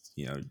those,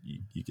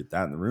 you get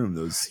that in the room,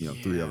 those,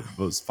 3 of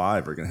those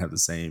 5 are going to have the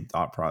same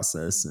thought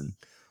process and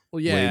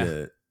way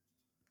to.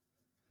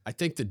 I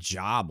think the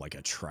job like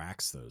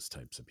attracts those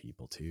types of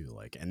people too.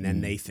 Like, and then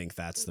they think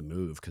that's the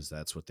move because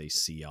that's what they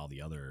see all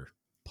the other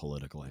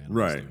political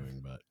animals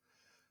doing. But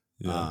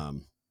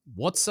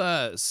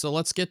so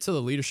let's get to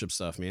the leadership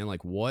stuff, man.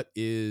 Like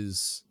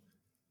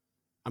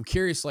I'm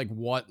curious,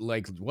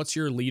 what's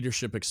your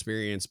leadership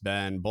experience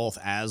been, both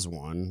as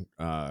one,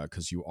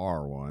 because you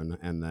are one,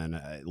 and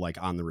then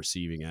like on the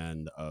receiving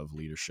end of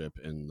leadership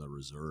in the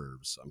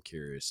reserves. I'm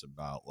curious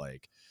about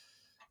like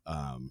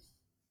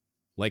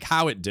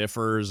how it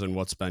differs and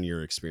what's been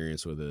your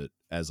experience with it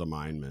as a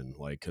mineman,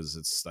 like,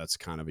 because that's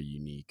kind of a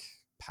unique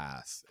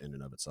path in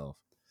and of itself.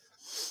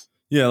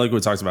 Yeah, like we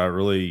talked about,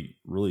 really,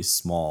 really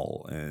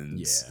small, and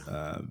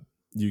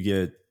you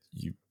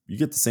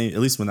get the same.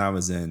 At least when I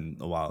was in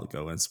a while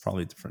ago, and it's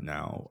probably different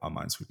now on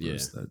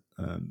Minesweepers. That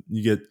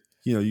you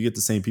get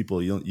the same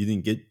people. You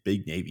didn't get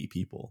big Navy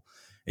people,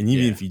 and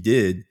even if you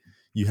did,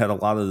 you had a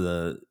lot of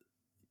the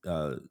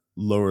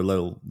lower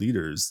level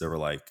leaders that were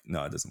like,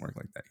 "No, it doesn't work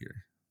like that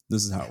here.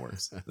 This is how it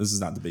works. This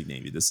is not the big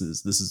Navy. This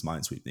is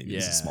Minesweep Navy.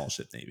 This is small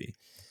ship Navy,"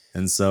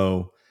 and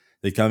so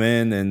they come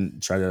in and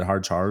try to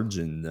hard charge,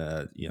 and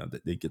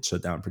they get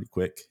shut down pretty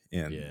quick.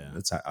 And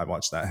that's how I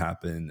watched that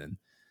happen.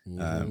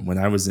 And when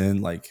I was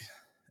in like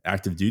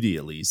active duty,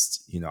 at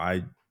least,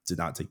 I did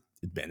not take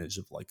advantage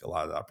of like a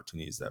lot of the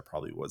opportunities that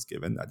probably was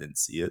given. I didn't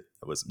see it.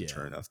 I wasn't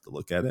mature enough to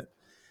look at it.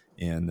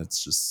 And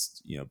that's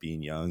just,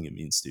 being young and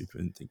being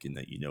stupid and thinking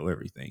that you know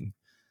everything.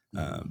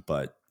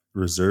 But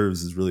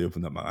reserves has really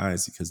opened up my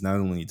eyes, because not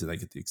only did I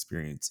get the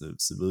experience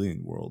of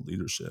civilian world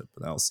leadership,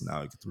 but I also now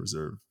I get the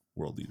reserve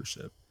world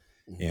leadership.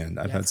 And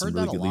I've had some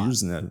really good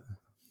leaders in that.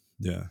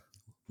 Yeah.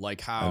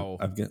 Like how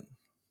I've got.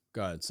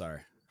 Go ahead.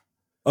 Sorry.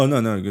 Oh,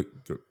 no. Go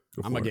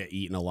I'm going to get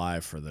eaten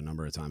alive for the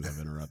number of times I've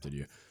interrupted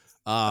you.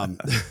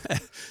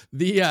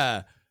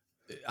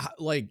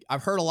 Like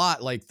I've heard a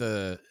lot, like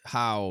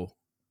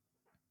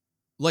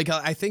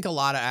I think a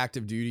lot of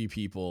active duty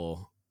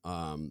people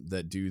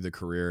that do the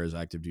career as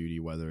active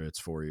duty, whether it's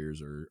 4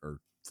 years or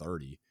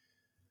 30,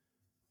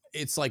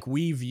 it's like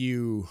we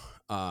view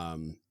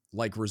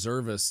like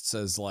reservists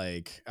as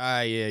like,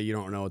 yeah, you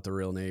don't know what the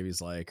real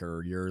Navy's like,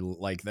 or you're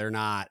like, they're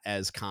not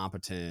as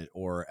competent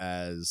or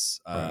as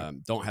Right.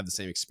 don't have the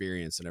same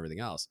experience and everything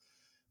else.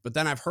 But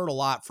then I've heard a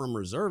lot from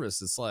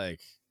reservists. It's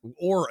like,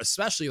 or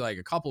especially like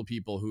a couple of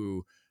people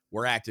who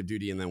were active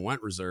duty and then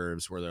went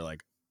reserves, where they're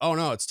like, oh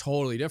no, it's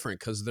totally different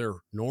because they're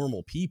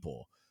normal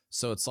people.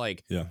 So it's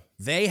like Yeah.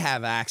 they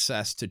have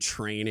access to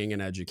training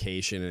and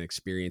education and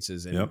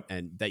experiences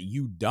and that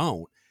you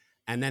don't.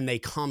 And then they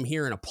come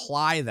here and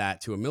apply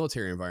that to a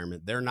military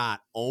environment. They're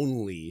not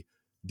only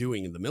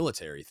doing the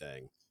military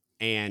thing.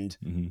 And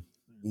Mm-hmm.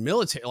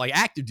 military, like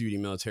active duty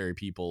military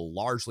people,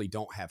 largely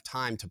don't have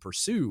time to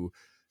pursue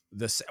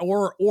this,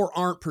 or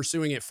aren't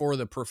pursuing it for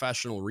the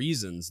professional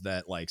reasons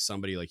that like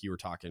somebody like you were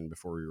talking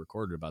before we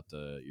recorded about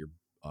your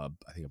I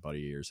think a buddy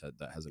of yours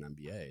that has an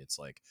MBA. It's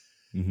like,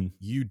 Mm-hmm.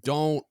 you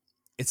don't,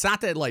 it's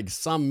not that like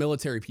some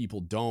military people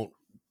don't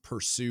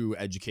pursue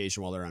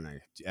education while they're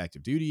on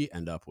active duty,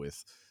 end up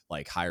with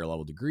like higher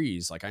level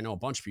degrees. Like I know a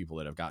bunch of people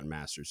that have gotten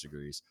master's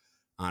degrees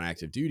on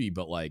active duty,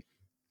 but like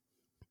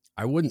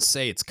I wouldn't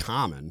say it's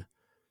common.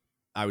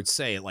 I would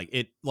say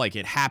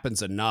it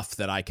happens enough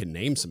that I can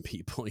name some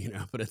people,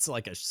 but it's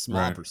like a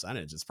small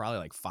percentage. It's probably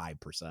like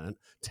 5%,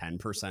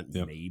 10%,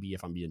 maybe,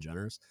 if I'm being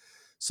generous.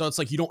 So it's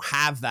like, you don't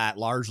have that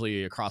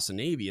largely across the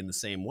Navy in the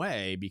same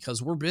way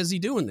because we're busy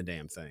doing the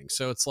damn thing.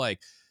 So it's like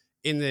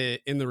in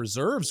the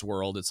reserves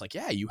world, it's like,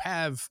 yeah, you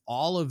have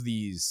all of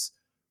these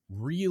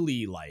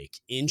really like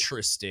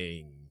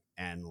interesting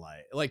and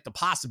like the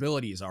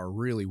possibilities are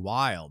really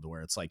wild,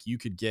 where it's like you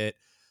could get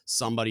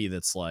somebody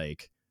that's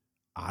like,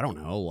 I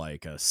don't know,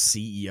 like a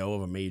CEO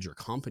of a major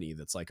company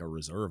that's like a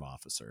reserve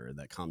officer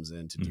that comes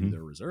in to do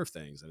their reserve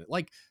things. And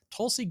like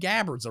Tulsi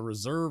Gabbard's a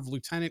reserve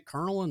lieutenant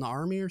colonel in the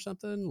army or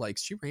something. Like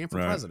she ran for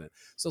president.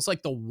 So it's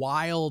like the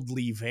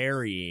wildly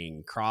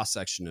varying cross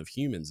section of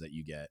humans that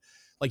you get.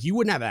 Like you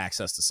wouldn't have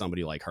access to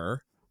somebody like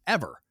her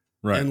ever.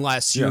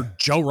 Unless you're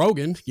Joe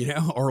Rogan,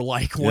 or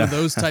like one of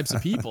those types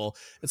of people.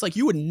 It's like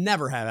you would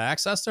never have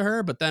access to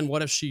her. But then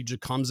what if she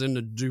just comes in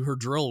to do her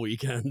drill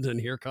weekend and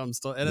here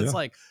comes it's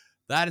like,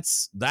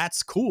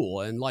 that's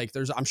cool. And like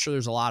I'm sure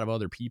there's a lot of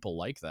other people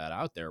like that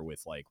out there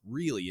with like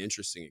really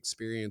interesting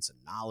experience and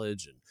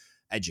knowledge and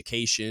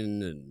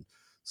education and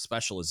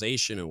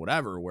specialization and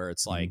whatever, where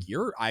it's like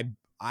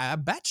I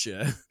bet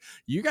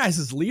you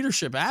guys'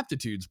 leadership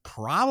aptitude's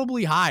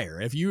probably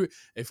higher.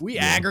 If we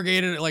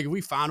aggregated it, like if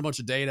we found a bunch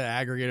of data,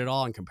 aggregated it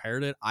all and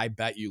compared it, I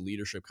bet you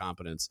leadership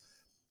competence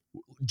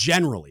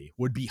generally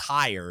would be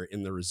higher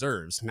in the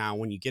reserves. Now,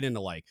 when you get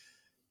into like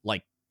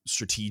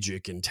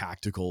strategic and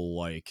tactical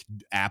like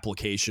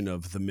application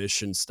of the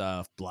mission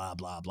stuff, blah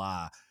blah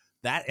blah,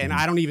 that, and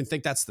I don't even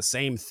think that's the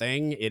same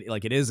thing.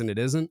 It is and it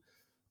isn't.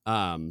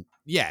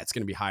 It's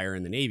going to be higher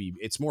in the Navy.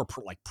 It's more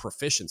like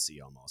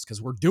proficiency almost,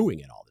 because we're doing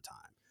it all the time.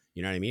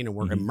 You know what I mean? And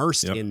we're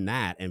immersed in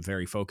that and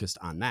very focused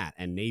on that.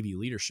 And Navy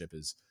leadership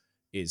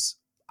is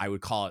I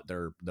would call it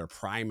their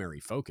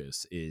primary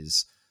focus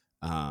is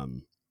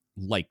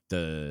like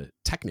the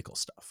technical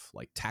stuff,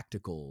 like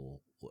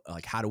tactical,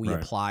 like how do we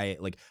apply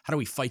it? Like how do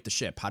we fight the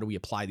ship? How do we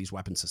apply these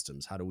weapon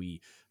systems? How do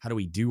we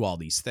do all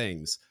these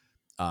things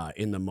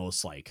in the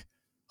most like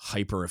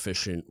hyper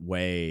efficient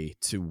way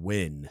to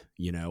win,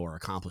 or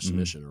accomplish the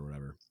mission or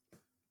whatever,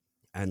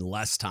 and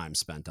less time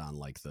spent on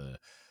like the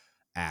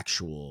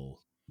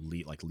actual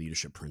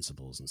leadership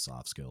principles and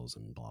soft skills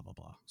and blah blah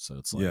blah. So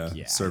it's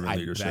like servant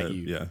leadership.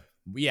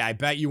 I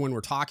bet you when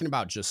we're talking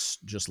about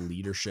just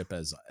leadership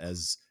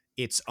as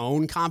its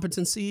own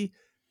competency,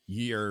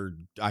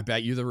 I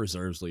bet you the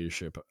reserves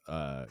leadership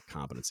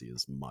competency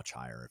is much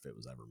higher if it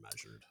was ever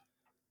measured.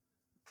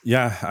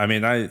 Yeah, I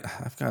mean,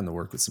 I've gotten to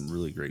work with some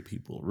really great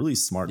people, really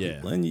smart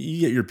people, and you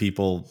get your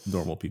people,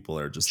 normal people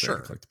that are just there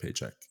to collect a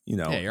paycheck.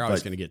 Yeah, you're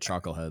always going to get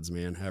chuckleheads,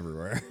 man,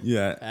 everywhere.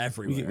 Yeah,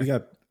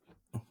 everywhere.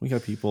 We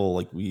got people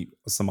like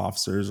some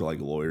officers are like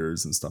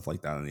lawyers and stuff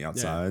like that on the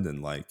outside,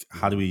 and like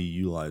how do we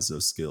utilize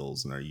those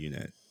skills in our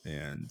unit?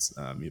 And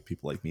you have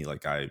people like me,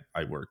 like I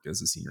worked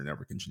as a senior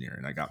network engineer,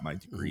 and I got my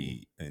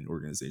degree in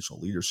organizational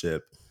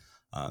leadership.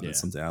 It's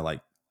something I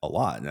like a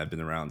lot, and I've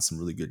been around some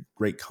really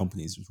great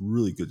companies with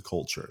really good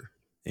culture,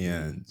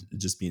 and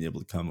just being able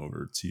to come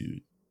over to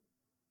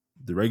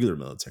the regular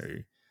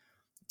military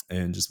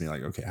and just being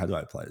like, okay, how do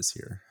I apply this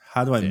here?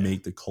 How do I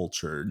make the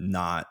culture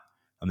not,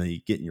 I'm going to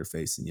get in your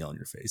face and yell in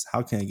your face?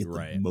 How can I get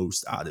the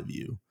most out of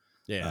you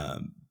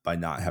by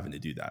not having to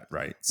do that?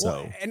 Right.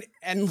 Well, so,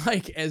 and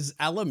like as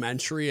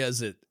elementary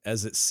as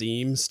it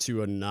seems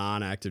to a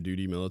non-active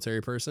duty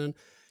military person,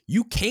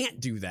 you can't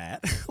do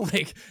that.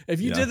 Like if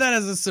you did that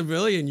as a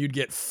civilian, you'd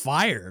get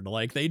fired.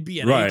 Like they'd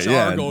be in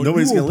HR going,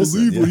 nobody's going to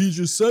believe what he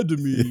just said to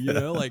me.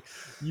 Like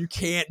you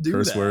can't do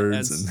curse that.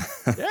 words.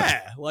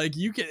 Like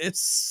you can, it's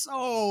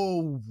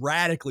so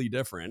radically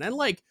different. And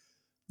like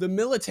the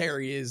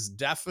military is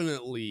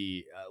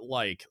definitely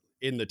like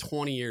in the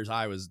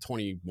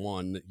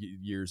 21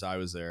 years I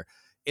was there,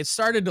 it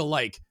started to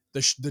like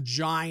the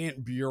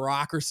giant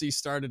bureaucracy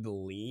started to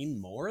lean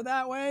more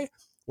that way.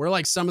 where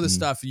like some of the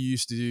stuff you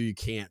used to do, you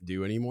can't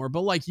do anymore,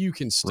 but like you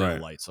can still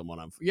light someone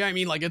on. Yeah. I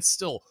mean, like it's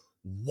still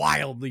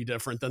wildly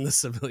different than the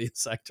civilian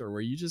sector where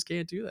you just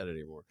can't do that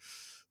anymore.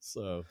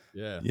 So,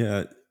 yeah.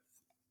 Yeah.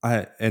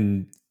 I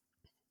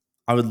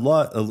would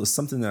love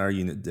something that our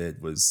unit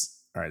did was,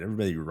 all right,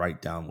 everybody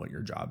write down what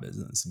your job is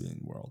in the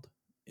civilian world.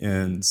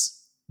 And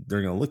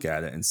they're going to look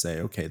at it and say,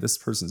 okay, this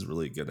person's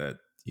really good at,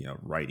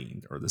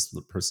 writing, or this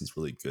person's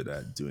really good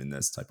at doing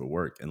this type of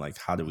work. And like,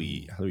 how do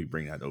we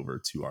bring that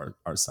over to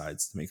our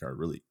sides to make our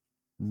really,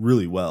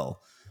 really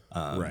well,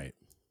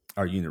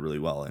 our unit really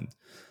well. And,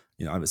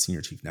 I'm a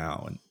senior chief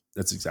now, and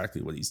that's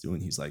exactly what he's doing.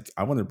 He's like,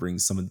 I want to bring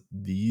some of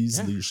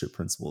these leadership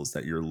principles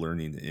that you're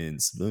learning in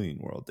civilian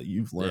world that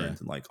you've learned,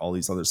 and like all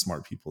these other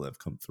smart people that have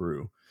come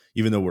through,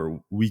 even though we're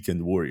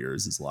weekend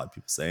warriors, as a lot of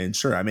people say. And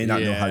sure, I may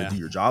not know how to do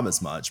your job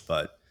as much,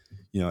 but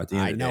at the end of the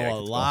day, I know a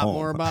lot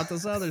more about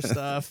this other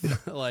stuff.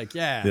 Like,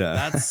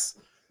 that's,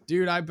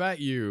 dude, I bet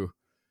you.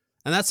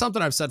 And that's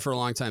something I've said for a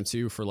long time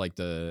too, for like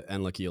the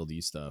NLIC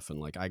ELD stuff.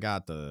 And like, I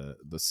got the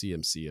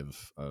CMC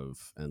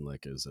of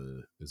NLIC is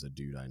a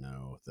dude I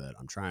know that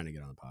I'm trying to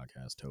get on the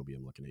podcast. Toby,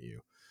 I'm looking at you.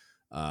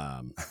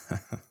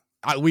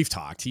 We've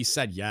talked. He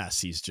said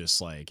yes. He's just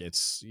like,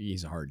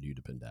 he's a hard dude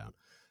to pin down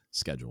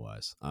schedule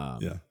wise.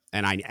 And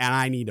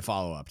I need to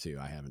follow up too.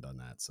 I haven't done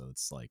that. So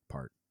it's like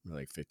part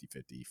like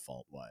 50-50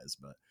 fault wise,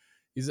 but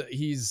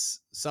he's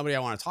somebody I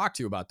want to talk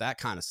to about that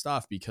kind of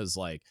stuff, because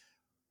like,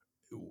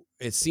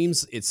 it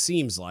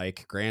seems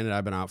like, granted,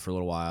 I've been out for a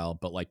little while,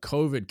 but like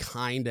COVID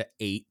kind of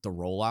ate the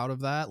rollout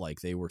of that.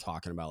 Like they were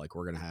talking about like,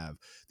 we're going to have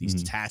these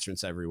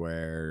detachments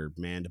everywhere,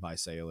 manned by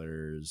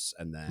sailors.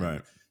 And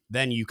then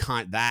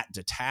that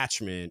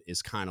detachment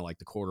is kind of like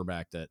the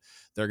quarterback that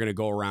they're going to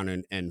go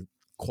around and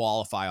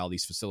qualify all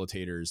these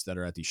facilitators that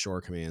are at these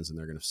shore commands, and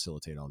they're going to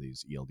facilitate all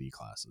these ELD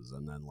classes.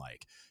 And then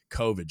like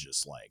COVID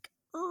just like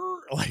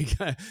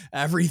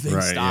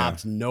everything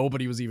stopped. Yeah.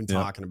 Nobody was even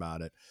talking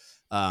about it.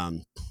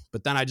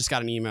 But then I just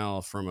got an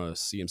email from a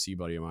CMC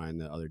buddy of mine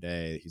the other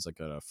day. He's like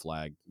a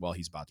flag. Well,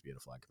 he's about to be at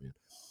a flag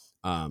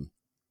command,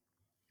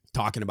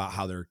 talking about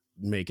how they're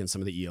making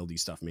some of the ELD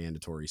stuff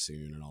mandatory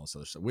soon and all this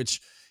other stuff,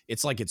 which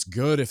it's like, it's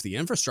good if the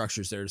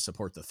infrastructure is there to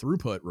support the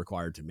throughput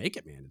required to make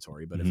it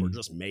mandatory. But if we're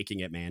just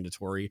making it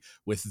mandatory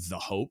with the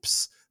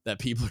hopes that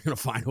people are going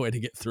to find a way to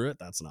get through it,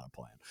 that's not a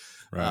plan.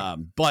 Right.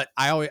 But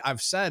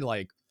I've said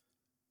like,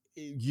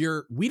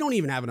 we don't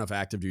even have enough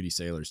active duty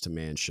sailors to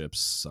man ships,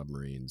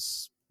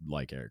 submarines,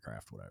 like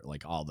aircraft, whatever,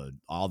 like all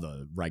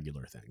the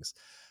regular things.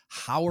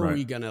 How are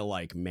we going to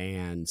like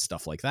man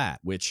stuff like that?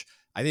 Which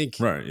I think,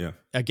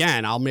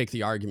 again, I'll make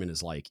the argument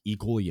is like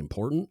equally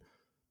important,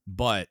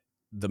 but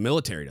the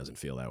military doesn't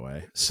feel that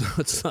way. So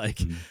it's like,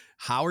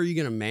 how are you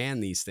going to man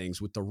these things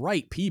with the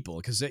right people?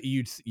 Because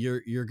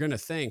you're going to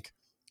think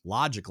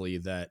logically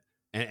that,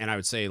 and I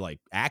would say like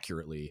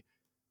accurately,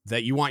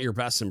 that you want your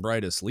best and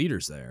brightest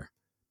leaders there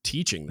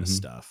teaching this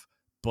stuff,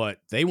 but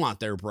they want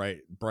their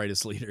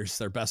brightest leaders,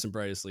 their best and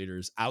brightest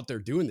leaders out there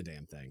doing the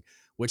damn thing,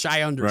 which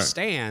I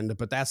understand,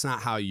 but that's not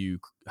how you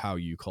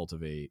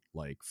cultivate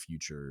like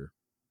future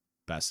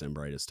best and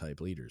brightest type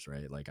leaders,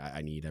 right? Like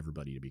I need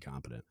everybody to be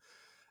competent,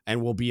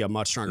 and we'll be a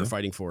much stronger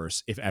fighting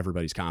force if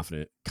everybody's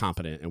competent,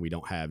 and we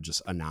don't have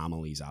just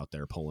anomalies out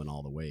there pulling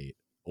all the weight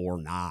or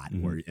not,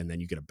 and then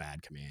you get a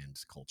bad command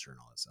culture and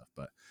all that stuff.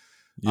 But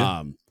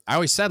I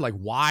always said, like,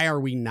 why are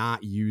we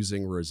not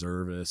using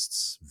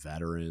reservists,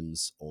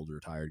 veterans, old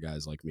retired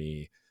guys like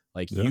me?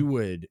 Like you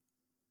would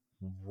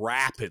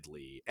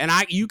rapidly, and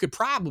you could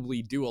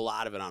probably do a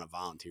lot of it on a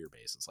volunteer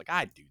basis. Like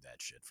I'd do that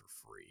shit for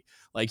free.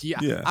 Like,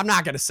 I'm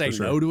not going to say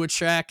no to a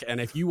check. And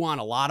if you want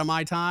a lot of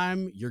my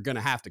time, you're going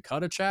to have to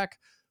cut a check.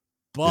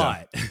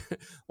 But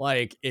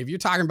like, if you're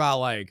talking about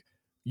like,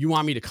 you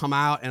want me to come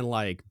out and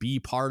like be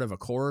part of a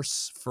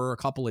course for a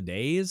couple of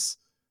days,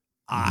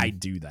 I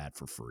do that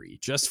for free,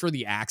 just for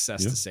the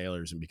access to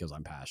sailors, and because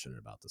I'm passionate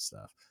about this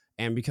stuff,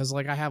 and because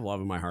like I have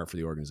love in my heart for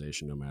the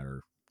organization, no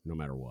matter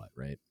what,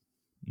 right?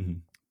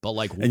 But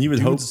like, and you would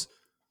hope.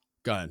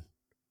 Go ahead.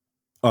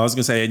 I was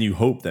gonna say, and you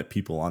hope that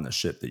people on the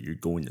ship that you're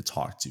going to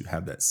talk to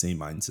have that same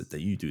mindset that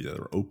you do, that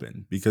are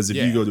open. Because if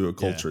you go to a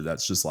culture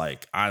that's just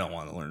like, I don't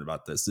want to learn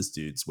about this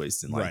dude's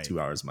wasting like 2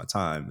 hours of my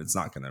time, it's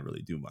not gonna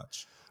really do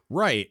much,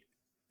 right?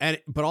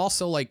 But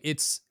also like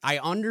I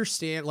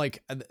understand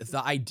like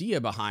the idea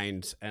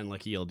behind, and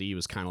like ELD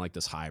was kind of like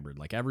this hybrid,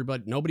 like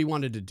nobody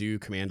wanted to do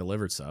command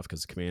delivered stuff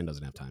because the command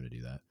doesn't have time to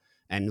do that.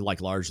 And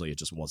like largely it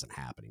just wasn't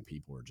happening.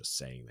 People were just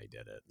saying they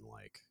did it and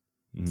like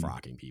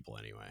frocking people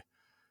anyway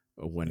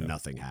when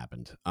nothing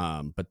happened.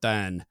 But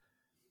then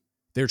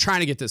they're trying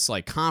to get this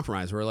like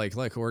compromise where like,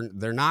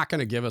 they're not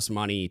going to give us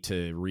money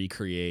to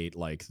recreate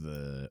like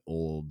the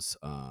old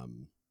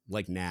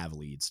like nav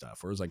lead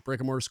stuff where it was like brick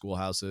and mortar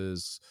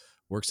schoolhouses,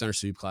 work center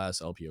soup class,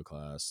 LPO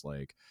class.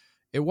 Like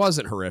it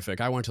wasn't horrific.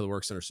 I went to the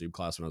work center soup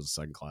class when I was a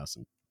second class,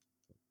 and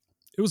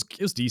it was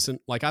decent.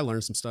 Like I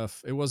learned some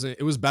stuff. It was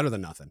better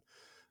than nothing.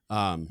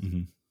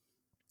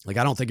 Like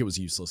I don't think it was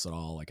useless at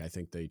all. Like I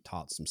think they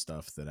taught some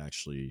stuff that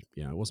actually,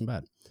 it wasn't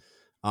bad.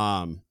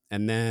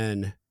 And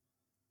then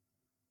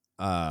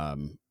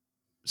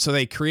so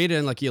they created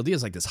in like ELD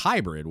as like this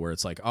hybrid where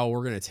it's like, oh,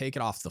 we're going to take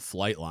it off the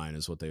flight line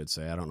is what they would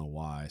say. I don't know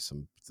why. It's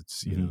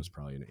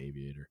probably an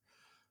aviator.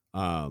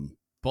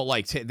 But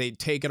like they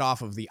take it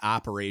off of the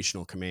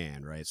operational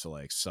command, right? So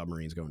like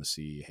submarines going to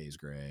sea, Hayes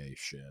Gray,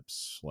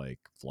 ships, like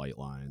flight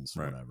lines,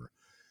 whatever,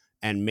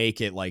 and make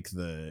it like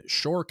the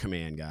shore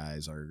command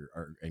guys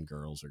and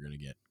girls are going to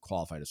get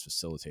qualified as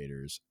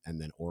facilitators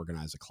and then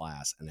organize a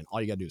class. And then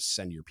all you got to do is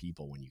send your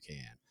people when you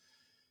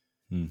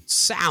can.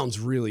 Sounds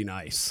really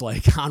nice.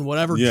 Like on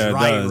whatever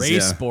dry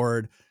race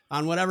board,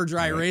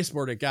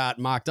 it got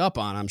mocked up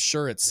on. I'm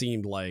sure it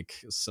seemed like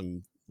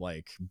some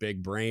like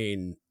big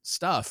brain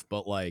stuff,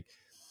 but like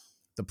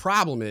the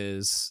problem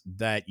is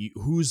that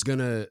who's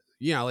gonna,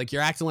 like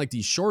you're acting like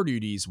these shore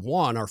duties,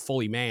 one, are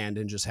fully manned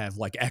and just have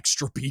like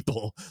extra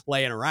people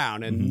laying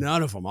around, and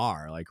none of them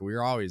are. Like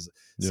we're always,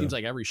 seems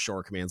like every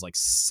shore command's like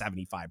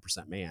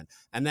 75% manned.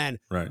 And then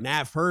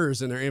nav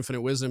PERS in their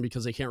infinite wisdom,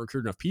 because they can't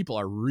recruit enough people,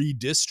 are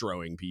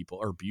redistroing people,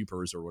 or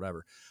bupers or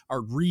whatever,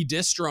 are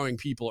redistroing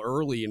people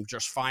early and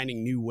just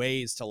finding new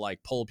ways to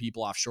like pull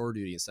people off shore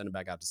duty and send them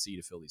back out to sea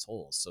to fill these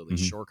holes. So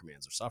these shore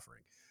commands are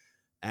suffering.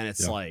 And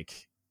it's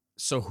like,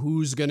 so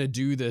who's going to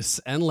do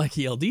this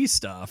NLEC ELD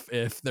stuff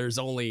if there's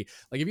only,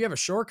 like, if you have a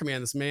shore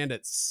command that's manned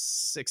at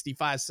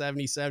 65,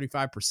 70,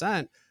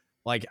 75%,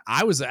 like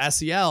I was a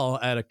SEL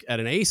at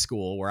an A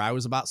school where I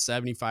was about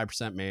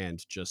 75%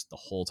 manned just the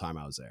whole time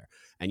I was there.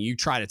 And you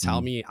try to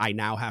tell me I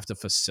now have to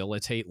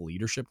facilitate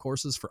leadership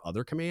courses for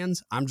other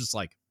commands. I'm just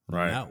like,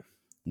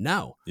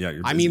 no.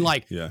 Yeah. I mean,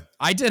 like,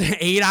 I did an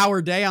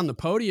 8-hour day on the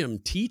podium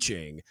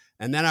teaching,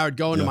 and then I would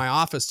go into my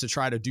office to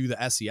try to do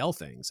the SEL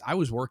things. I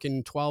was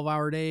working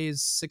 12-hour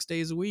days, 6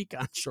 days a week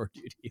on shore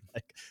duty.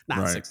 Like,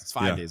 not 6, it's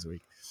 5 days a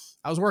week.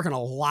 I was working a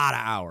lot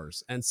of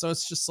hours. And so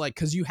it's just like,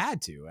 cause you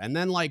had to. And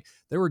then like,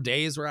 there were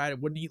days where I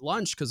wouldn't eat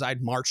lunch cause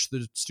I'd march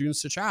the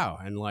students to chow,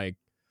 and like,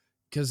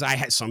 cause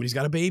somebody's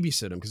got to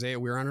babysit them cause we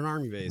were on an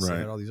army base. They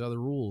had all these other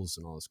rules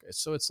and all this.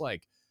 So it's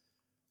like,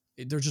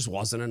 there just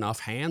wasn't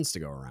enough hands to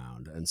go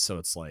around. And so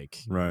it's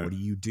like, what do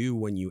you do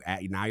when you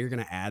now you're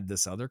going to add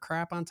this other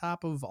crap on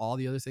top of all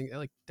the other things?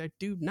 Like,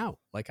 dude, no,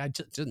 like I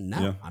just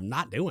no, I'm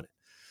not doing it.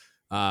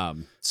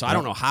 So I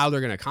don't know how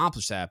they're going to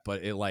accomplish that,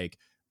 but it like,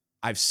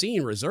 I've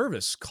seen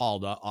reservists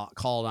called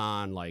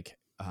on like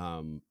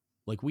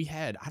we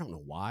had, I don't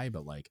know why,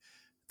 but like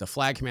the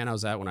flag command I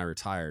was at when I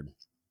retired,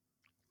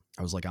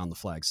 I was like on the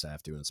flag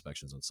staff doing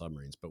inspections on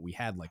submarines, but we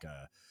had like an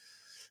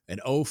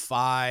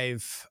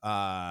 05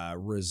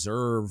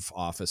 reserve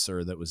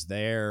officer that was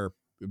there,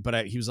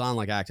 but he was on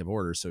like active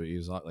orders. So he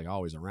was like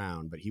always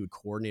around, but he would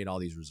coordinate all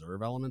these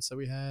reserve elements that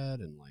we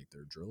had and like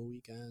their drill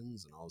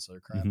weekends and all this other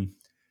crap.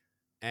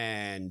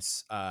 And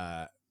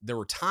there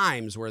were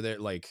times where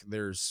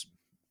there's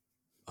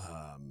what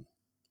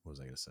was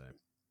I going to say?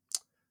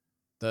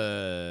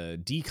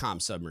 The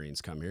decom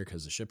submarines come here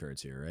because the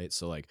shipyard's here, right?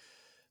 So like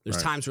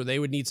there's times where they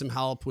would need some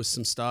help with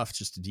some stuff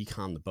just to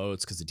decom the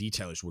boats, because the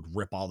detailers would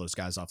rip all those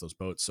guys off those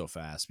boats so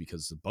fast,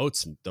 because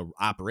the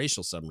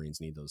operational submarines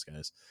need those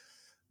guys,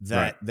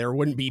 that there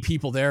wouldn't be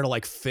people there to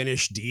like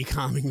finish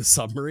decomming the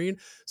submarine.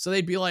 So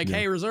they'd be like,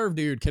 hey, reserve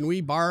dude, can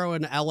we borrow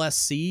an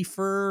LSC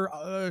for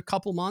a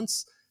couple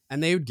months?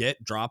 And they would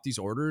drop these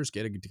orders,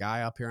 get a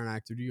guy up here on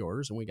active duty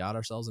orders, and we got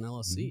ourselves an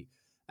LSC.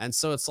 And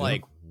so it's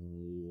like,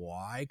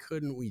 why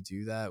couldn't we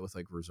do that with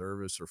like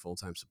reservists or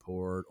full-time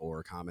support, or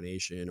a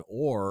combination,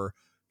 or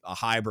a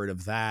hybrid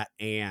of that?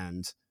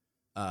 And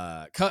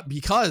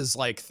because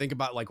like, think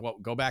about like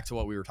go back to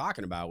what we were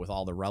talking about with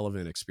all the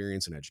relevant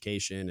experience and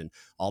education and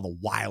all the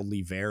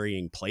wildly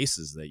varying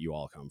places that you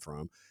all come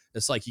from.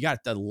 It's like, you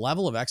got the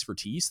level of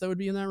expertise that would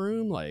be in that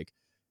room. Like,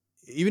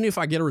 even if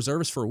I get a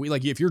reservist for a week,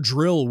 like if your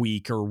drill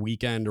week or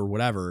weekend or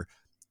whatever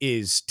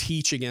is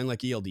teaching in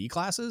like ELD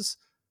classes,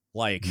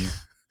 like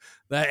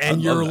that,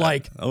 and you're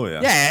like,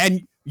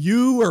 and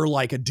you are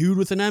like a dude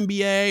with an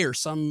MBA or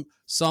some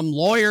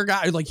lawyer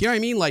guy, like, you know what I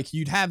mean? Like,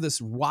 you'd have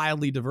this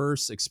wildly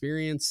diverse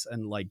experience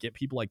and like get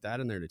people like that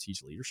in there to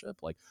teach leadership,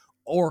 like,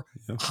 or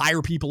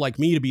hire people like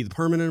me to be the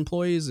permanent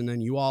employees. And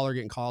then you all are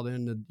getting called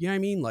in to, you know what I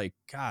mean? Like,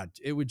 God,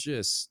 it would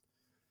just,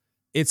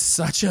 it's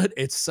such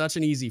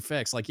an easy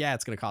fix. Like, yeah,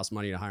 it's going to cost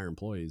money to hire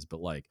employees,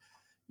 but like,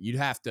 you'd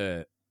have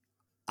to,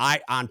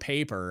 on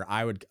paper,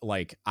 I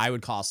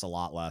would cost a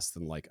lot less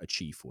than like a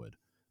chief would,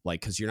 like,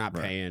 cause you're not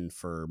paying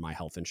for my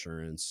health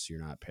insurance.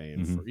 You're not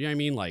paying for, you know what I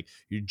mean? Like,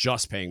 you're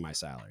just paying my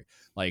salary.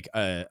 Like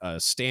a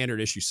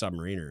standard issue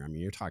submariner, I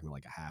mean, you're talking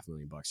like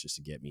 $500,000 just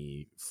to get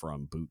me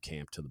from boot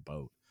camp to the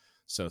boat.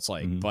 So it's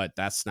like, but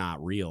that's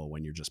not real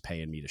when you're just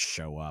paying me to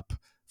show up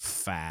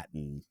fat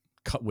and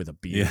cut with a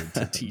beard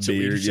to teach a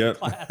leadership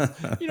class.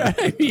 You know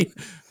what I mean?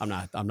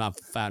 I'm not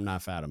fat.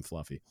 I'm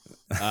fluffy.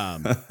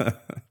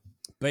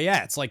 But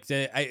yeah, it's like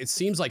it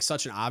seems like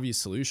such an obvious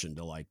solution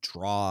to like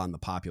draw on the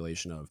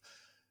population of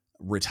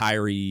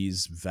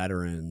retirees,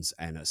 veterans,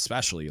 and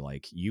especially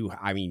like you.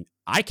 I mean,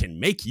 I can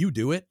make you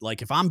do it.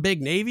 Like, if I'm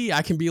big Navy,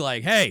 I can be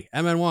like, hey,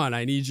 MN1,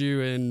 I need you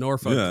in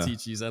Norfolk to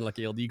teach these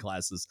NLEC ELD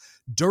classes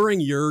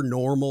during your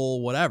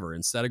normal whatever,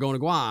 instead of going to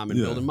Guam and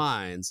building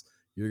mines.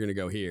 you're going to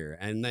go here.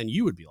 And then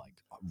you would be like,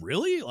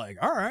 really? Like,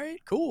 all right,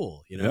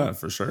 cool. You know? Yeah,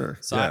 for sure.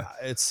 So yeah.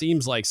 it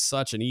seems like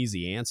such an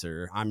easy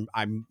answer.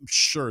 I'm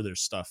sure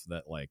there's stuff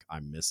that like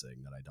I'm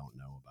missing that I don't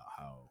know about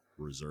how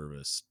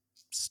reservist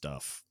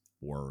stuff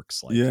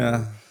works. Like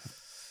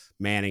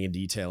manning and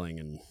detailing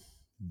and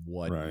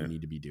what you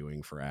need to be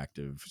doing for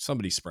active.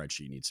 Somebody's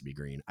spreadsheet needs to be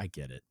green. I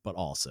get it. But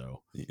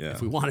also,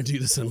 if we want to do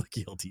this in like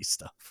ELD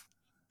stuff,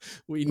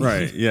 we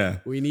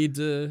need we need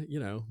to, you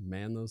know,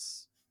 man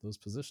those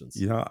positions.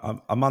 You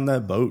know, I'm on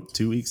that boat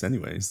 2 weeks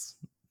anyways.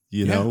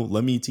 You know,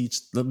 let me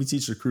teach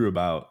the crew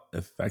about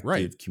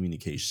effective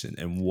communication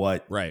and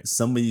what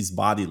somebody's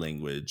body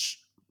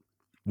language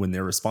when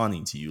they're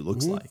responding to you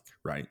looks like,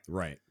 right?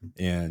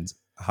 And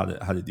how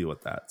to deal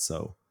with that.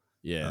 So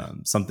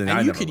something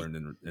I never learned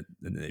in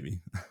the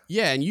Navy.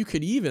 Yeah, and you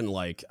could even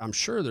like, I'm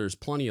sure there's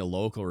plenty of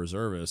local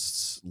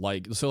reservists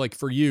like, so like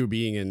for you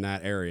being in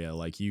that area,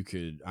 like you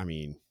could, I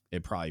mean,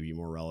 it'd probably be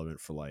more relevant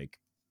for like,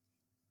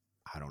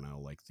 I don't know,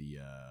 like the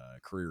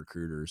career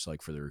recruiters,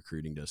 like for the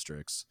recruiting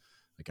districts.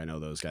 Like I know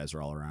those guys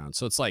are all around.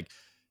 So it's like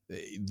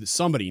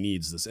somebody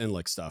needs this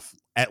NLIC stuff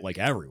at like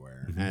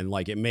everywhere. And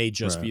like it may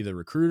just be the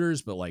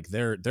recruiters, but like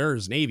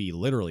there's Navy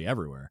literally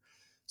everywhere.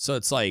 So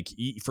it's like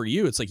for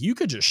you, it's like you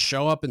could just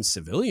show up in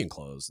civilian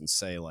clothes and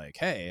say like,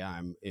 hey,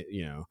 I'm,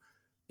 you know,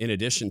 in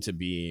addition to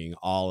being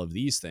all of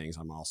these things,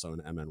 I'm also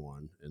an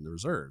MN1 in the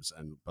reserves.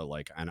 But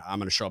like, and I'm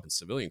going to show up in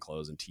civilian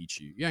clothes and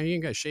teach you. Yeah, you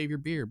ain't got to shave your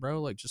beard, bro.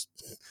 Like just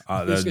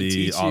that'd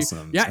be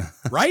awesome. Yeah,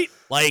 right.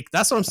 Like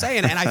that's what I'm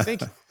saying. And I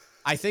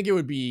think it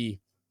would be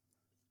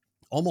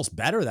almost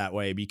better that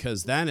way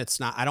because then it's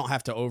not. I don't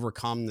have to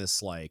overcome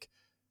this like,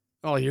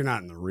 oh, you're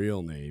not in the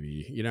real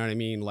Navy. You know what I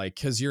mean? Like,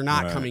 because you're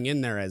not coming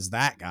in there as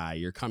that guy.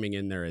 You're coming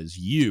in there as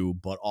you,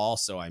 but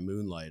also I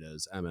moonlight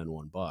as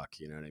MN1 Buck.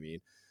 You know what I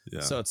mean?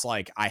 Yeah. So it's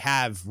like I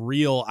have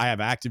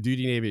active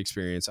duty Navy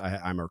experience.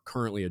 I'm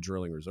currently a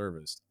drilling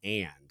reservist,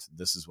 and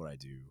this is what I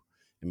do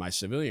in my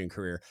civilian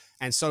career.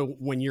 And so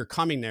when you're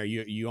coming there,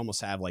 you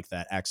almost have like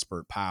that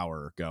expert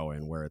power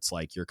going where it's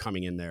like you're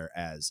coming in there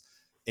as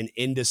an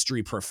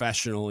industry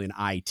professional in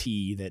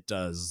IT that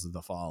does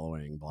the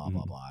following, blah,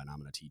 blah, blah. And I'm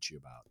going to teach you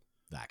about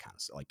that kind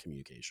of stuff, like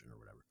communication or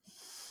whatever.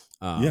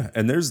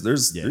 And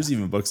there's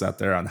even books out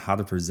there on how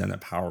to present a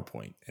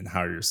PowerPoint and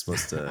how you're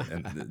supposed to,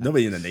 and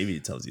nobody in the Navy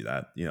tells you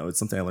that, you know, it's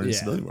something I learned in the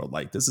civilian world.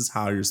 Like, this is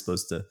how you're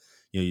supposed to,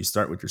 you know, you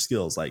start with your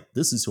skills. Like,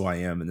 this is who I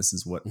am. And this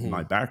is what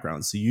my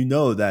background. So, you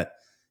know, that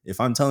if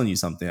I'm telling you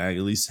something, I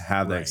at least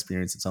have that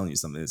experience of telling you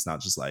something. It's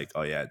not just like,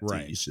 oh yeah,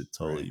 dude, you should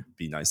totally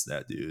be nice to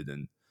that dude.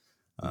 And,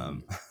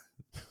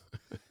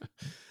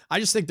 I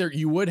just think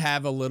you would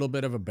have a little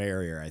bit of a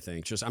barrier. I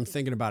think I'm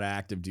thinking about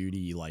active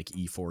duty, like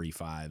E4,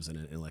 E5s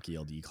in like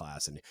ELD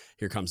class. And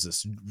here comes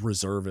this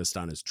reservist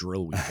on his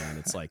drill weekend.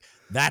 It's like,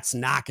 that's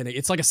not going to,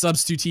 it's like a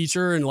substitute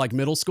teacher in like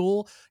middle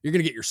school. You're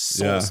going to get your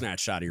soul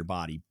snatched out of your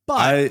body.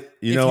 But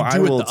I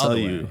will tell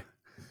you,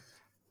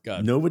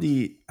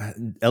 nobody,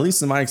 at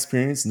least in my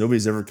experience,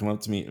 nobody's ever come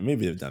up to me.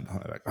 Maybe they've done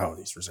like, oh,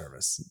 these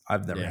reservists.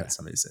 I've never had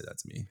somebody say that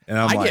to me. And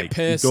I'm like, get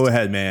pissed. Go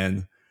ahead,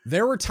 man.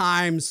 There were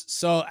times,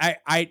 so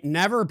I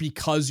never,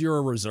 because you're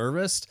a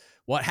reservist,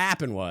 what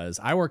happened was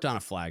I worked on a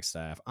flag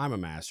staff. I'm a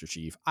master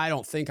chief. I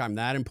don't think I'm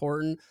that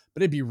important,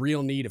 but it'd be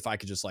real neat if I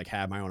could just like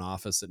have my own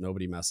office that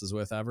nobody messes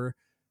with ever.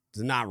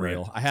 It's not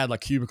real. I had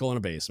like cubicle in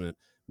a basement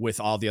with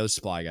all the other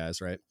supply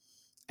guys, right?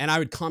 And I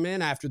would come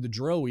in after the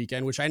drill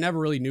weekend, which I never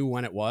really knew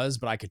when it was,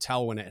 but I could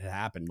tell when it had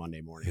happened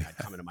Monday morning. I'd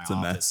come into my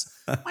office.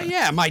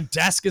 My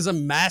desk is a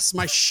mess.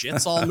 My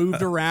shit's all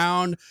moved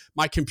around.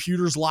 My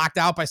computer's locked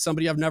out by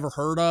somebody I've never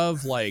heard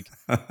of. Like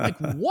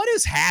what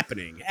is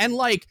happening? And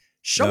like,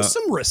 show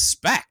some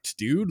respect,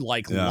 dude.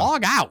 Like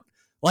log out.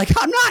 Like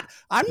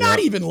I'm not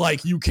even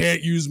like, you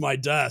can't use my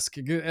desk.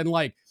 And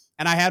like,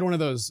 and I had one of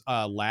those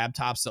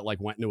laptops that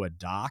like went into a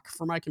dock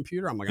for my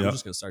computer. I'm like, I'm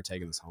just going to start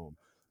taking this home.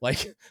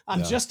 Like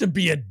I'm just to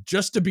be a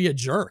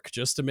jerk,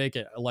 just to make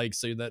it like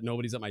so that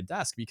nobody's at my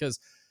desk, because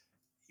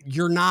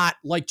you're not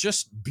like,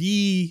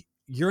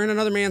 you're in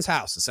another man's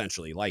house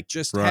essentially. Like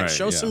just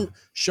show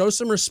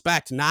some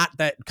respect. Not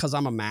that because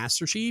I'm a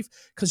master chief,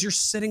 because you're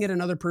sitting at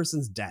another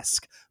person's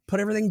desk.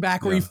 Put everything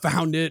back where you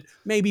found it.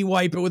 Maybe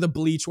wipe it with a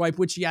bleach wipe,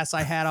 which yes,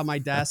 I had on my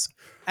desk,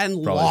 and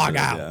log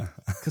out,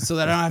 so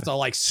that I don't have to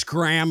like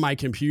scram my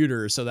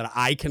computer so that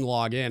I can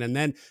log in. And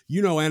then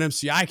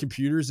NMCI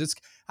computers, it's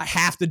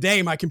half the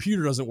day my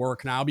computer doesn't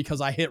work now because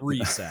I hit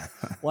reset.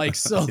 Like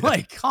so,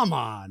 like come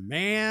on,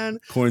 man.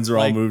 Coins are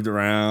all moved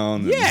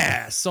around.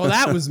 Yeah, so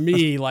that was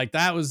me. Like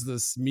that was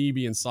this me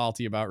being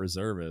salty about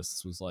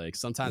reservists. Was like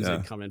sometimes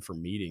they'd come in for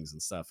meetings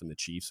and stuff, and the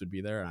chiefs would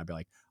be there, and I'd be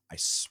like, I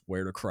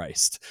swear to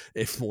Christ,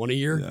 if one of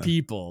your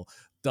people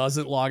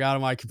doesn't log out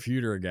of my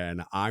computer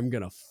again, I'm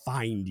going to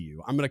find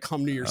you. I'm going to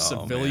come to your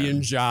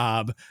civilian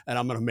job and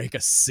I'm going to make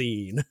a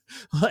scene.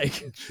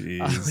 Like,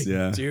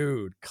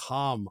 dude,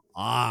 come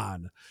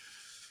on.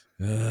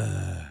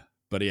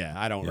 But yeah,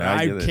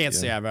 I can't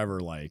say I've ever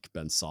like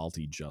been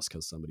salty just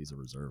because somebody's a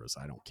reservist.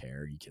 I don't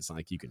care. It's not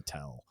like you can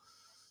tell,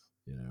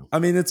 you know? I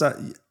mean,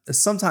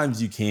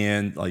 sometimes you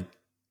can like,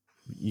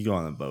 you go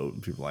on a boat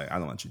and people are like, I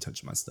don't want you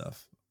touching my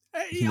stuff.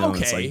 Okay.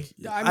 It's like,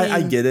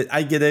 I get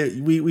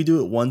it. We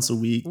do it once a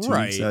week, 2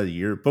 weeks out of the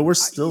year, but we're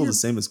still the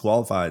same as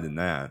qualified in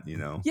that,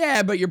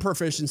 Yeah, but your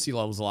proficiency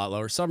level is a lot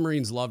lower.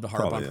 Submarines love to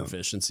harp on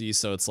proficiency.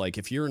 So it's like,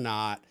 if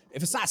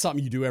it's not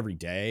something you do every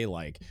day,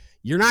 like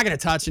you're not going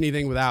to touch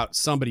anything without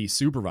somebody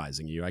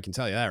supervising you. I can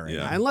tell you that right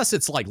now. Unless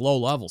it's like low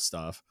level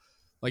stuff.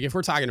 Like if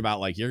we're talking about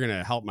like, you're going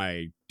to help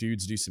my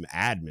dudes do some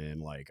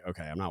admin, like,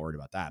 okay, I'm not worried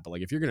about that. But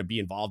like, if you're going to be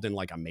involved in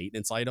like a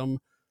maintenance item,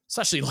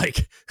 especially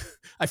like,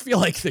 I feel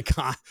like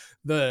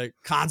the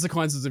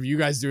consequences of you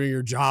guys doing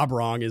your job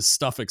wrong is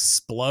stuff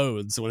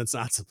explodes when it's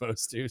not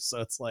supposed to. So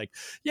it's like,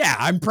 yeah,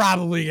 I'm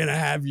probably going to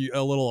have you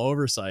a little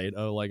oversight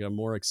of like a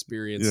more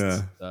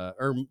experienced,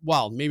 or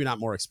well, maybe not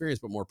more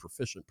experienced, but more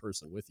proficient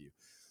person with you.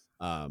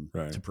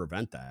 To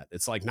prevent that.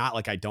 It's like, not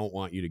like I don't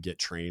want you to get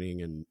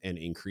training and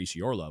increase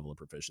your level of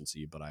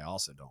proficiency, but I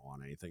also don't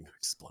want anything to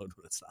explode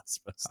when it's not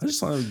supposed to. I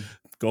just want to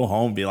go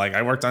home and be like,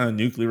 I worked on a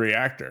nuclear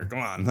reactor. Come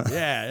on.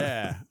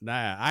 Yeah.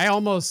 Nah, I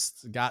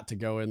almost got to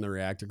go in the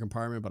reactor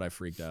compartment, but I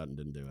freaked out and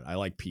didn't do it. I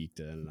like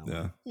peeked in and I'm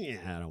like,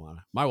 I don't want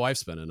to. My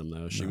wife's been in them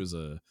though.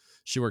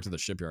 She worked at the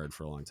shipyard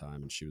for a long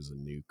time and she was a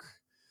nuke,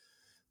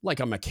 like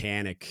a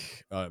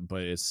mechanic,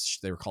 but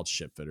they were called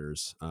ship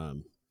fitters.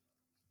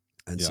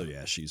 So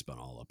she's been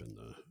all up in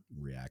the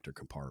reactor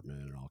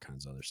compartment and all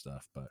kinds of other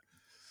stuff, but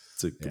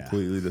it's a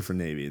completely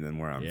different Navy than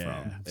where I'm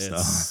from.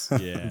 So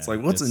it's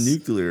like, what's a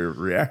nuclear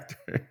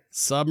reactor?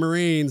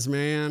 Submarines,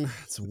 man.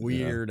 It's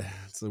weird.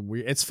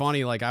 It's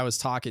funny. Like I did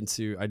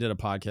a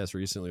podcast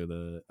recently with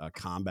a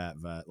combat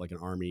vet, like an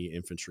Army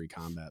infantry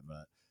combat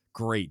vet.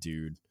 Great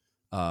dude.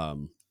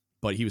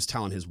 But he was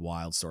telling his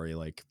wild story,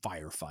 like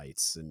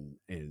firefights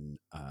and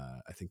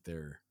I think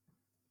they're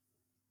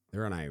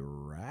in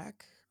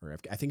Iraq.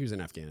 I think he was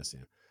in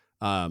Afghanistan.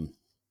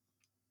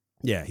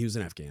 He was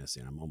in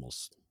Afghanistan.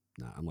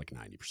 I'm like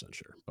 90%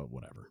 sure, but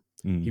whatever.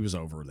 He was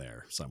over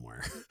there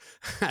somewhere.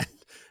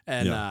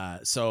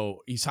 So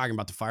he's talking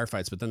about the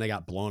firefights, but then they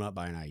got blown up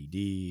by an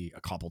IED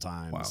a couple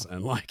times. Wow.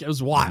 And like, it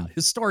was wild.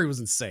 His story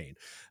was insane.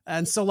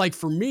 And so like,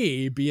 for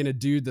me, being a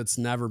dude that's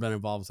never been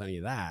involved with any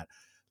of that,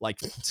 like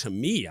to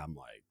me, I'm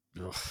like,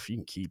 you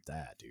can keep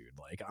that, dude.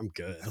 Like, I'm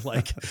good.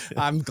 Like,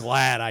 I'm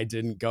glad I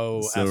didn't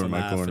go in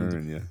my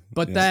corner.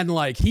 Then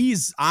like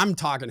I'm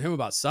talking to him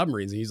about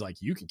submarines and he's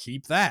like, you can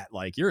keep that.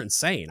 Like, you're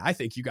insane. I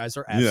think you guys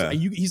are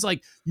he's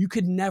like, you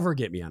could never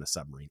get me on a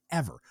submarine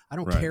ever. I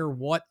don't care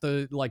what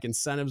the like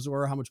incentives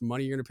were, how much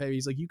money you're going to pay me.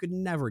 He's like, you could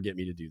never get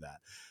me to do that.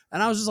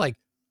 And I was just like,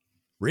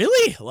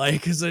 really?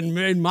 Like, cause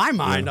in my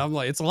mind, I'm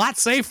like, it's a lot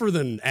safer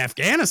than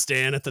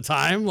Afghanistan at the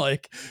time.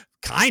 Like,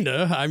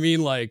 kinda, I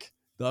mean, like,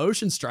 the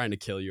ocean's trying to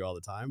kill you all the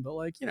time, but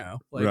like,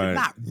 not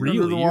really.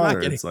 You're not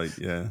getting, it's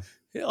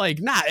like,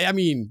 not, I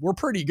mean, we're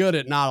pretty good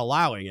at not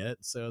allowing it.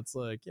 So it's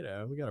like,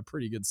 we got a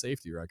pretty good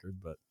safety record,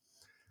 but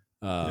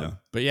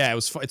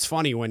it's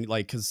funny when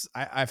like, cause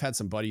I've had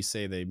some buddies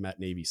say they met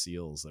Navy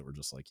SEALs that were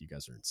just like, you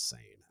guys are insane.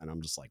 And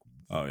I'm just like,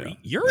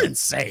 you're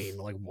insane.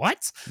 Like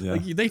what?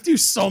 Like they do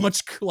so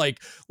much like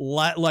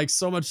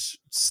so much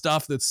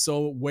stuff that's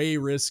so way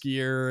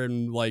riskier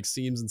and like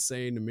seems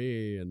insane to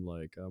me. And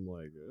like, I'm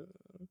like,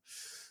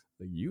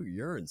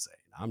 you're insane.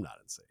 I'm not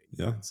insane.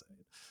 You're insane.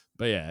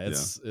 But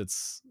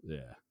it's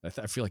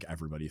I feel like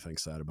everybody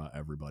thinks that about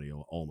everybody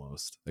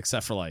almost,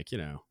 except for like,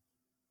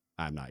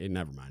 I'm not.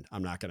 Never mind.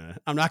 I'm not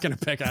gonna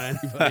pick on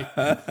anybody.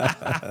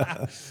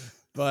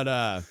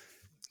 But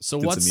so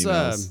get what's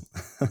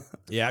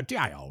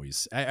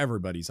dude,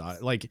 everybody's on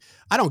it. Like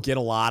I don't get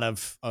a lot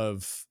of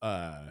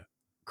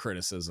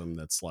criticism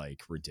that's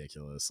like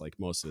ridiculous. Like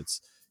most of it's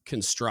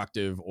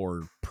constructive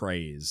or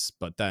praise.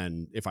 But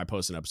then if I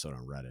post an episode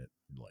on Reddit,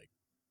 like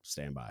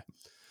stand by.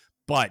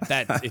 But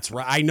that it's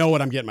right. I know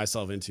what I'm getting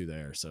myself into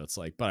there. So it's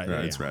like, but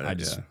it's Reddit, I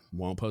just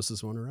won't post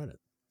this one to Reddit.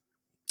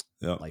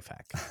 Life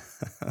hack.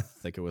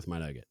 Think it with my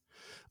nugget.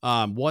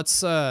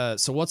 What's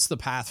the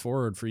path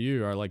forward for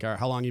you? Or like,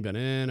 how long you been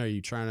in? Are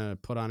you trying to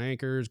put on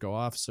anchors, go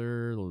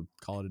officer,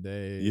 call it a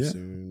day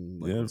soon?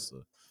 Like,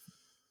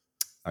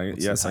 I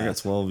got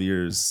 12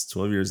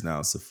 years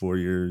now. So 4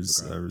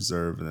 years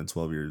reserve and then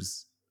 12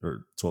 years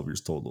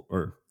total,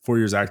 or 4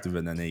 years active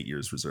and then 8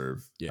 years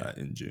reserve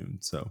in June.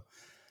 So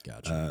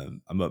gotcha.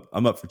 I'm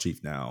up for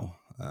chief now.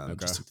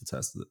 Just took the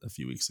test a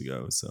few weeks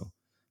ago. So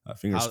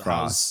fingers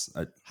crossed.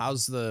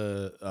 How's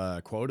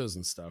the quotas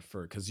and stuff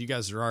because you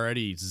guys are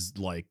already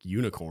like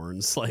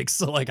unicorns, like,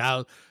 so like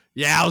I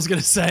was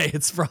gonna say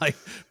it's probably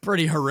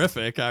pretty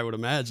horrific, I would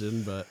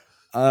imagine, but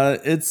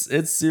it's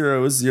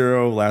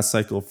 0 last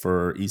cycle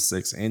for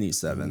E6 and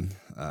E7.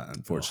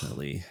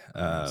 Unfortunately,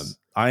 nice.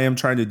 I am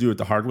trying to do it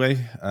the hard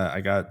way.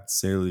 I got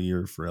Sailor of the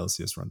Year for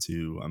LCS Run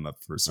 2. I'm up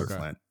for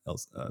Surfland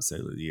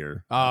Sailor of the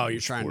Year. Oh,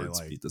 you're trying to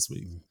like beat this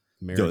week.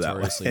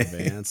 Meritoriously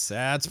advance.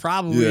 That's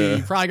probably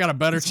you probably got a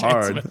better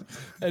chance of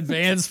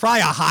advance,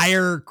 probably a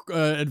higher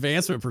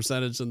advancement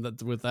percentage than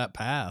that with that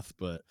path,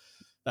 but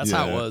that's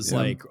how it was.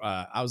 Like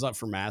I was up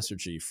for Master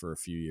Chief for a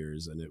few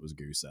years and it was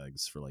goose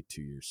eggs for like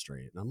 2 years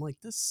straight. And I'm like,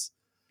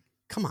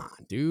 come on,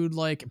 dude.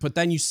 Like, but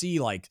then you see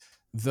like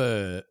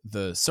the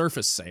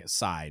surface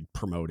side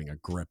promoting a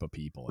grip of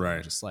people. And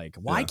Right. just like,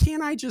 why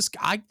can't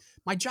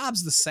my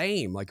job's the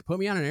same. Like, put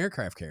me on an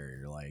aircraft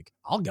carrier. Like,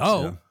 I'll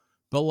go. Yeah.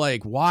 But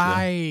like,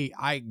 why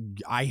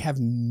I have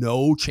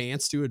no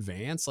chance to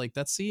advance? Like,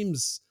 that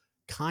seems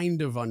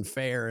kind of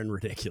unfair and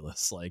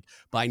ridiculous. Like,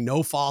 by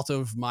no fault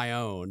of my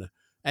own,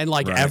 and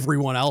like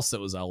everyone else that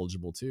was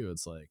eligible too.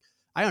 It's like,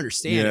 I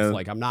understand if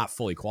like I'm not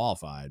fully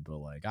qualified, but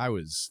like I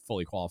was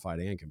fully qualified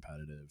and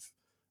competitive,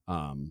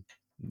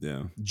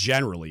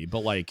 generally. But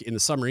like in the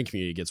submarine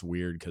community, it gets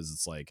weird because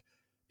it's like,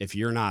 if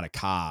you're not a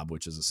cob,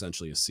 which is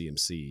essentially a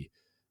CMC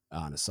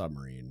on a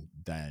submarine,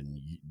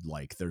 then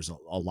like there's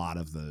a lot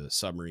of the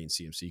submarine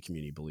CMC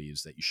community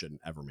believes that you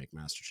shouldn't ever make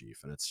Master Chief,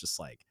 and it's just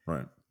like,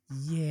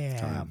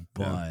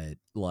 but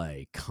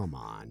like, come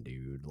on,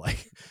 dude.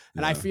 Like,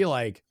 and I feel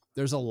like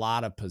there's a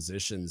lot of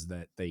positions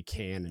that they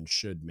can and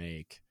should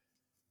make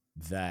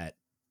that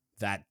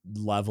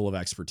level of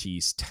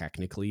expertise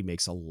technically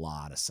makes a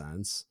lot of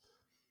sense.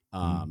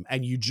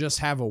 And you just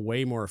have a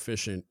way more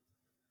efficient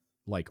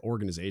like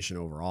organization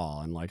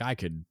overall. And like, I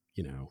could,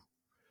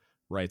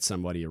 write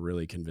somebody a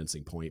really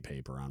convincing point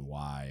paper on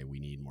why we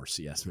need more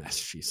CS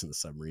Master Chiefs in the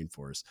submarine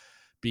force,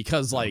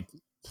 because like,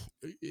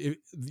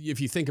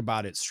 if you think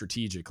about it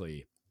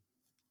strategically,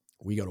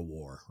 we go to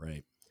war,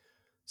 right?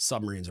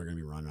 Submarines are going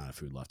to be running out of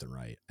food left and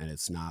right. And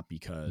it's not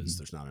because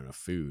there's not enough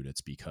food.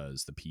 It's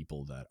because the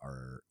people that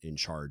are in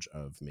charge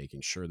of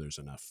making sure there's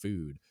enough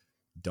food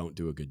don't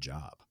do a good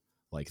job.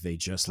 Like, they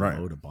just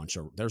load a bunch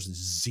of, there's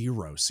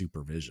zero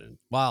supervision.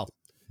 Well,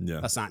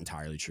 that's not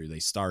entirely true. They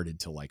started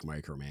to like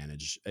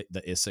micromanage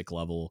the ISIC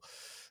level.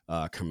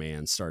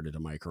 Command started to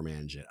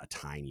micromanage it a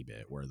tiny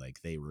bit, where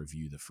like they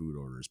review the food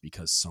orders,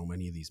 because so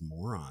many of these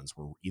morons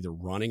were either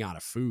running out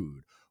of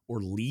food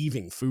or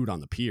leaving food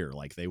on the pier.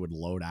 Like, they would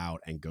load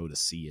out and go to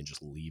sea and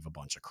just leave a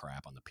bunch of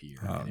crap on the pier,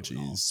 and it would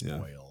all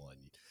spoil,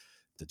 and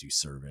to do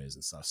surveys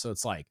and stuff. So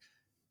it's like,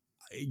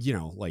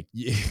 like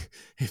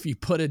if you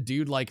put a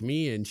dude like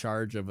me in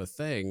charge of a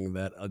thing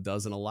that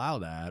doesn't allow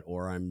that,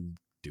 or I'm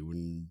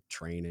doing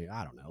training,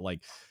 I don't know,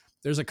 like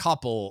there's a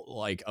couple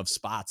like of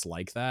spots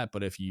like that.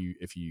 But if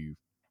you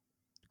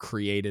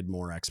created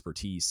more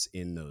expertise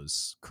in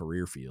those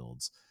career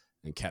fields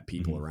and kept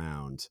people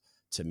around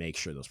to make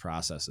sure those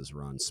processes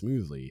run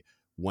smoothly,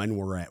 when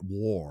we're at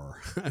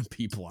war,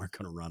 people aren't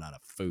going to run out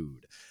of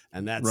food.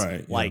 And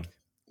that's like,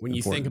 when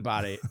you think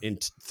about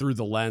it through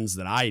the lens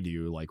that I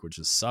do, like, which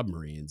is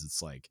submarines,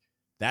 it's like,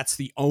 that's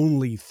the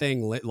only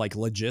thing, like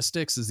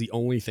logistics is the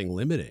only thing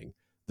limiting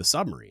the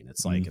submarine.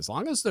 It's like, as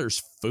long as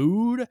there's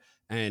food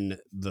and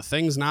the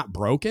thing's not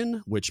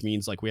broken, which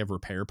means like we have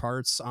repair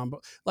parts on,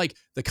 like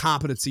the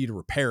competency to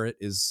repair it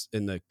is,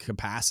 and the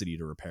capacity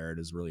to repair it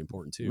is really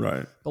important too.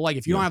 Right. But like,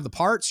 if you don't have the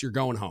parts, you're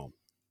going home,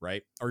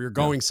 right? Or you're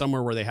going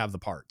somewhere where they have the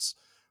parts.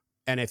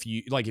 And if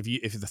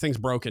the thing's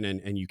broken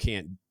and you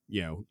can't,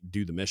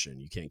 do the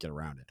mission, you can't get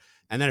around it.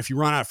 And then if you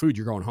run out of food,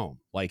 you're going home.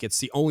 Like, it's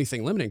the only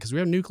thing limiting, because we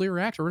have a nuclear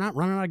reactor. We're not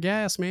running out of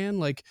gas, man.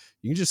 Like,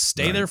 you can just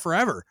stay there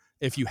forever.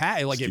 If you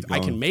had, like, if I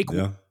can make,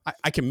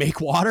 I can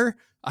make water,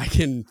 I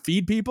can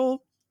feed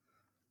people,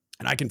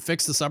 and I can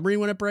fix the submarine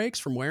when it breaks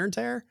from wear and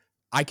tear,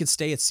 I could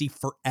stay at sea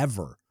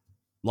forever.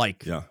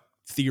 Like,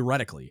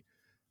 theoretically.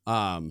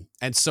 And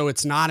so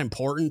it's not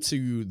important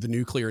to the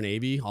nuclear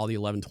Navy, all the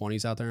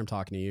 1120s out there, I'm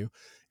talking to you.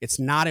 It's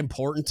not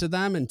important to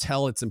them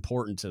until it's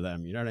important to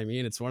them. You know what I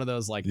mean? It's one of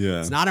those, like,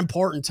 it's not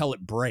important until it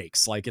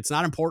breaks. Like, it's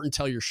not important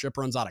until your ship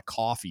runs out of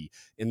coffee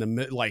in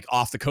the, like,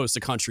 off the coast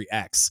of country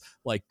X.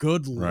 Like,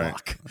 good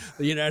luck.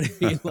 You know what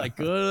I mean? Like,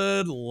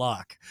 good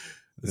luck.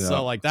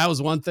 So like, that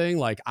was one thing.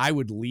 Like, I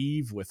would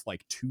leave with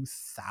like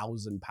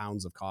 2,000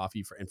 pounds of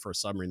coffee for a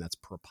submarine. That's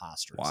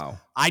preposterous. Wow.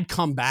 I'd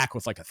come back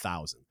with like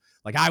 1,000.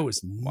 Like, I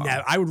was,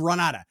 I would run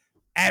out of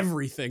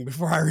everything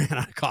before I ran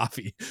out of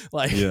coffee.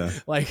 Like,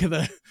 like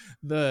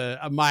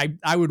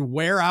I would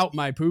wear out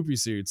my poopy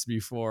suits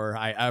before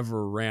I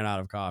ever ran out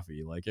of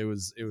coffee. Like, it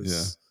was,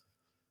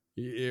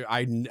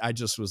 I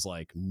just was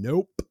like,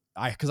 nope.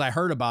 Cause I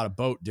heard about a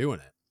boat doing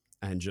it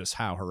and just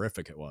how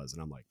horrific it was.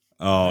 And I'm like,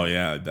 oh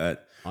yeah, I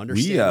bet.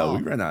 Understand.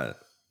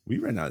 We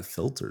ran out of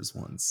filters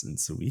once, and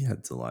so we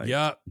had to like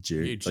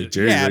jerry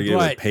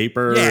with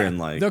paper and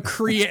like the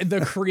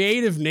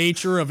creative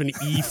nature of an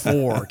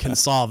E4 can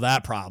solve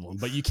that problem,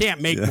 but you can't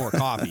make more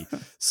coffee.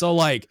 So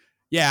like,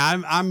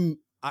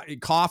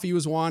 coffee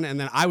was one, and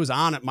then I was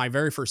on it. My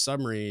very first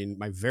submarine,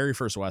 my very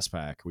first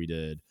Westpac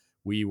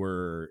we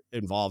were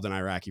involved in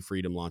Iraqi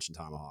freedom launching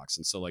Tomahawks.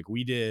 And so like,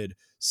 we did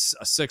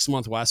a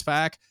 6-month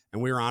Westpac,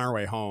 and we were on our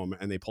way home,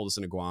 and they pulled us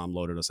into Guam,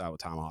 loaded us out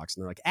with Tomahawks.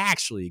 And they're like,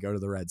 actually go to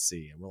the Red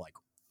Sea. And we're like,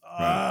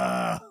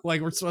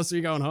 like, we're supposed to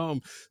be going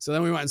home. So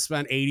then we went and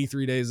spent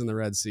 83 days in the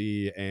Red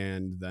Sea.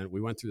 And then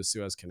we went through the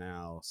Suez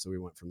Canal. So we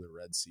went from the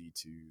Red Sea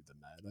to the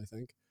Med, I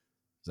think.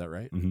 Is that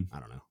right? I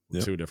don't know.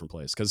 To a different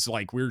place. Cause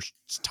like,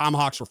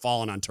 Tomahawks were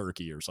falling on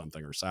Turkey or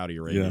something, or Saudi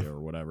Arabia or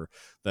whatever.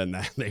 Then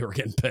they were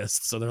getting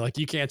pissed. So they're like,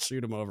 you can't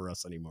shoot them over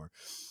us anymore.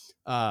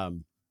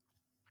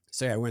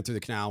 So I went through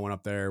the canal, went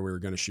up there. We were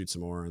going to shoot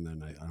some more. And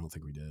then I don't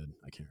think we did.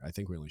 I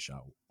think we only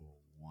shot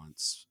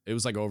once. It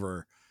was like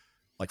over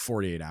like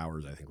 48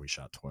 hours. I think we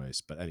shot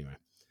twice, but anyway.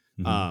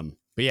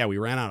 But yeah, we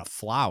ran out of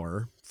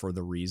flour for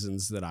the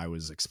reasons that I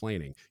was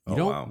explaining.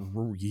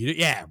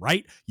 Yeah,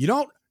 right. You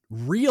don't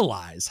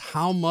realize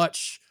how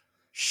much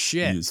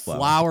shit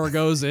flour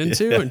goes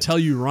into until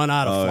you run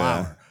out of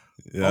flour.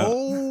 Yeah.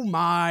 Oh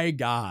my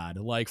God.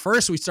 Like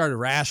first we started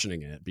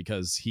rationing it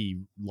because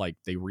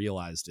they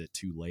realized it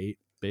too late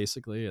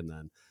basically. And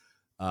then,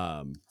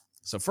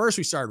 so first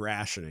we started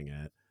rationing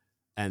it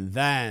and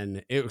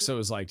then it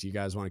was like, do you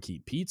guys want to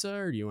keep pizza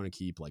or do you want to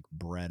keep like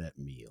bread at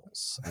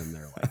meals? And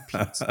they're like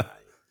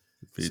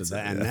pizza.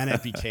 And then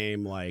it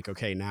became like,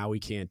 okay, now we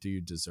can't do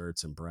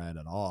desserts and bread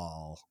at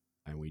all.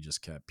 And we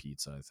just kept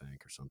pizza, I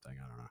think, or something.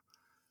 I don't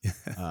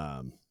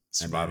know.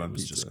 And it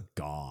was just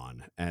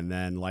gone. And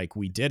then like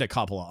we did a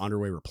couple of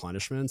underway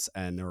replenishments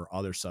and there were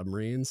other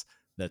submarines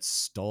that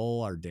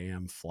stole our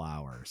damn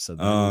flour. So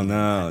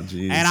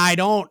geez. And I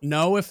don't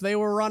know if they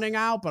were running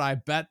out, but I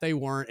bet they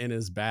weren't in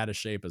as bad a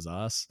shape as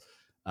us.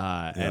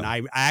 And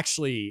I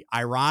actually,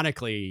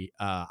 ironically,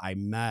 I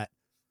met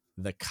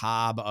the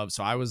Cobb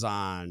so I was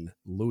on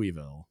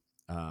Louisville,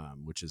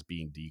 which is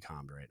being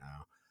decommed right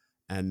now.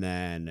 And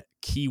then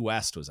Key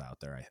West was out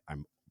there.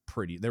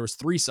 There was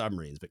 3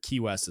 submarines, but Key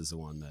West is the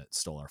one that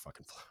stole our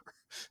fucking flour.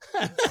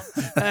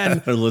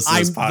 And listen to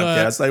this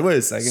podcast. Like, wait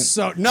a second.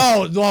 So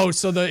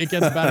it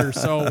gets better.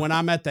 So when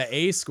I'm at the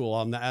A school,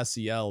 I'm the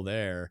SEL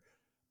there.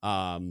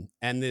 And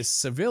this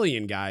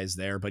civilian guy's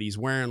there, but he's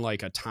wearing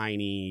like a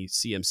tiny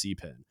CMC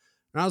pin.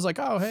 And I was like,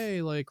 oh,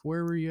 hey, like,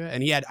 where were you at?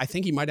 And I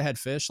think he might've had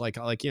fish, like,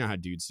 you know how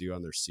dudes do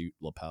on their suit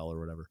lapel or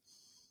whatever.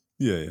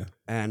 Yeah.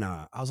 And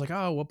I was like,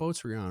 oh, what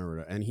boats were you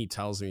on? And he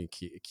tells me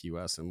Key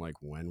West. I'm like,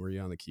 when were you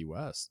on the Key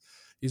West?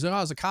 He's like, oh, I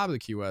was a Cobb of the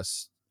Key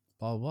West,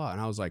 blah, blah, blah. And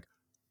I was like,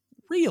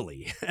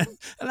 really? And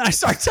then I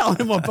started telling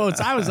him what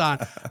boats I was on.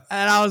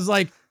 And I was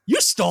like,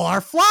 you stole our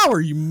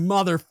flour, you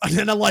motherfucker.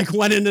 And I like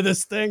went into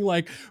this thing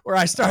like where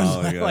I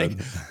started like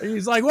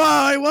he's like,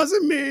 well, it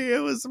wasn't me. It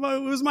was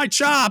my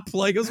chop.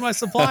 Like it was my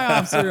supply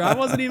officer. I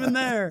wasn't even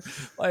there.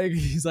 Like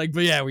he's like,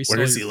 but yeah, where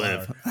does he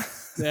live?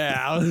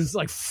 Yeah, I was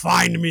like,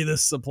 find me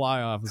this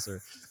supply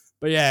officer.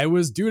 But yeah, it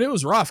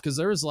was rough because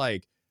there was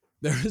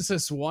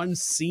this one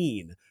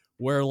scene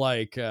where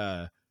like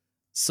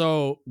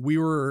so we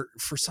were,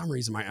 for some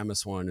reason, my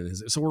MS1 and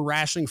so we're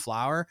rationing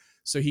flour.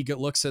 So he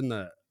looks in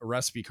the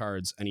recipe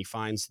cards and he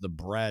finds the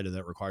bread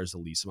that requires the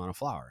least amount of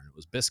flour, and it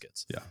was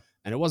biscuits. Yeah,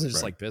 and it wasn't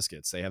just like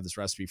biscuits. They have this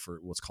recipe for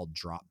what's called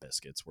drop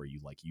biscuits, where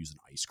you like use an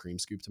ice cream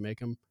scoop to make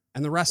them,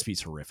 and the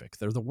recipe's horrific.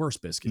 They're the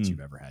worst biscuits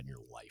you've ever had in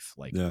your life.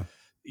 Like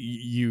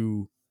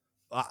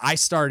I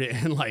started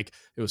and like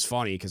it was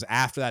funny because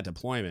after that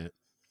deployment,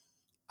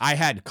 I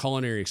had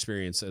culinary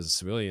experience as a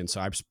civilian, so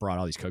I just brought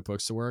all these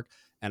cookbooks to work.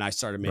 And I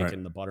started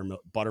making the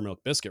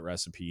buttermilk biscuit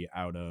recipe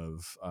out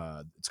of,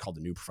 it's called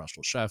The New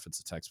Professional Chef. It's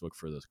a textbook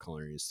for the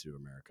Culinary Institute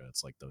of America.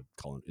 It's like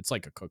it's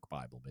like a cook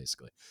Bible,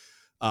 basically.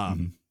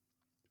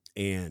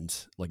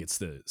 And like, it's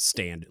the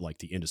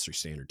the industry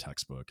standard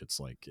textbook. It's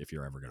like, if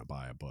you're ever going to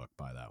buy a book,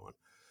 buy that one.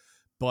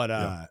 But,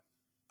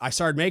 I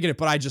started making it,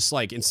 but I just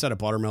like, instead of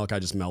buttermilk, I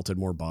just melted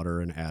more butter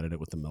and added it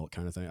with the milk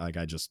kind of thing. Like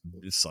I just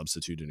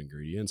substituted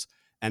ingredients.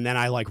 And then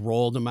I like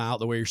rolled them out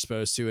the way you're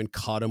supposed to and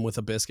cut them with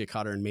a biscuit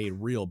cutter and made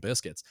real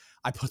biscuits.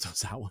 I put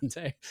those out one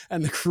day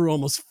and the crew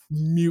almost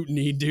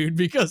mutinied, dude,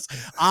 because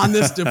on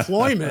this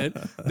deployment,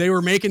 they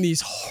were making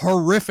these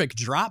horrific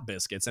drop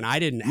biscuits. And I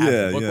didn't have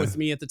the book with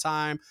me at the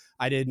time.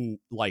 I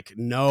didn't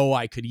know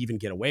I could even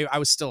get away. I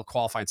was still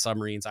qualifying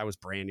submarines. I was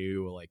brand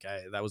new.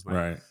 That was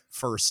my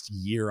first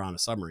year on a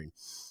submarine.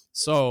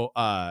 So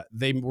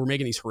they were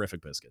making these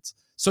horrific biscuits.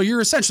 So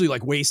you're essentially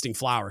like wasting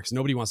flour because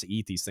nobody wants to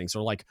eat these things.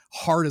 They're like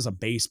hard as a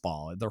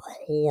baseball. They're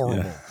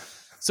horrible. Yeah.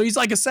 So he's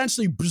like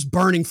essentially just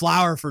burning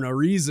flour for no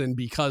reason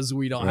because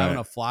we don't have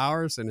enough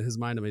flour. So in his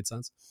mind, it made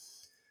sense.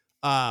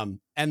 And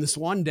this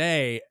one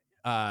day,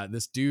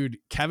 this dude,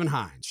 Kevin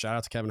Hines, shout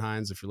out to Kevin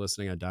Hines. If you're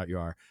listening, I doubt you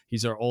are.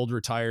 He's our old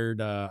retired.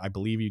 I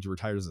believe he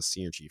retired as a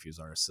senior chief. He was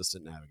our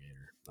assistant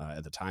navigator.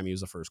 At the time, he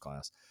was a first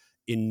class.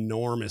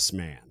 Enormous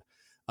man.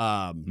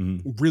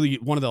 Really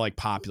one of the like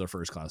popular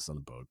first classes on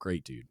the boat.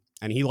 Great dude.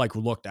 And he like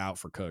looked out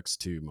for cooks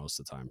too most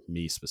of the time,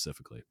 me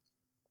specifically.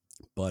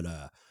 But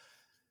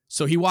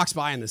so he walks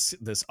by and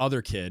this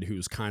other kid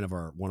who's kind of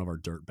one of our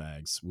dirt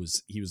bags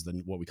was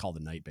what we call the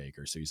night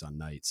baker. So he's on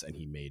nights and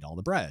he made all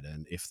the bread.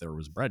 And if there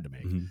was bread to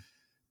make,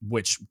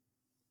 which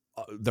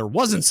there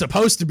wasn't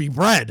supposed to be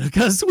bread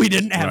because we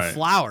didn't have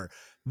flour.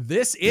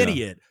 This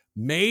idiot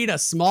made a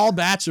small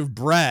batch of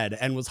bread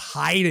and was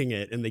hiding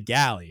it in the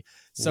galley.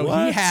 So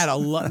he had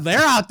they're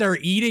out there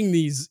eating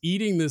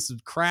this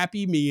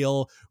crappy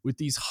meal with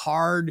these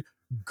hard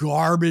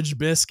garbage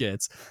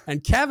biscuits.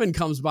 And Kevin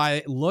comes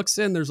by, looks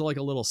in, there's like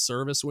a little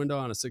service window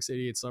on a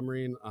 688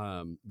 submarine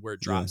where it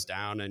drops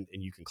down and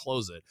you can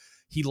close it.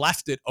 He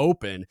left it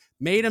open,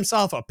 made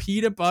himself a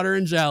peanut butter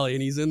and jelly,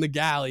 and he's in the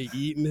galley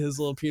eating his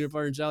little peanut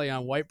butter and jelly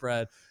on white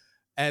bread.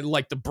 And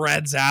like the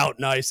bread's out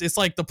nice. It's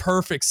like the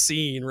perfect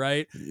scene,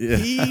 right? Yeah.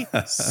 He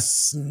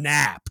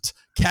snapped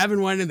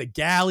Kevin went in the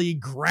galley,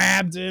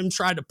 grabbed him,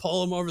 tried to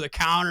pull him over the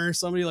counter.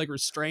 Somebody like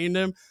restrained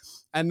him.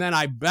 And then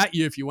I bet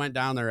you if you went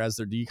down there as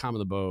they're decomming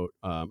the boat,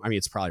 I mean,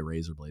 it's probably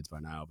razor blades by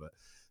now, but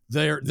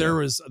there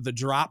was the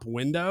drop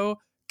window.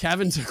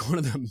 Kevin took one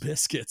of them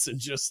biscuits and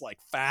just like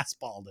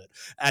fastballed it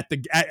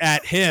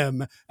at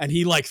him, and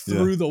he like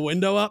threw the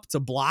window up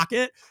to block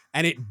it,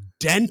 and it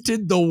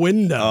dented the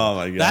window. Oh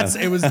my god!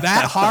 It was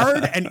that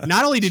hard, and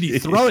not only did he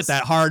throw it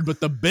that hard, but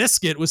the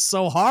biscuit was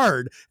so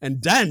hard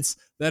and dense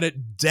that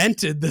it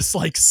dented this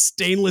like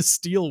stainless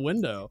steel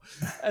window.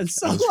 And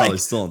so it's probably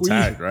still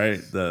intact, right?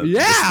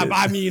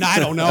 I mean, I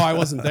don't know. I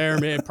wasn't there.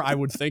 Man, I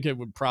would think it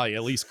would probably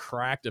at least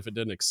cracked if it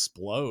didn't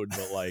explode.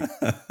 But like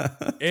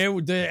it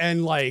would,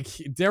 and like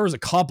there was a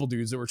couple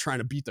dudes that were trying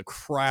to beat the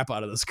crap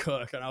out of this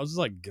cook, and I was just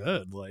like,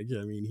 good. Like,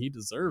 I mean, he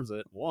deserves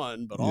it,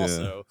 one, but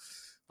also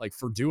like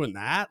for doing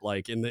that,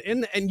 like and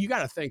you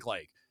got to think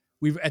like.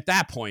 We've at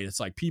that point, it's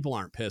like people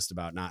aren't pissed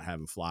about not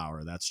having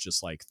flour. That's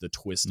just like the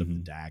twist of the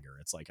dagger.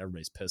 It's like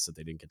everybody's pissed that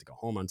they didn't get to go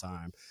home on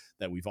time,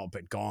 that we've all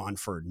been gone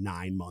for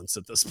 9 months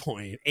at this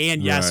point.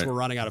 And yes, we're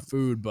running out of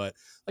food, but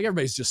like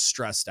everybody's just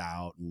stressed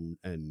out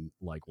and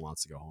like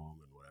wants to go home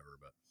and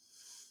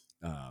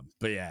whatever.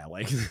 But yeah,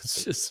 like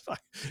it's just,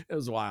 it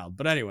was wild.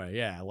 But anyway,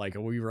 yeah, like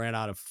we ran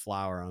out of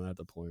flour on that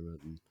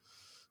deployment, and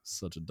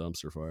such a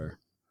dumpster fire.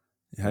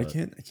 Yeah, I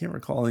can't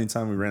recall any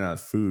time we ran out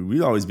of food.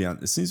 We'd always be on,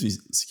 as soon as we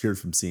secured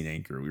from seeing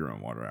anchor, we were on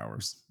water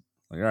hours.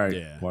 Like, all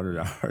right, water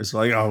hours.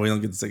 We're like, oh, we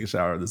don't get to take a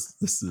shower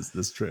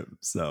this trip.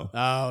 So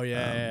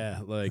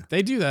like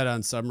they do that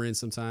on submarines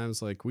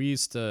sometimes. Like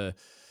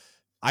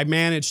I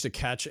managed to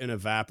catch an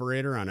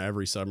evaporator on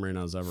every submarine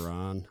I was ever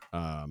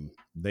on.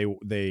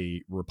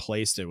 They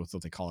replaced it with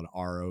what they call an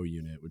RO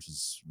unit, which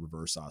is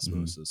reverse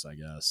osmosis, I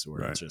guess,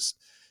 where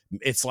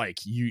it's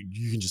like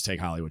you can just take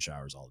Hollywood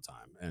showers all the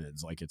time, and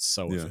it's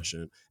so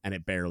efficient, and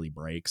it barely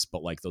breaks.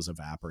 But like those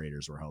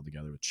evaporators were held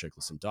together with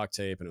chicklets and duct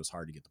tape, and it was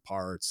hard to get the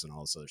parts and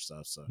all this other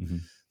stuff. So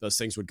those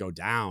things would go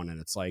down, and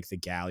it's like the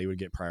galley would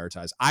get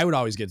prioritized. I would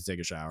always get to take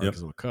a shower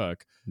because I'm a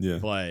cook. Yeah,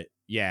 but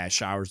yeah,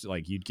 showers,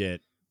 like you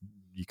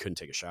couldn't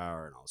take a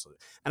shower and all this.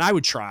 And I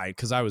would try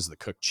because I was the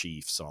cook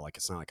chief, so like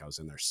it's not like I was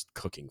in there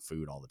cooking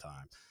food all the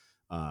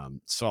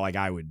time. So like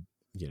I would,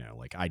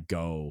 like I'd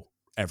go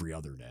every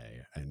other day,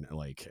 and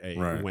like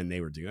when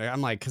they were doing, I'm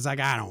like, because like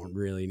I don't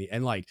really need,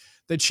 and like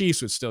the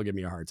Chiefs would still give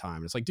me a hard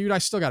time. It's like, dude, I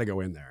still got to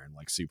go in there and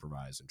like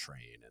supervise and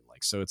train, and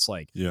like so it's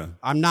like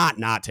I'm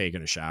not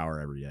taking a shower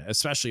every day,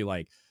 especially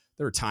like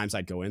there were times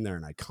I'd go in there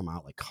and I'd come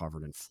out like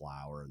covered in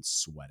flour and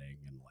sweating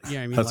and like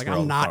I mean like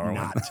I'm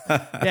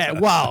not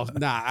well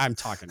I'm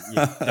talking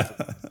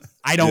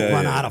I don't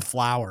run out of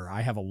flour.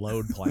 I have a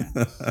load plan.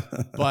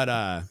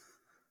 But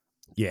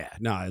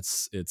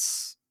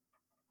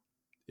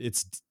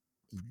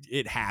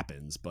it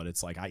happens, but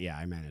it's like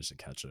I managed to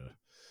catch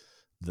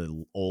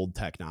the old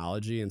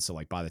technology, and so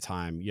like by the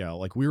time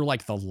like we were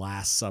like the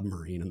last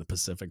submarine in the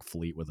Pacific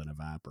Fleet with an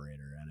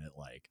evaporator, and it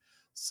like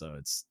so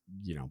it's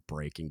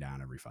breaking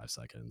down every 5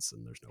 seconds,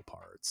 and there's no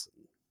parts.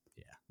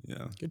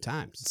 And good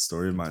times.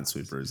 Story of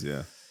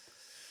Minesweepers.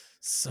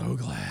 So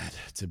glad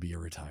to be a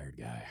retired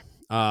guy.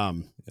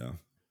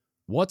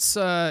 What's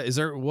is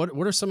there what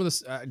are some of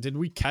this did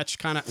we catch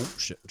kind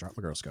of drop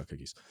my Girl Scout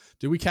cookies.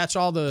 Did we catch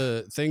all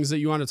the things that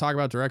you want to talk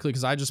about directly?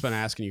 Because I just been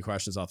asking you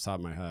questions off the top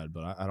of my head,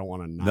 but I don't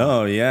want to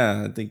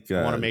I think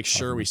I want to make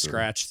sure we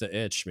scratch the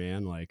itch,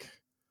 man. Like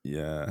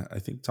I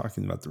think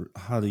talking about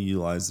how to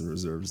utilize the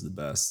reserves the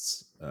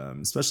best,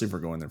 especially if we're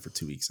going there for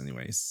 2 weeks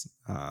anyways.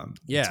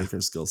 Take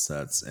our skill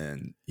sets,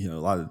 and a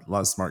lot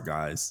of smart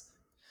guys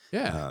who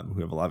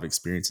have a lot of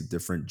experience in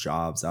different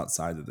jobs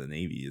outside of the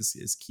Navy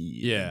is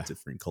key in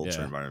different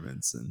culture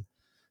environments, and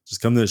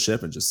just come to the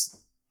ship and just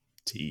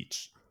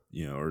teach,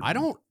 or I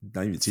don't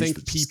not even think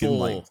teach,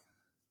 people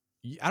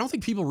I don't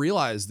think people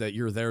realize that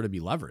you're there to be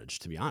leveraged,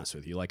 to be honest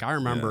with you. Like I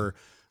remember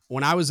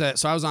when I was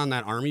on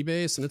that Army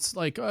base, and it's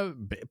like a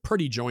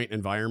pretty joint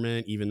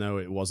environment, even though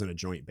it wasn't a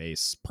joint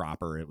base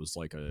proper. It was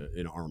like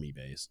an Army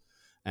base,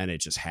 and it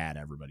just had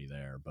everybody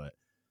there. But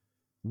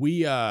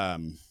we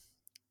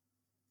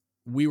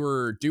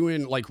were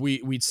doing like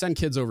we'd send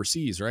kids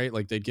overseas, right?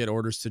 Like they'd get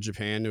orders to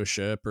Japan to a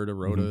ship, or to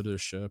Rota to a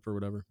ship or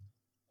whatever.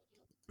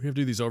 We have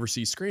to do these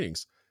overseas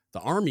screenings. The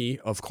Army,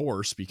 of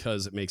course,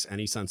 because it makes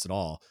any sense at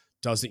all,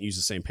 doesn't use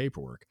the same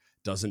paperwork,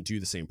 doesn't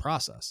do the same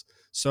process.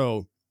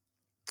 So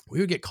we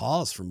would get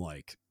calls from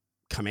like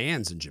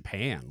commands in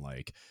Japan,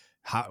 like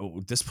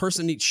how this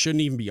person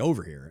shouldn't even be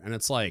over here. And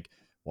it's like,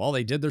 well,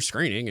 they did their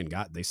screening and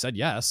they said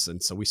yes.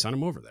 And so we sent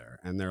them over there,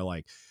 and they're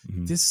like,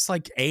 this is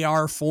like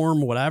AR form,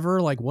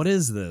 whatever. Like, what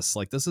is this?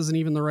 Like, this isn't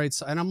even the right.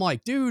 And I'm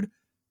like, dude,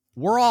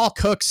 we're all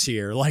cooks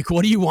here. Like,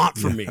 what do you want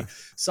from me?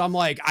 So I'm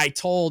like,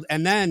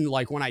 and then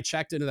like when I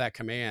checked into that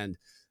command,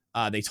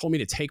 they told me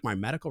to take my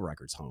medical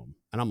records home.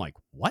 And I'm like,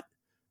 what?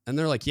 And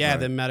they're like,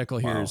 the medical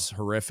here is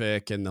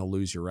horrific, and they'll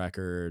lose your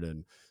record.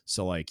 And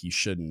so like, you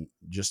shouldn't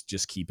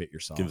just keep it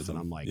yourself. And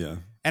I'm like,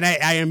 and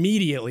I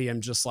immediately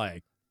am just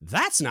like,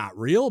 that's not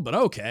real, but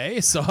okay.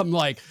 So I'm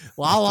like,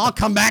 well, I'll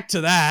come back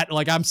to that.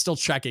 Like, I'm still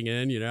checking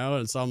in, you know?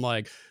 And so I'm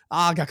like,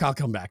 I'll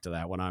come back to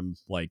that when I'm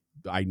like,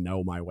 I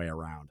know my way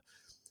around.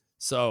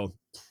 So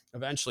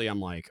eventually I'm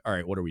like, all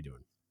right, what are we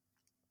doing?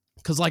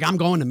 Cause like I'm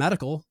going to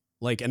medical,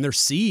 like, and they're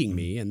seeing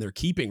me and they're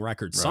keeping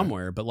records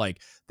somewhere, but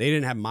like they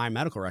didn't have my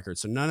medical record.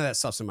 So none of that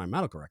stuff's in my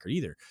medical record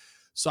either.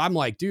 So I'm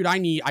like, dude,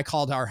 I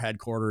called our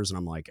headquarters and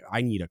I'm like,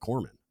 I need a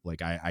corpsman.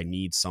 Like I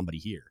need somebody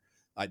here.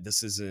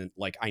 This isn't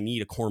like, I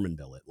need a corpsman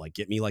billet. Like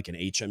get me like an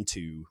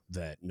HM2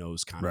 that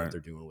knows kind of what they're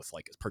doing with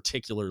like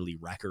particularly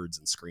records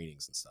and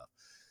screenings and stuff.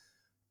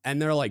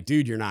 And they're like,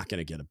 dude, you're not going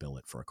to get a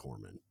billet for a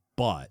corpsman,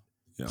 but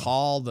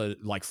call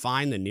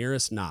find the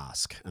nearest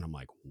NOSC. And I'm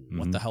like,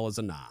 what the hell is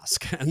a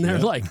NOSC? And they're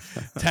like,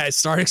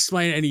 start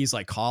explaining. And he's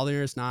like, call the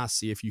nearest NOSC,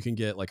 see if you can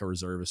get like a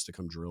reservist to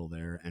come drill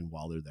there. And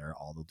while they're there,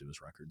 all they'll do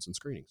is records and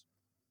screenings.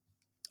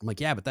 I'm like,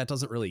 yeah, but that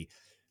doesn't really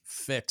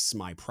fix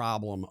my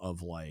problem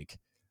of like,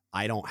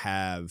 I don't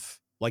have,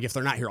 like, if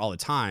they're not here all the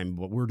time,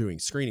 but we're doing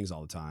screenings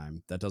all the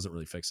time, that doesn't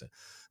really fix it.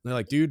 And they're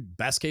like, dude,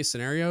 best case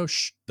scenario,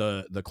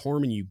 the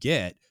corpsman you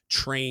get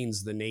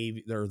trains the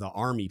Navy or the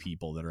Army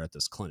people that are at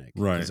this clinic.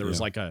 Right. There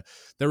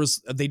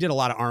was they did a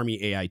lot of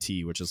Army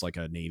AIT, which is like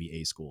a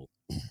Navy A school.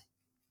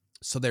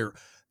 So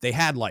they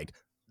had like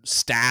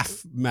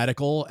staff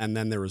medical, and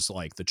then there was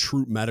like the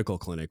troop medical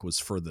clinic was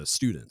for the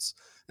students.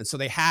 And so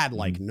they had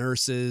like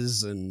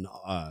nurses and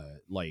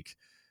like,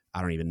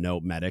 I don't even know,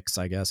 medics,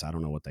 I guess. I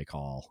don't know what they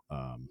call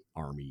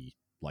Army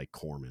like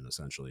corpsmen,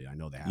 essentially. I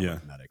know they have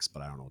like medics,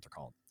 but I don't know what they're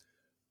called.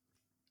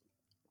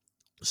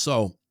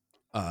 So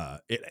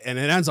it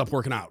ends up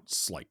working out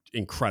like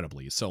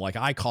incredibly. So like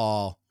I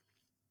call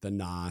the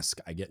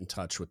NOSC, I get in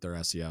touch with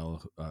their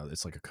SEL.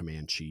 It's like a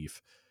command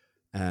chief.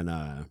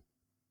 And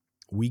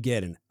we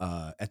get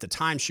at the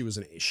time she was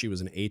an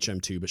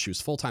HM2, but she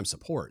was full-time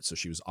support. So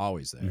she was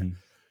always there.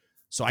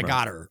 So I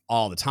got her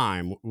all the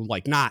time,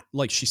 like not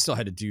like she still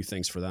had to do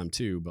things for them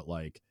too, but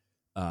like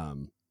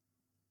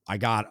I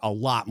got a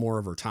lot more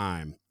of her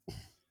time.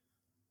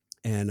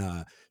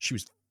 And she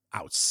was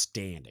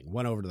outstanding.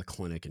 Went over to the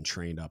clinic and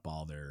trained up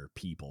all their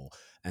people.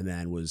 And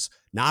then was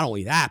not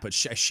only that, but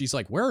she's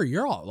like, where are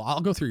your all?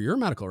 I'll go through your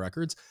medical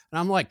records. And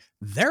I'm like,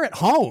 they're at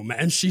home.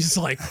 And she's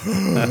like,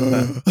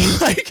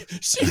 like,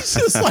 she's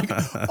just like,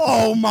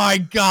 oh my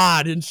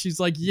God. And she's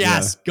like,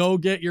 yes, go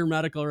get your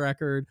medical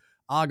record.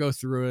 I'll go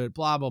through it,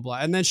 blah, blah, blah.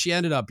 And then she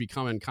ended up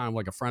becoming kind of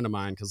like a friend of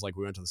mine because like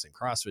we went to the same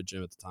CrossFit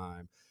gym at the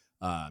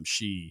time.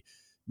 She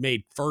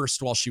made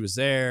first while she was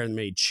there and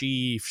made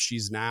chief.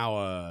 She's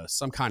now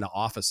some kind of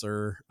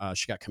officer.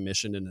 She got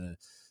commissioned in a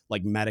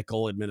like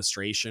medical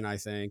administration, I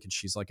think. And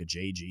she's like a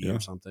JG or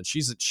something.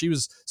 She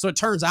was, so it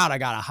turns out I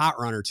got a hot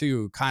runner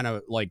too, kind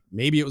of like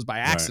maybe it was by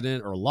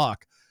accident or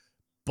luck,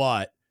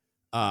 but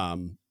I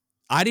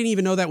didn't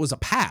even know that was a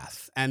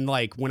path. And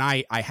like when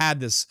I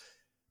had this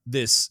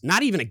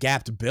not even a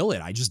gapped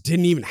billet. I just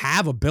didn't even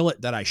have a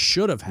billet that I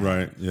should have had.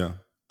 Right. Yeah.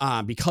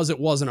 Because it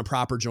wasn't a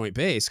proper joint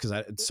base.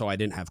 So I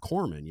didn't have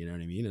corpsman, you know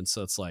what I mean? And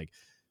so it's like,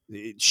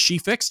 she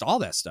fixed all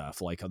that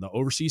stuff. Like the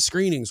overseas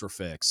screenings were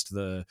fixed.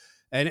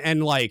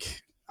 And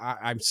like,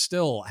 I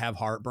still have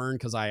heartburn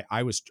because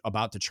I was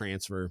about to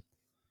transfer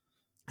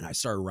and I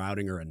started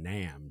routing her a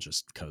NAM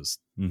just because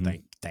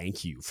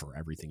thank you for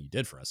everything you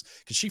did for us.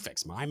 Cause she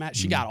fixed my match.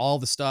 She got all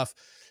the stuff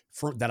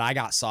that I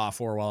got saw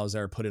for while I was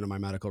there, put into my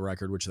medical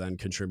record, which then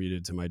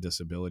contributed to my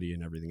disability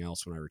and everything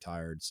else when I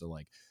retired. So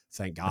like,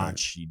 thank God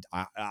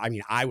I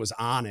mean, I was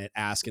on it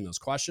asking those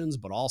questions,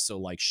 but also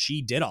like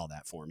she did all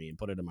that for me and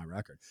put it in my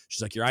record.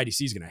 She's like, your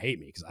IDC is going to hate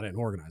me because I didn't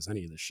organize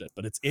any of this shit,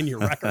 but it's in your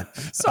record.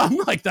 So I'm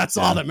like, that's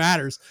all that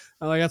matters.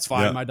 I'm like, that's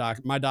fine. My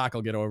doc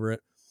will get over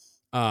it.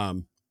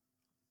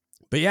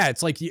 But yeah,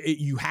 it's like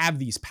you have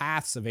these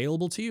paths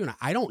available to you. And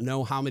I don't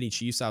know how many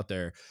chiefs out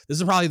there. This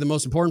is probably the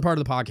most important part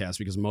of the podcast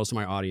because most of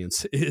my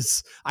audience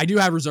is, I do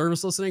have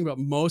reservists listening, but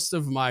most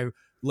of my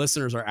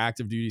listeners are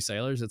active duty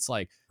sailors. It's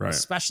like,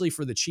 especially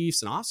for the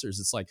chiefs and officers,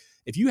 it's like,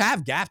 if you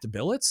have gapped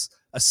billets,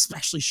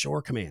 especially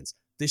shore commands,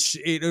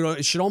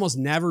 it should almost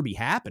never be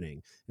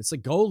happening. It's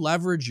like, go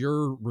leverage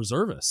your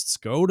reservists,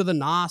 go to the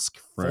NOSC,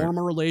 form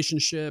a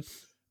relationship.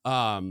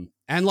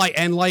 And like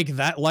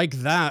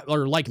that,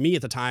 or like me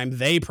at the time,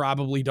 they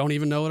probably don't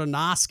even know what a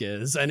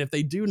NOSC is. And if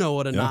they do know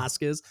what a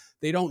NOSC is,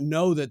 they don't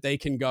know that they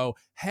can go,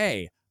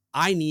 hey,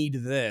 I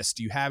need this.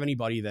 Do you have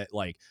anybody that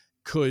like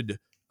could,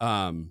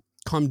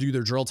 come do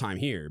their drill time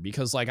here?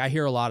 Because like, I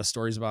hear a lot of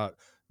stories about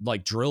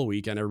like drill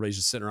week and everybody's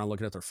just sitting around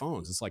looking at their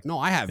phones. It's like, no,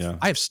 I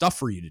have stuff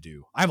for you to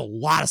do. I have a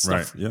lot of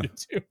stuff for you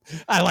to do.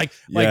 I like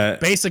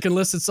basic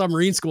enlisted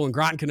submarine school in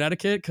Groton,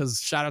 Connecticut. Cause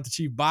shout out to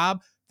Chief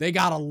Bob. They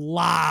got a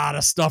lot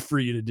of stuff for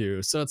you to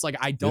do. So it's like,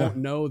 I don't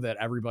know that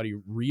everybody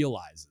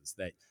realizes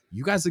that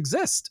you guys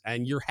exist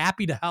and you're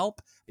happy to help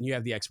and you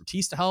have the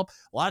expertise to help.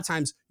 A lot of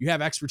times you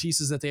have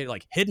expertises that they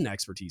like hidden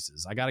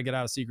expertises. I got to get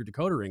out of secret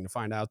decoder ring to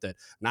find out that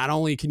not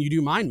only can you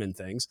do Mineman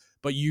things,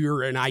 but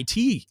you're an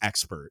IT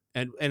expert.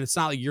 And it's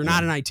not like you're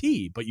not an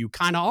IT, but you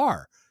kind of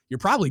are. You're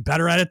probably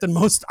better at it than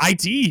most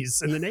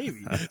ITs in the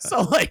Navy.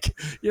 So like,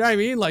 you know what I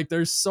mean? Like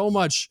there's so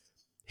much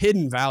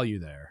hidden value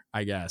there,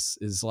 I guess,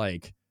 is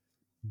like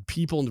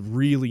people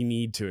really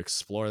need to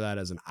explore that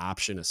as an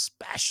option,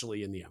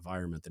 especially in the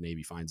environment the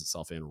Navy finds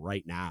itself in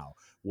right now,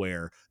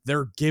 where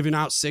they're giving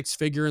out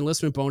 6-figure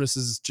enlistment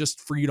bonuses just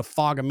for you to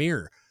fog a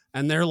mirror.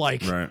 And they're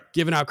like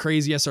giving out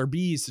crazy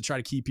SRBs to try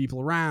to keep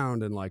people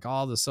around and like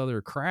all this other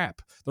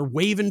crap. They're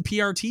waving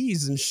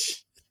PRTs and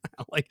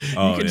like you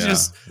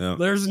can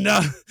there's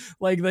no,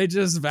 like they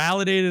just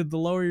validated the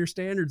lower your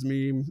standards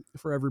meme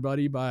for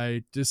everybody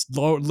by just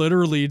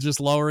literally just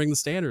lowering the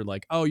standard.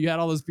 Like, oh, you had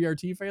all those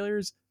PRT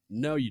failures?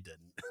 No, you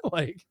didn't.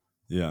 Like,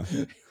 yeah.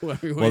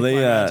 Well, they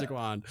magic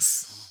wand.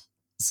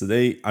 So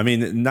I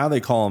mean, now they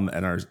call them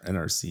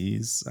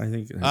NRCs, I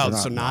think. Oh,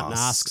 so not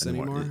NOSCs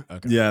anymore?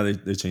 Okay. Yeah,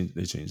 they changed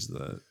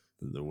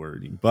the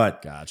wording.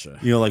 But gotcha.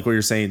 You know, like what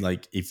you're saying,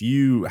 like if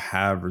you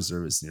have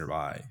reservists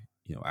nearby,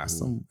 you know, ask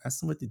them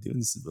what they do in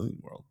the civilian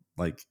world.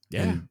 Like,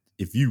 and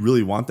if you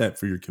really want that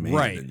for your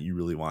command, then you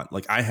really want,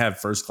 like, I have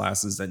first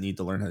classes that need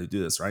to learn how to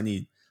do this, or I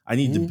need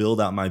to build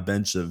out my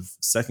bench of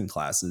second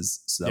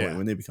classes so that way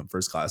when they become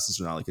first classes,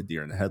 they're not like a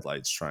deer in the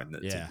headlights trying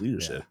to take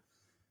leadership.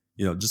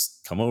 You know,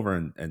 just come over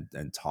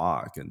and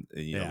talk and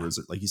you know,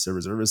 like you said,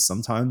 reservists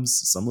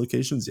sometimes, some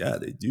locations,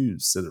 they do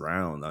sit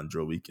around on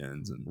drill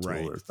weekends and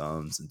twiddle their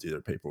thumbs and do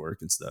their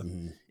paperwork and stuff.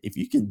 If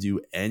you can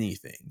do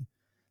anything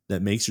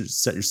that makes you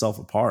set yourself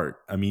apart,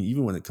 I mean,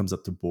 even when it comes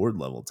up to board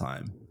level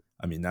time,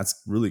 I mean,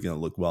 that's really going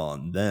to look well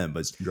on them,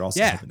 but you're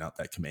also helping out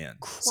that command.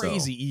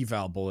 Crazy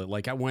eval bullet.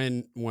 Like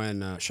when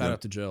shout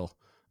out to Jill.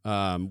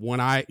 When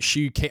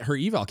her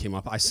eval came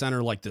up, I sent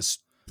her like this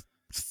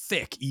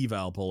thick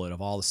eval bullet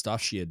of all the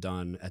stuff she had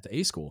done at the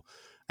A school.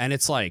 And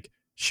it's like,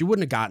 she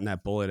wouldn't have gotten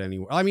that bullet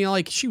anywhere. I mean,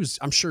 like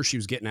I'm sure she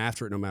was getting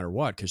after it no matter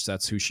what, because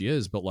that's who she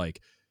is. But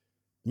like,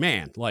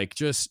 man, like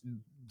just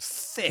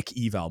thick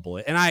eval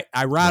bullet. And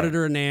I routed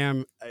her a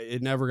NAM.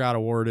 It never got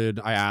awarded.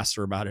 I asked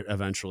her about it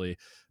eventually.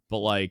 But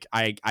like,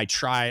 I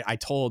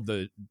told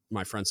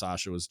my friend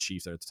Sasha was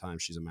chief there at the time.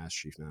 She's a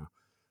master chief now,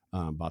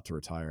 about to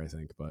retire, I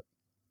think. But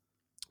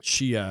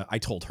I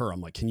told her,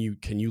 I'm like, can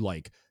you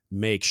like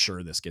make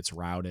sure this gets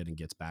routed and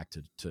gets back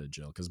to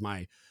Jill? Cause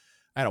I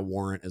had a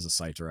warrant as a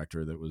site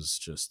director that was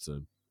just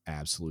an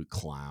absolute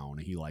clown.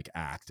 He like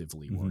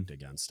actively worked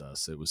against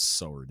us. It was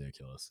so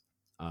ridiculous.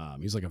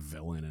 He's like a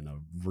villain in a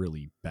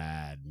really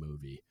bad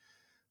movie.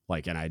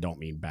 Like, and I don't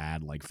mean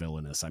bad like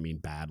villainous. I mean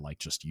bad like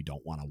just you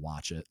don't want to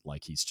watch it.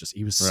 Like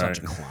he was such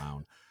a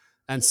clown.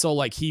 And so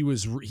like he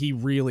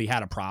really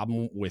had a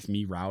problem with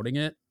me routing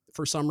it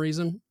for some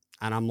reason.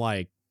 And I'm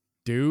like,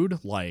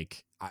 dude,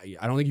 like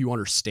I don't think you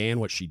understand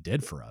what she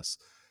did for us.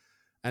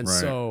 And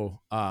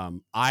so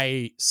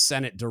I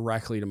sent it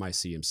directly to my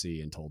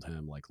CMC and told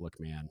him, like, look,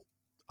 man,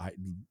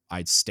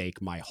 I'd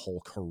stake my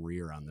whole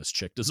career on this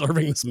chick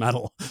deserving this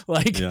medal.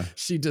 Like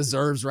she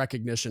deserves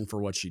recognition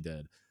for what she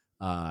did.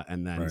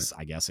 And then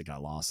I guess it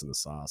got lost in the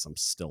sauce. I'm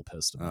still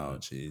pissed about it. Oh,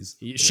 geez.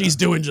 She's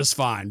doing just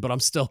fine, but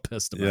I'm still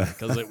pissed about it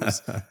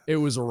because it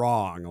was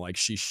wrong. Like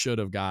she should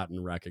have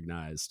gotten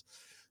recognized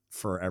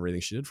for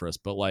everything she did for us.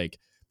 But like,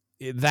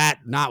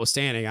 that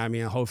notwithstanding, I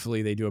mean,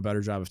 hopefully they do a better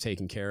job of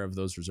taking care of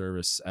those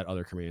reservists at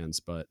other commands.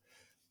 But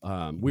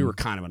we were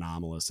kind of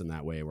anomalous in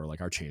that way where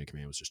like our chain of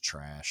command was just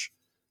trash.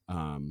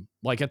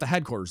 Like at the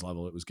headquarters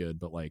level, it was good.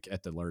 But like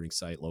at the learning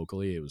site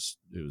locally, it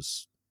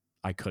was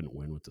I couldn't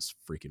win with this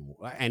freaking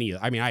I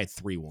mean, I had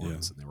 3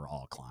 warrants and they were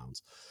all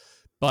clowns.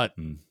 But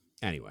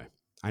anyway,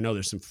 I know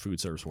there's some food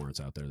service warrants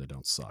out there that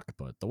don't suck,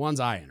 but the ones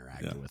I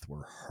interacted with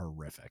were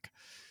horrific.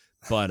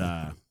 But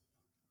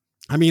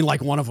I mean,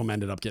 like one of them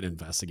ended up getting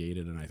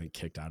investigated and I think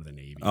kicked out of the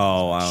Navy.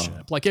 Oh, wow.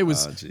 Ship. Like it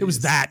was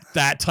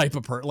that type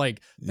of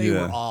like they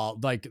were all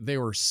like, it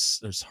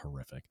was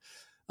horrific.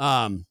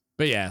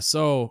 But yeah,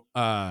 so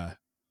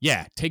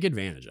take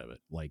advantage of it.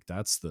 Like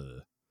I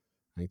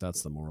think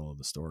that's the moral of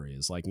the story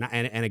is like,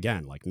 and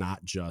again, like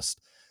not just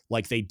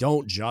like, they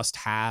don't just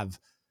have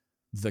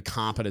the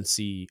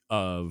competency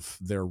of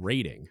their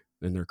rating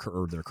in their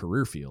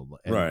career field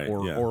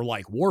or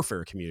like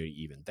warfare community.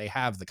 Even they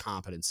have the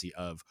competency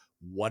of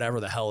whatever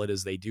the hell it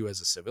is they do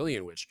as a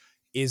civilian, which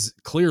is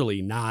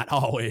clearly not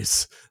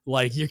always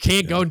like you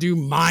can't go do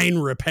mine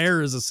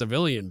repair as a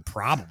civilian.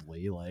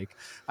 Probably like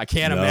I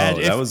can't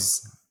imagine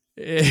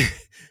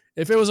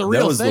if it was a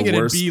real thing,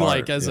 it'd be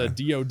like as a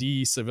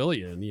DOD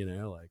civilian, you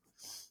know, like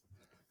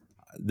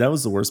that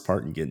was the worst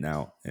part in getting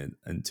out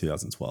in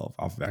 2012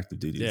 off of active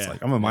duty. It's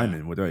like, I'm a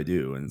mineman. What do I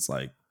do? And it's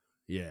like,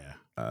 you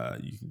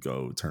can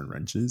go turn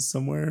wrenches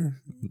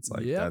somewhere. It's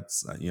like,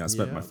 that's, I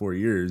spent my 4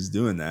 years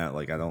doing that.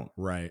 Like, I don't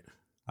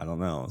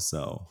know.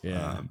 So,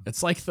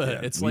 it's like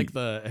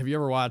have you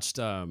ever watched,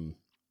 I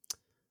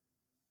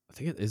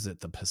think is it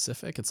the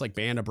Pacific? It's like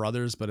Band of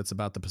Brothers, but it's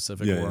about the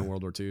Pacific War in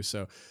World War II.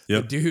 So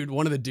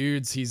one of the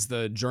dudes, he's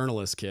the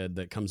journalist kid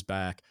that comes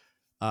back,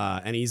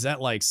 and he's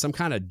at like some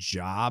kind of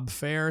job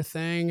fair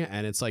thing.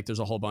 And it's like, there's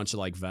a whole bunch of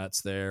like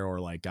vets there or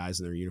like guys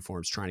in their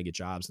uniforms trying to get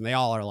jobs. And they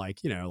all are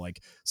like, you know,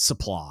 like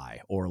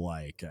supply or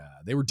like,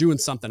 they were doing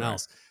something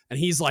else. And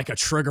he's like a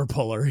trigger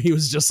puller. He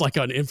was just like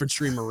an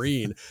infantry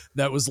Marine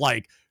that was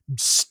like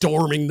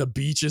storming the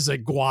beaches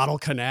at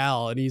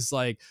Guadalcanal. And he's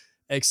like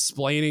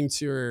explaining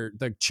to her,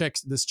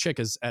 this chick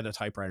is at a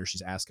typewriter.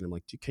 She's asking him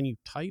like, can you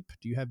type?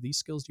 Do you have these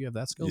skills? Do you have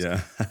that skills?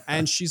 Yeah.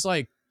 And she's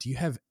like, do you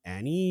have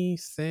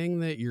anything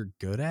that you're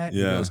good at?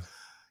 Yeah.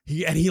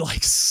 He goes, he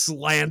like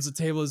slams the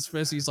table with his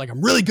fist. He's like,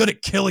 I'm really good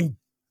at killing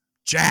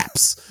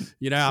Japs.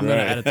 You know, I'm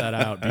gonna edit that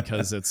out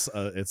because it's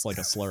like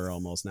a slur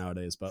almost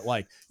nowadays. But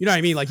like, you know what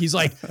I mean? Like he's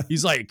like,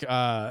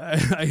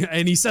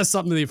 and he says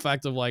something to the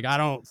effect of like, I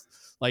don't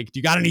like, do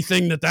you got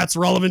anything that's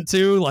relevant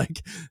to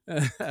like,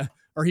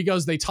 or he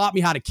goes, they taught me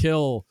how to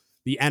kill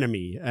the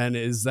enemy, and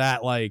is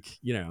that like,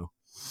 you know,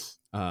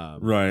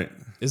 right?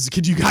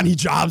 Could you got any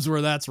jobs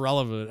where that's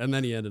relevant? And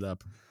then he ended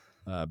up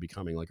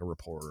becoming like a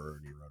reporter,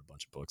 and he wrote a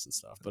bunch of books and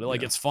stuff. But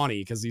like, it's funny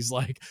because he's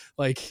like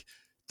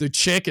the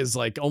chick is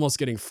like almost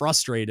getting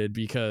frustrated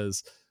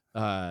because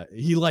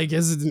he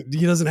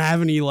doesn't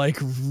have any like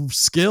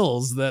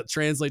skills that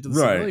translate to the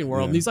civilian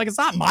world. And he's like, it's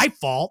not my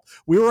fault.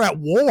 We were at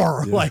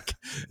war. Like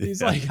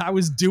he's like, I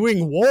was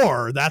doing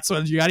war. That's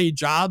what you got. Any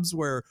jobs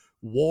where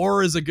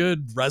war is a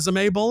good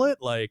resume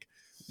bullet? Like,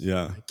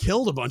 I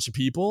killed a bunch of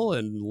people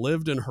and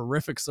lived in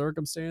horrific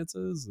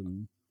circumstances.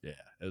 And it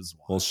was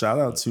wild. Well, shout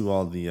out to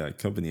all the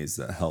companies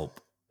that help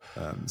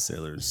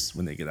sailors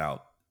when they get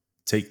out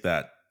take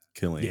that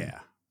killing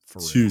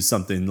to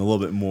something a little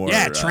bit more.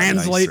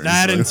 Translate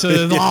that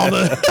into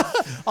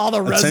all the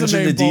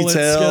resume bullet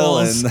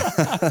skills.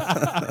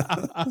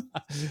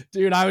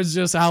 Dude, I was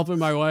just helping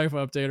my wife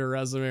update her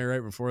resume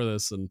right before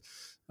this, and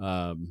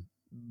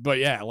but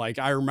yeah, like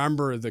I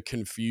remember the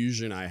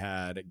confusion I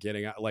had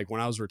getting like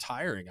when I was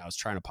retiring, I was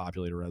trying to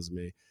populate a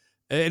resume,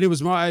 and it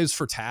was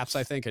for TAPS,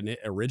 I think,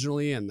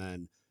 originally, and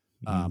then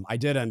I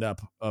did end up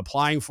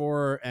applying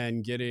for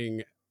and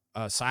getting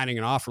signing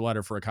an offer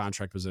letter for a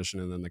contract position,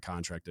 and then the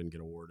contract didn't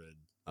get awarded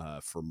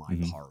for my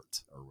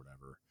part or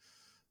whatever.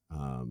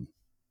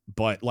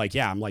 But like,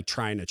 I'm like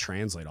trying to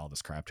translate all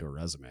this crap to a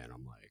resume, and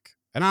I'm like,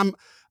 and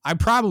I'm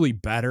probably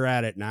better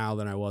at it now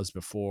than I was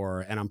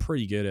before, and I'm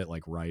pretty good at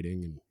like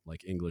writing, and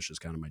like English is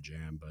kind of my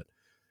jam. But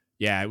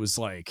yeah, it was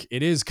like,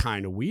 it is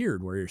kind of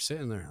weird where you're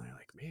sitting there and you're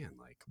like, man,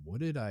 like what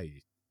did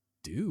I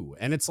do?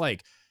 And it's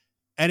like,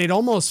 and it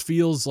almost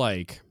feels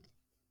like,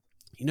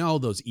 you know,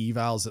 those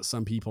evals that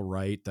some people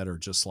write that are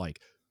just like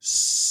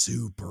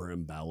super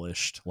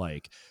embellished,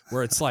 like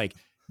where it's like,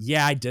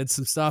 yeah, I did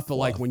some stuff, but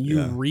like when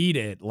you read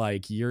it,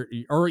 like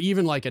or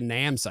even like a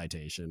NAM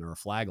citation or a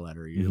flag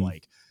letter, you're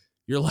like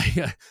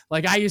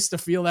I used to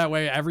feel that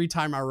way every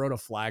time I wrote a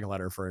flag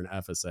letter for an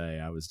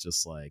FSA. I was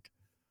just like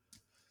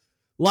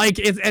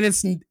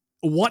it's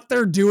what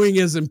they're doing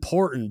is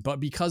important, but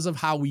because of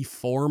how we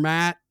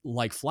format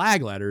like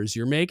flag letters,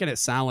 you're making it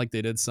sound like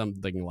they did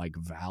something like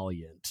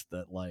valiant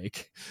that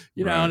like,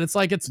 you know, and it's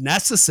like, it's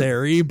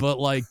necessary, but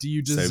like, do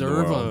you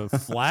deserve a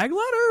flag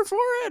letter for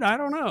it? I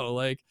don't know.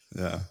 Like,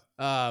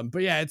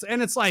 but yeah,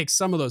 it's like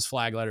some of those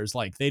flag letters,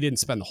 like they didn't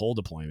spend the whole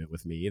deployment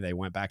with me. They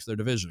went back to their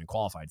division and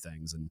qualified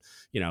things and,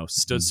 you know,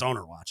 stood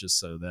sonar watches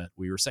so that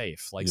we were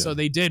safe. Like, so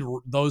they did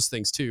those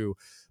things too.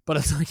 But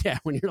it's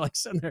like, when you're like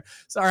sitting there,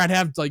 sorry, I'd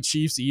have like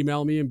chiefs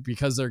email me, and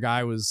because their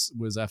guy was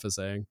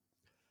FSAing, and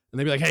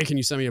they'd be like, hey, can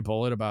you send me a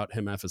bullet about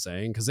him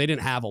FSAing? Because they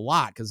didn't have a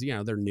lot, because, you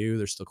know, they're new,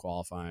 they're still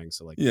qualifying.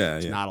 So like,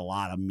 there's not a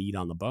lot of meat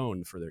on the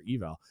bone for their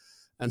eval.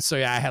 And so,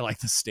 I had like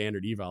the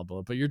standard eval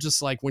bullet, but you're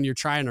just like, when you're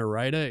trying to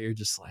write it, you're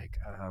just like,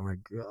 oh my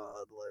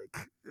God,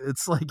 like,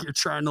 it's like you're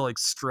trying to like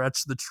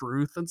stretch the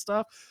truth and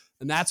stuff.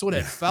 And that's what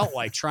it felt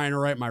like trying to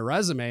write my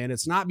resume. And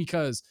it's not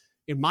because,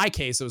 in my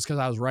case, it was because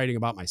I was writing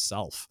about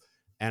myself.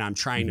 And I'm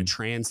trying to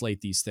translate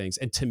these things.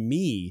 And to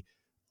me,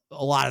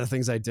 a lot of the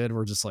things I did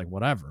were just like,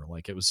 whatever.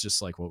 Like, it was just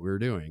like what we were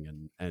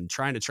doing, and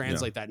trying to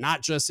translate that,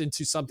 not just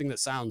into something that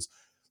sounds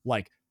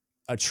like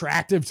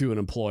attractive to an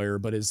employer,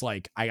 but is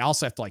like, I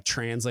also have to like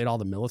translate all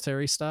the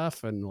military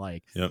stuff. And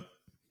like,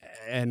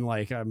 and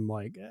like, I'm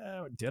like,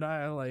 did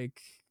I like,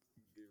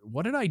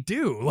 what did I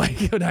do?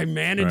 Like, could I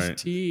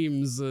manage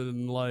teams?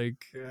 And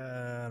like,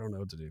 I don't know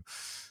what to do,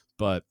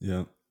 but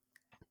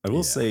I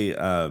will say,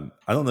 I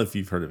don't know if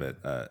you've heard of it,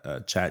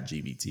 Chat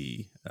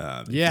GBT.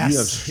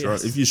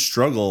 If you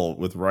struggle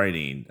with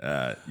writing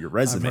your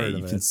resume,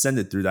 you can send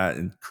it through that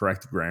and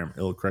correct grammar.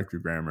 It'll correct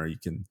your grammar. You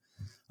can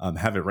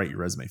have it write your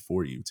resume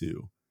for you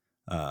too.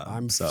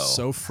 I'm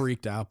so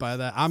freaked out by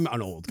that. I'm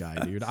an old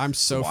guy, dude. I'm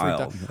so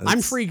freaked out.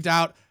 I'm freaked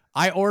out.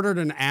 I ordered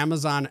an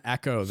Amazon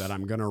Echo that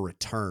I'm going to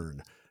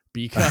return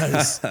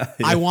because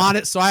I want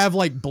it. So I have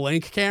like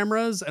blink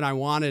cameras, and I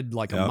wanted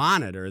like a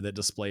monitor that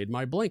displayed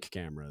my blink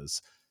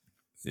cameras.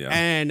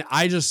 And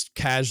I just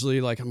casually,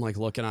 like, I'm like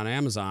looking on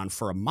Amazon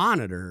for a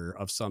monitor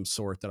of some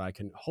sort that I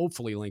can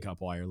hopefully link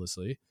up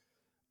wirelessly.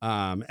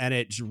 And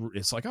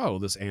it's like, oh,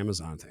 this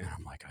Amazon thing. And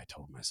I'm like, I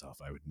told myself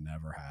I would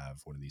never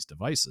have one of these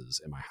devices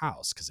in my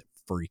house because it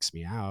freaks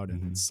me out.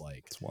 And it's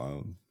like, it's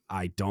wild.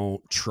 I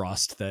don't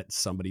trust that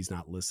somebody's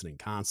not listening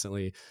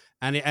constantly.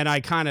 And I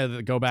kind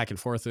of go back and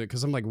forth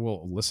because I'm like,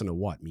 well, listen to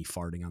what? Me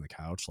farting on the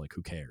couch? Like,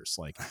 who cares?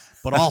 Like,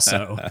 but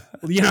also,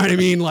 you know what I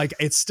mean? Like,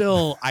 I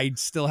still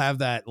have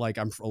that, like,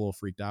 I'm a little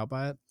freaked out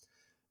by it.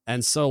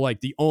 And so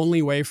like the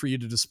only way for you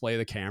to display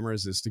the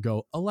cameras is to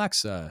go,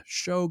 Alexa,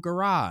 show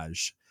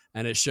garage.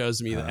 And it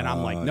shows me that, and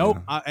I'm like, nope.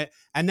 Yeah.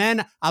 And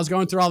then I was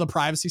going through all the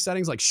privacy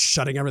settings, like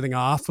shutting everything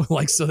off,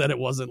 like so that it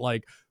wasn't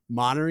like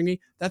monitoring me.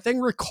 That thing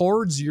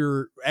records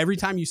your every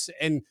time you say,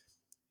 and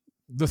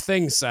the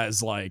thing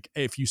says like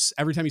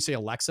every time you say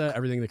Alexa,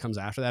 everything that comes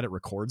after that, it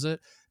records it.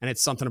 And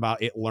it's something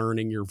about it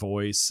learning your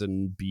voice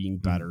and being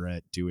better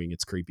at doing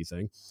its creepy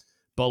thing.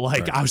 But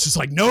like, I was just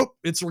like, nope,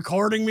 it's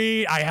recording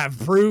me. I have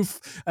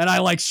proof. And I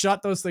like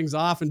shut those things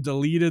off and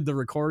deleted the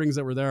recordings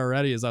that were there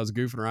already as I was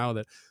goofing around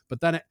with it.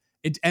 But then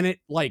it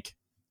like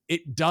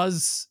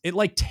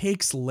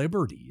takes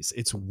liberties.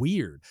 It's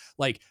weird.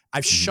 Like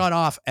I've shut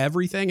off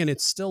everything and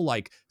it's still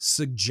like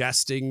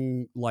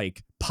suggesting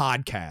like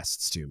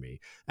podcasts to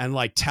me and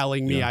like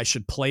telling me I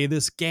should play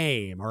this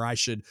game or I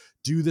should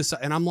do this.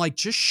 And I'm like,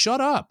 just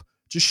shut up.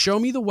 Just show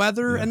me the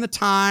weather and the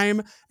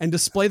time and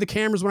display the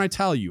cameras when I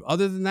tell you.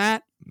 Other than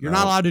that, you're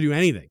not allowed to do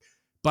anything.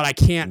 But I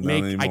can't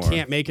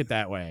make it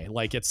that way.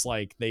 Like it's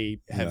like they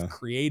have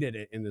created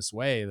it in this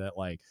way that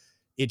like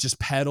it just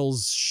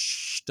peddles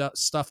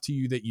stuff to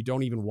you that you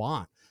don't even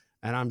want.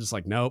 And I'm just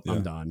like, nope,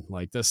 I'm done.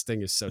 Like this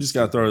thing is so. You just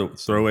got to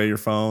throw away your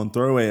phone,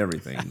 throw away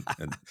everything.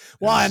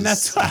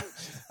 That's what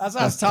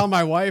I was telling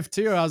my wife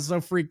too. I was so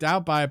freaked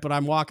out by it, but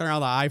I'm walking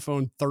around the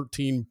iPhone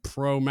 13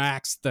 Pro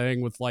Max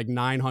thing with like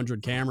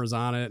 900 cameras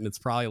on it, and it's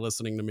probably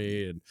listening to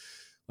me. And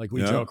like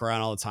we joke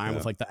around all the time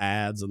with like the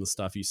ads and the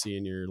stuff you see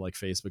in your like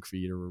Facebook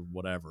feed or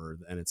whatever,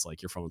 and it's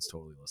like your phone's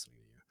totally listening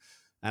to you.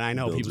 And I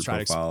know people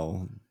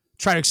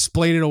try to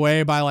explain it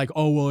away by like,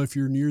 oh, well, if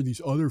you're near these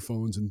other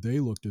phones and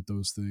they looked at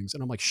those things.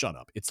 And I'm like, shut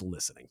up. It's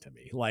listening to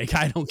me. Like,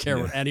 I don't care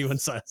what anyone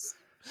says.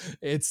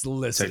 It's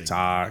listening.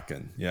 TikTok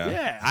and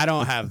I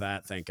don't have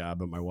that, thank God,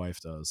 but my wife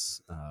does.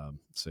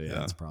 So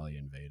it's probably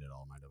invaded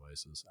all my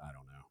devices. I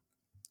don't know.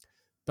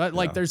 But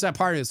like, there's that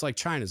part. It's like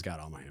China's got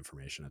all my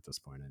information at this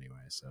point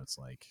anyway. So it's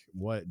like,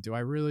 what do I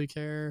really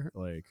care?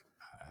 Like,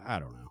 I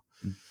don't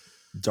know.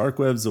 Dark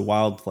web's a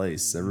wild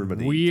place.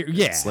 Everybody,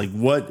 it's like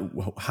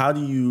how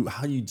do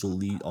you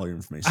delete all your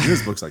information?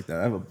 There's books like that.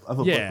 I have a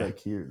book back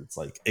here. It's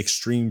like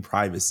Extreme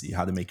Privacy: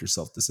 How to Make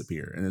Yourself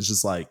Disappear, and it's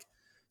just like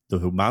the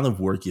amount of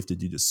work you have to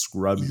do to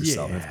scrub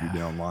yourself after you've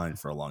been online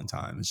for a long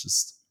time. It's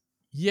just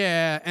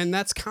and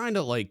that's kind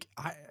of like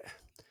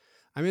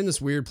I'm in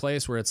this weird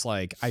place where it's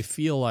like I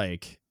feel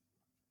like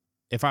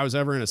if I was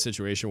ever in a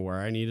situation where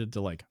I needed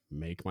to like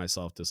make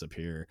myself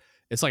disappear,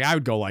 it's like I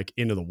would go like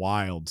into the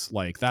wild.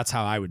 Like that's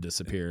how I would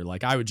disappear.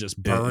 Like I would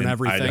just burn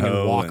everything Idaho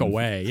and walk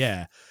away.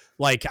 Yeah.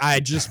 Like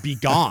I'd just be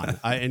gone.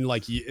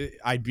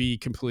 I'd be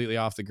completely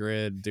off the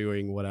grid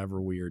doing whatever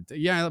weird.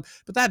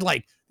 But that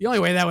like the only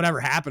way that would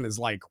ever happen is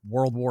like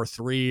World War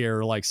III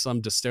or like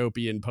some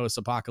dystopian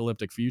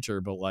post-apocalyptic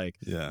future. But like,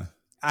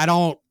 I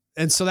don't.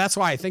 And so that's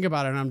why I think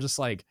about it. And I'm just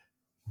like,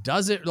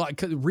 does it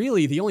like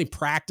really the only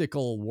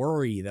practical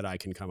worry that I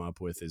can come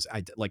up with is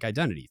like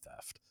identity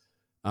theft.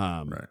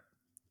 Right.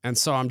 And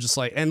so I'm just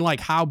like, and like,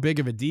 how big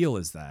of a deal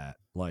is that?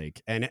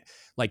 Like, and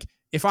like,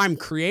 if I'm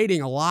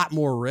creating a lot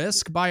more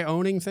risk by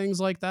owning things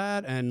like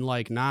that and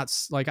like, not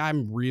like I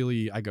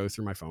go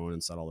through my phone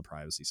and set all the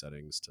privacy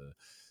settings to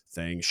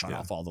things, shut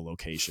off all the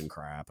location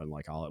crap. And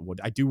like,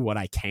 I do what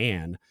I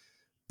can.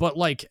 But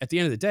like at the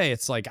end of the day,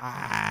 it's like,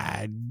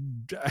 I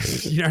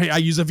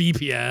use a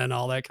VPN,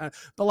 all that kind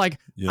of, but like,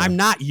 I'm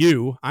not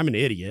you, I'm an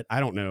idiot.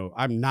 I don't know.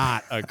 I'm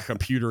not a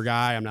computer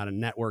guy. I'm not a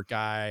network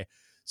guy.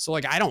 So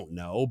like, I don't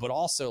know, but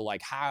also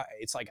like how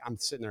it's like, I'm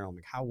sitting there, I'm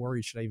like, how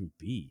worried should I even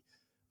be?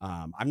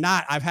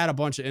 I've had a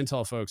bunch of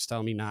Intel folks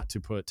tell me not to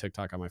put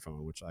TikTok on my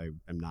phone, which I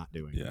am not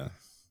doing.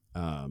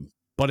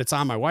 But it's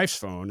on my wife's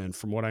phone. And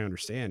from what I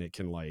understand, it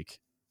can like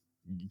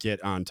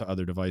get onto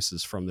other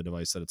devices from the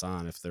device that it's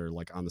on if they're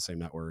like on the same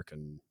network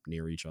and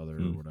near each other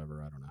or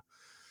whatever. I don't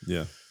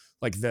know.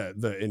 Like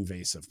the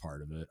invasive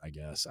part of it, I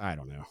guess. I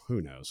don't know.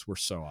 Who knows? We're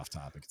so off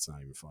topic. It's not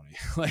even funny.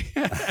 Like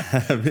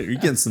you're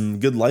getting some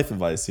good life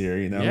advice here,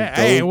 you know?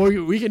 Yeah.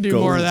 We can do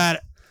more of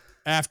that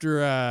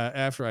after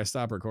I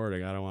stop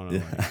recording. I don't want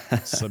to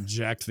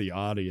subject the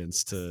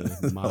audience to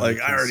my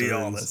like I already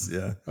know all this.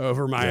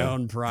 Over my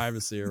own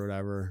privacy or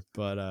whatever.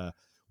 But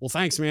well,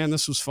 thanks, man.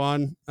 This was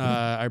fun.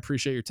 I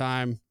appreciate your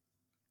time.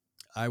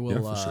 I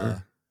will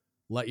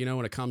let you know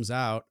when it comes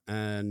out.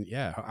 And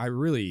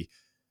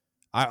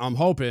I'm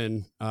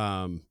hoping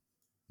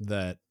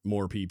that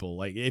more people,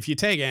 like if you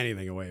take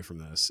anything away from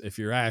this, if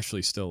you're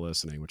actually still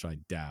listening, which I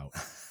doubt,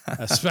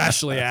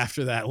 especially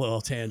after that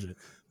little tangent,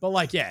 but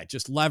like,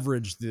 just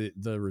leverage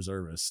the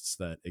reservists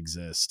that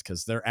exist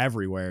because they're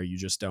everywhere. You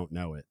just don't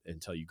know it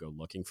until you go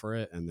looking for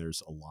it. And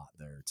there's a lot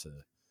there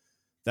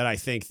that I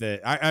think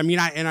that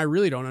I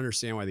really don't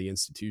understand why the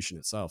institution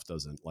itself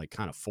doesn't like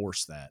kind of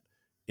force that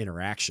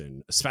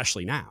interaction,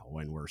 especially now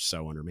when we're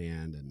so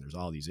undermanned and there's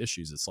all these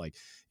issues. It's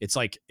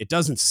like it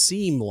doesn't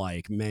seem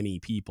like many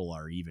people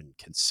are even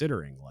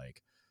considering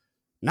like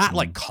not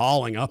like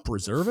calling up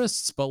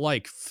reservists, but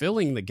like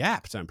filling the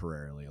gap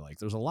temporarily. Like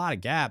there's a lot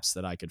of gaps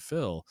that I could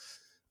fill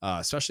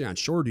especially on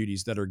shore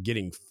duties that are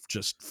getting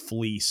just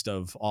fleeced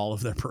of all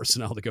of their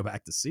personnel to go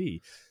back to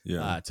sea,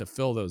 to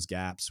fill those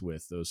gaps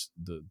with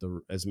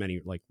the as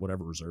many, like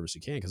whatever reservists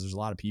you can. Cause there's a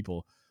lot of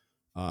people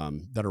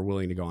that are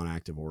willing to go on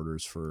active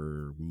orders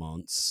for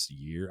months,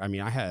 year. I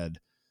mean,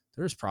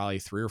 there's probably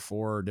 3 or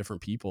 4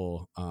 different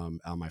people on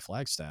my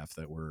flag staff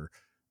that were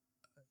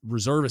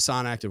reservists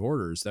on active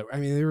orders that, I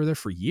mean, they were there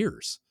for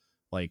years.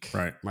 Like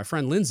my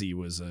friend Lindsay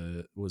was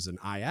an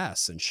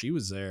IS, and she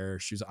was there.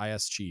 She was an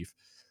IS chief,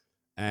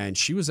 and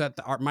she was at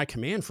my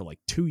command for like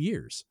 2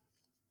 years.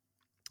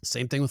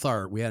 Same thing with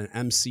we had an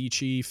MC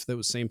chief that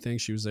was same thing.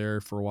 She was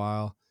there for a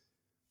while.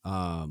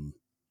 I'm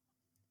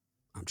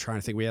trying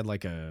to think. We had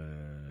like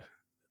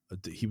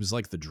he was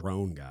like the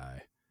drone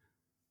guy,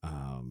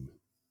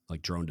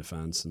 like drone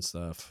defense and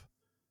stuff.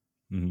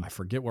 I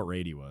forget what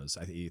rate he was.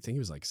 I think he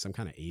was like some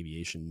kind of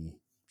aviation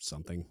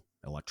something,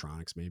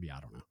 electronics maybe. I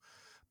don't know.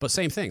 But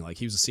same thing. Like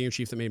he was a senior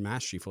chief that made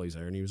master chief while he's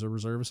there, and he was a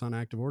reservist on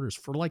active orders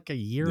for like a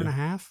year and a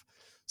half.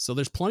 So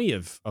there's plenty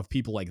of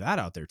people like that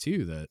out there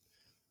too that,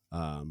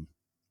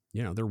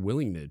 they're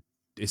willing to.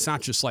 It's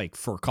not just like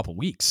for a couple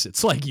weeks.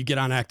 It's like you get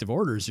on active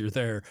orders, you're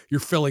there,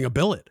 you're filling a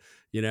billet,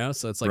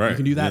 so it's like you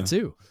can do that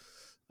too.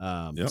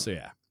 So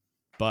yeah,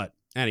 but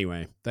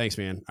anyway, thanks,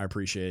 man. I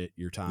appreciate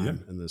your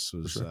time, and this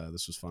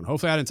was fun.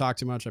 Hopefully, I didn't talk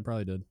too much. I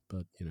probably did,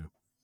 but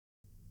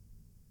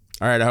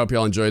All right, I hope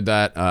y'all enjoyed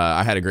that.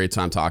 I had a great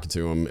time talking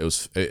to him. It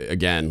was,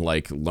 again,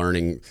 like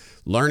learning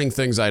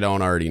things I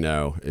don't already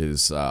know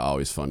is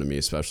always fun to me,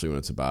 especially when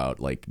it's about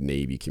like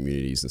Navy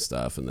communities and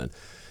stuff. And then,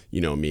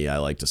 me, I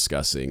like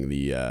discussing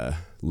the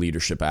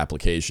leadership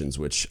applications,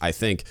 which I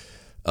think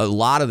a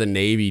lot of the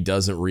Navy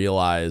doesn't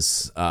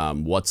realize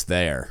what's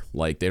there.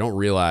 Like they don't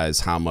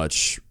realize how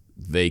much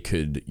they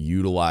could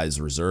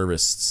utilize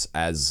reservists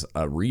as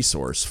a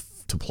resource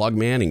to plug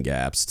manning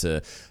gaps,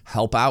 to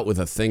help out with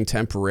a thing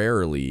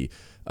temporarily,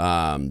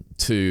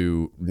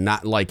 to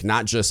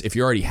not just if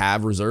you already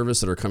have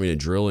reservists that are coming to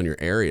drill in your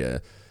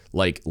area,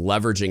 like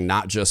leveraging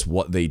not just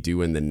what they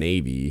do in the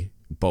Navy,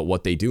 but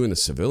what they do in the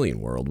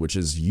civilian world, which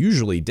is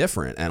usually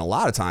different and a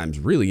lot of times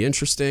really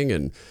interesting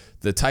and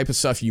the type of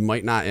stuff you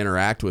might not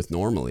interact with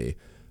normally.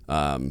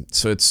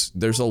 So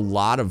there's a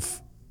lot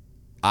of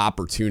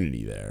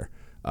opportunity there.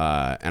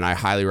 And I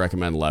highly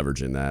recommend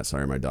leveraging that.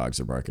 Sorry, my dogs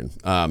are barking.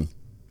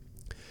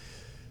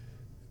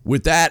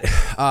 With that,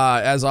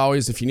 as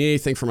always, if you need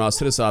anything from us,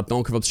 hit us up.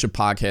 Don't Give Up the Ship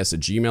Podcast at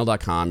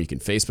gmail.com. You can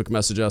Facebook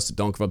message us at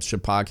Don't Give Up the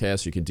Ship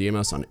Podcast. You can DM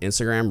us on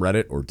Instagram,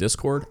 Reddit, or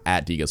Discord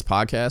at DGUTS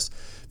Podcast.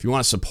 If you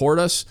want to support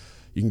us,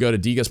 you can go to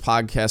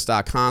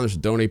dgutspodcast.com. There's a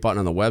donate button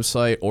on the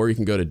website, or you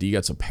can go to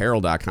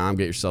dgutsapparel.com.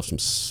 Get yourself some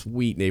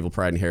sweet Naval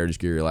Pride and Heritage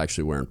gear you'll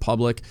actually wear in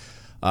public.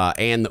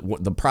 And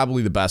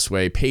probably the best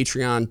way,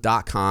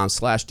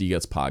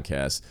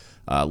 patreon.com/dgutspodcast.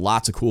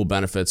 Lots of cool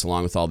benefits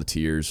along with all the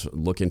tiers.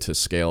 Looking to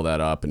scale that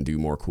up and do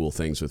more cool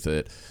things with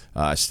it.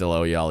 I still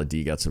owe y'all a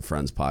D-Guts and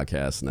Friends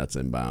podcast, and that's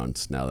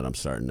inbound now that I'm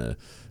starting to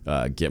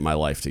get my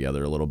life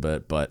together a little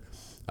bit. But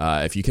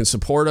if you can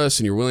support us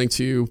and you're willing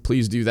to,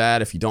 please do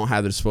that. If you don't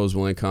have the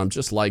disposable income,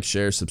 just like,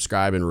 share,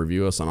 subscribe, and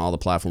review us on all the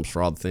platforms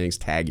for all the things.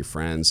 Tag your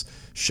friends,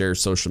 share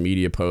social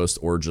media posts,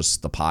 or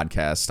just the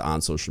podcast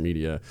on social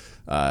media.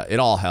 It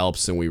all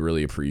helps, and we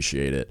really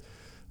appreciate it.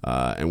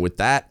 And with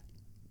that,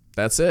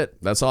 that's it.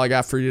 That's all I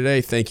got for you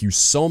today. Thank you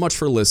so much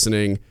for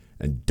listening,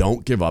 and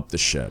don't give up the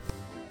ship.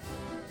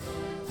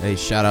 Hey,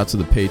 shout out to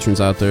the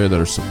patrons out there that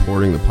are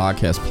supporting the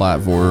podcast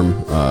platform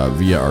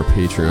via our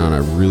Patreon. I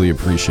really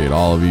appreciate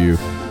all of you.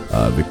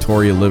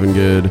 Victoria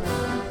Livingood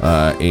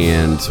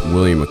and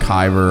William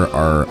McIver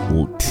are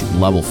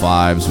level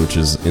 5s, which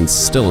is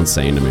still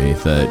insane to me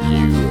that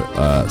you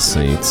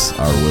saints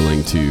are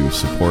willing to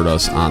support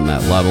us on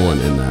that level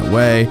and in that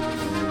way.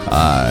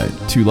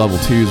 2 level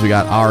 2s, we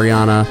got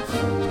Ariana.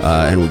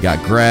 And we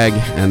got Greg,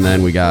 and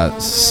then we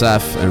got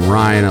Seth and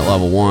Ryan at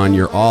level 1.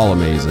 You're all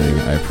amazing.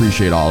 I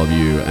appreciate all of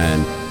you,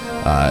 and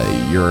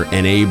you're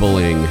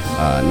enabling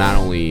not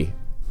only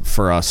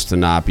for us to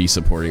not be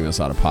supporting this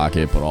out of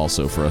pocket, but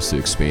also for us to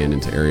expand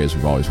into areas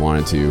we've always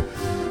wanted to,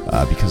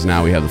 because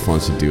now we have the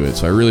funds to do it.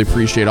 So I really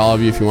appreciate all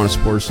of you. If you want to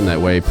support us in that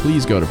way,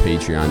 please go to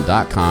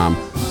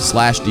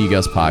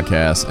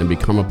patreon.com/dgutspodcast and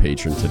become a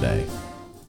patron today.